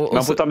 Ja, och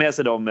man får ta med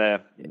sig de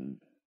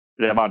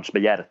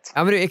revanschbegäret.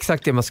 Ja, men det är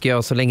exakt det man ska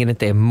göra så länge det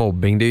inte är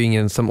mobbing. Det är ju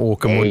ingen som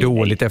åker och mår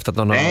dåligt efter att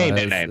någon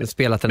har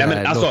spelat den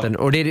här låten.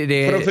 Och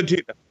det... För att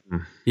förtydliga.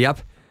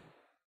 Japp.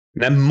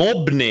 Nej,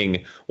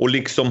 mobbning och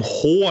liksom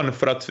hån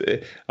för att...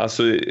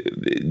 Alltså,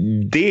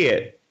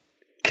 det...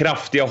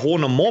 Kraftiga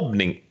hån och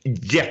mobbning.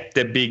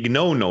 Jättebig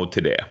no-no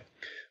till det.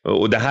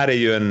 Och det här är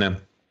ju en...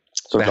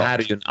 Det här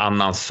är ju en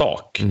annan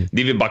sak.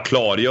 Det vill bara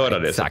klargöra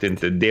det. Exakt. Så att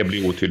inte det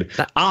blir otydligt.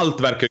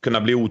 Allt verkar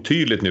kunna bli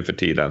otydligt nu för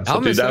tiden. Så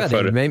men, det är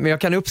därför... men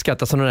jag kan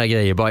uppskatta sådana där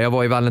grejer. Bara. Jag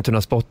var i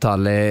Vallentuna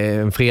sporthall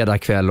en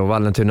fredagkväll, och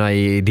Vallentuna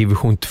i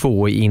division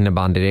 2 i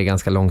innebandy. Det är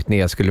ganska långt ner.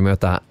 Jag skulle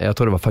möta, jag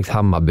tror det var faktiskt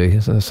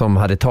Hammarby, som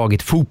hade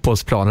tagit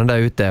fotbollsplanen där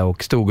ute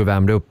och stod och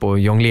värmde upp och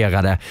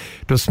jonglerade.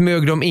 Då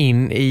smög de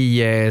in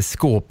i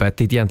skåpet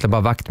dit egentligen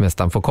bara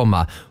vaktmästaren får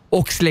komma,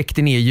 och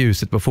släckte ner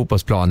ljuset på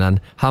fotbollsplanen.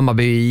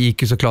 Hammarby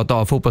gick ju såklart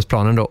av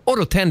fotbollsplanen då, och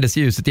då tändes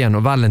ljuset igen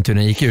och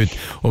Vallentuna gick ut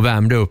och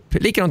värmde upp.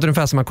 Likadant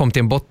ungefär som man kom till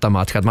en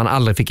bortamatch, att man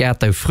aldrig fick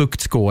äta ur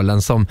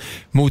fruktskålen som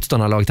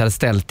motståndarlaget hade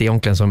ställt i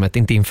omklädningsrummet,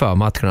 inte inför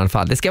matchen i alla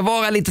fall. Det ska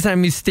vara lite sån här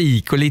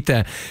mystik och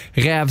lite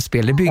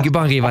rävspel. Det bygger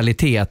bara en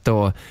rivalitet,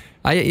 och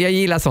jag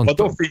gillar sånt.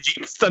 Vadå,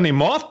 förgiftar ni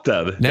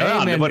maten? Nej, jag har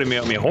aldrig varit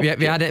med om i hockey.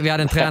 Vi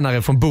hade en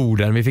tränare från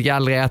Boden. Vi fick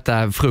aldrig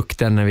äta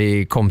frukten när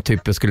vi kom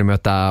typ och skulle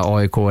möta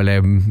AIK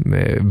eller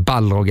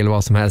Balrog eller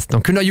vad som helst.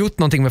 De kunde ha gjort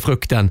någonting med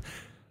frukten.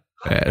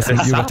 Så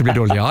gjorde att det blev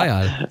dåligt.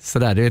 Ja.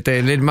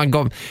 Sådär.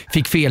 Man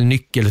fick fel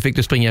nyckel, så fick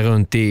du springa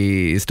runt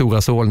i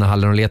stora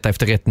Solnahallen och leta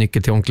efter rätt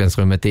nyckel till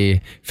omklädningsrummet.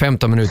 I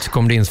 15 minuter så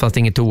kom det in, så fanns det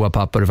ingen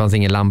toapapper, det fanns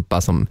ingen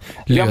lampa som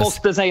lös. Jag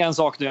måste säga en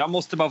sak nu. Jag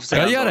måste bara få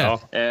säga en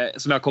sak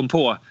som jag kom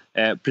på.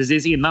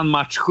 Precis innan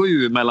match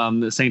 7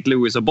 mellan St.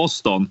 Louis och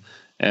Boston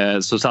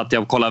så satt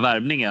jag och kollade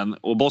värmningen,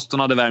 och Boston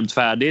hade värmt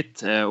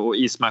färdigt, och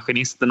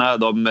ismaskinisterna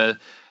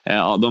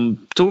de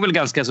tog väl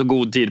ganska så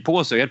god tid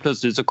på sig. Helt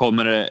plötsligt så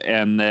kommer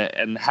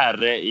en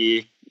herre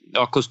i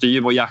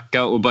kostym och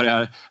jacka och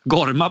börjar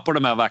gorma på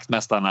de här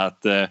vaktmästarna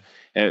att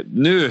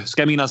nu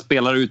ska mina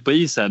spelare ut på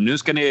isen, nu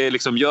ska ni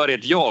liksom göra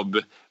ert jobb,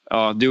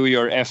 do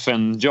your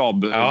FN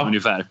job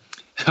ungefär.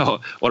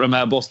 Och de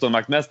här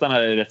Boston-vaktmästarna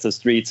är rätt så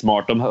street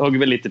smart. De högg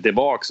väl lite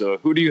tillbaka. Så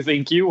who do you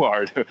think you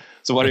are?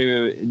 Så var det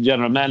ju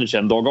general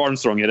managern Doug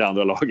Armstrong i det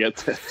andra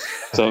laget.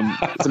 Så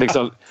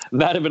liksom,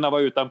 nerverna var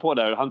utanpå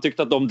där. Han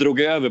tyckte att de drog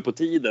över på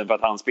tiden för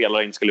att hans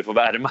spelare inte skulle få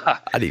värma.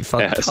 Ja, det är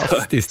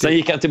fantastiskt. Sen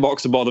gick han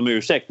tillbaka och bad om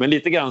ursäkt. Men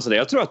lite grann så det.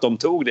 Jag tror att de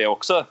tog det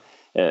också.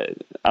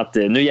 Att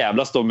nu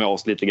jävlas de med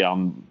oss lite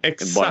grann.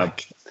 Exakt. Bara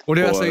och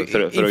det är alltså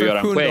för att göra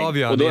en poäng.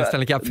 Avgörande i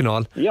Stanley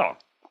Cup-final. Ja.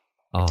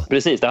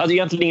 Precis, det hade ju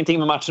egentligen ingenting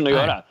med matchen att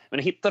göra. Men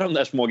hitta de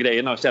där små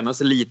grejerna och känna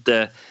sig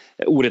lite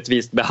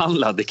orättvist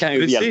behandlad. Det kan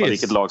ju hjälpa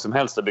vilket lag som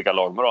helst att bygga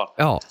lagmoral.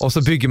 Ja, och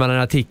så bygger man en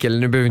artikel.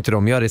 Nu behöver inte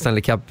de göra det i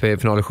Stanley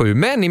Cup-final 7.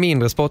 Men i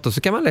mindre sporter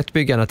så kan man lätt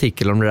bygga en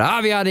artikel om det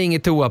där. Vi hade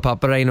inget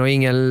toapapper där inne och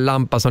ingen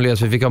lampa som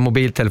lös. Vi fick ha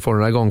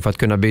mobiltelefonerna igång för att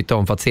kunna byta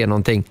om för att se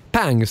någonting.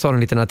 Pang, så har du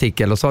en liten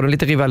artikel och så har du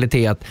lite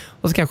rivalitet.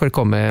 Och så kanske det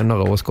kommer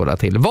några åskådare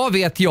till. Vad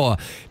vet jag?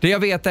 Det jag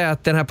vet är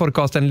att den här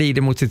podcasten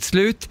lider mot sitt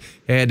slut.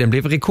 Den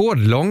blev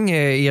rekordlång.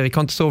 Erik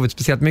har inte sovit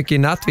speciellt mycket i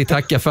natt. Vi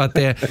tackar för att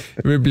det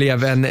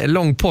blev en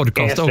lång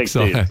podcast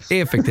också.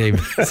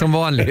 Effektiv, som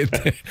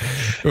vanligt.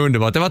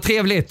 Underbart, det var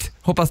trevligt.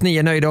 Hoppas ni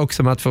är nöjda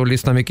också med att få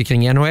lyssna mycket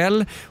kring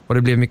NHL. Och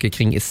det blev mycket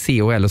kring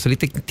COL. Och så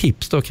lite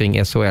tips då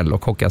kring SHL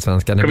och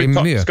Hockeyallsvenskan.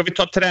 Ska vi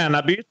ta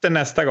tränarbyte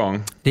nästa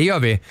gång? Det gör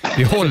vi.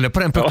 Vi håller på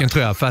den pucken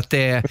tror jag. För att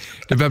det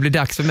börjar bli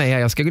dags för mig här.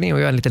 Jag ska gå ner och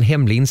göra en liten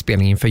hemlig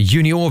inspelning inför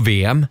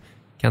junior-VM.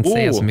 Kan inte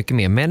säga så mycket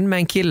mer. Men med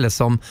en kille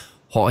som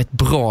har ett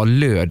bra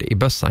löd i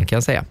bössan kan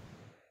jag säga.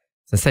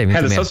 Sen säger vi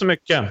inte hälsa mer. Så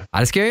mycket. Ja,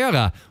 det ska jag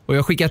göra. Och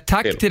jag skickar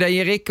tack till dig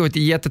Erik och ett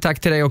jättetack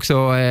till dig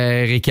också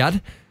Rickard.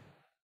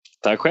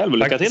 Tack själv och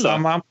lycka till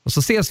då. Och så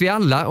ses vi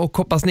alla och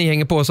hoppas ni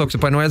hänger på oss också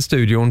på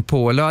NHL-studion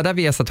på lördag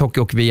via Hockey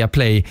och via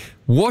Play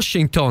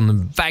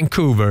Washington,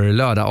 Vancouver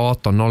lördag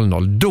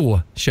 18.00.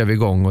 Då kör vi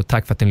igång och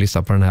tack för att ni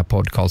lyssnar på den här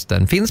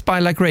podcasten. Finns på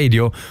I Like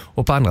Radio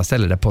och på andra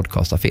ställen där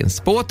podcastar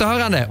finns. På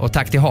återhörande och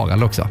tack till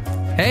Harald också.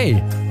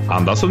 Hej!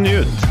 Andas och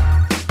njut.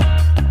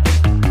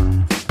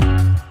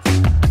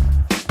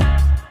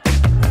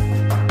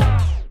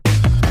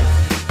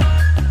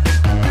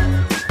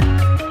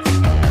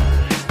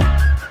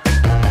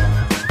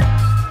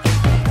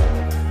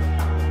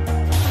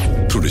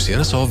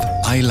 Produceras av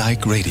I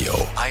Like Radio.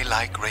 I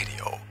Like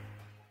Radio.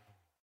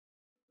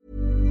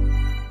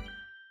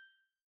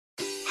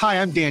 Hi,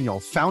 I'm Daniel,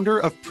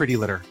 founder of Pretty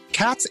Litter.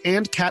 Cats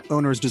and cat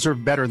owners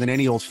deserve better than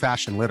any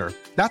old-fashioned litter.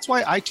 That's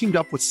why I teamed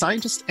up with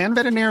scientists and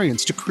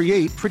veterinarians to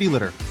create Pretty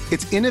Litter.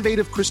 Its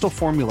innovative crystal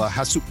formula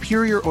has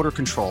superior odor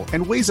control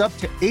and weighs up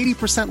to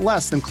 80%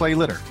 less than clay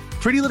litter.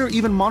 Pretty Litter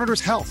even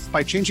monitors health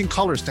by changing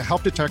colors to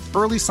help detect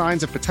early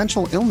signs of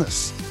potential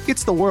illness.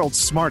 It's the world's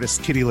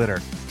smartest kitty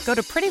litter. Go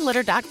to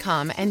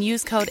prettylitter.com and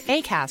use code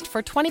ACAST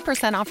for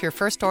 20% off your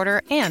first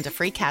order and a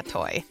free cat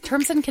toy.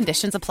 Terms and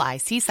conditions apply.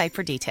 See site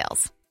for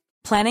details.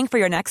 Planning for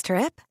your next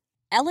trip?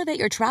 Elevate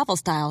your travel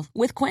style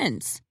with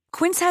Quince.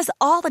 Quince has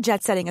all the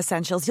jet-setting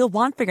essentials you'll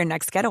want for your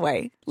next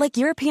getaway, like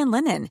European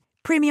linen,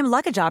 premium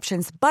luggage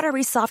options,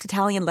 buttery soft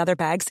Italian leather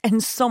bags,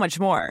 and so much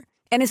more.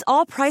 And is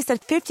all priced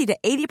at 50 to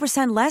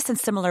 80% less than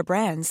similar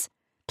brands.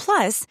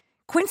 Plus,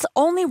 Quince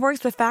only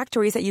works with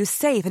factories that use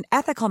safe and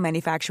ethical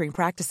manufacturing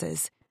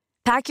practices.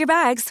 Pack your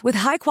bags with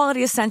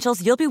high-quality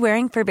essentials you'll be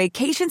wearing for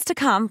vacations to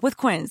come with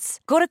Quince.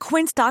 Go to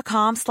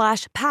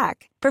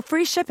quince.com/pack for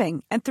free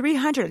shipping and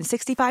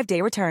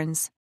 365-day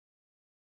returns.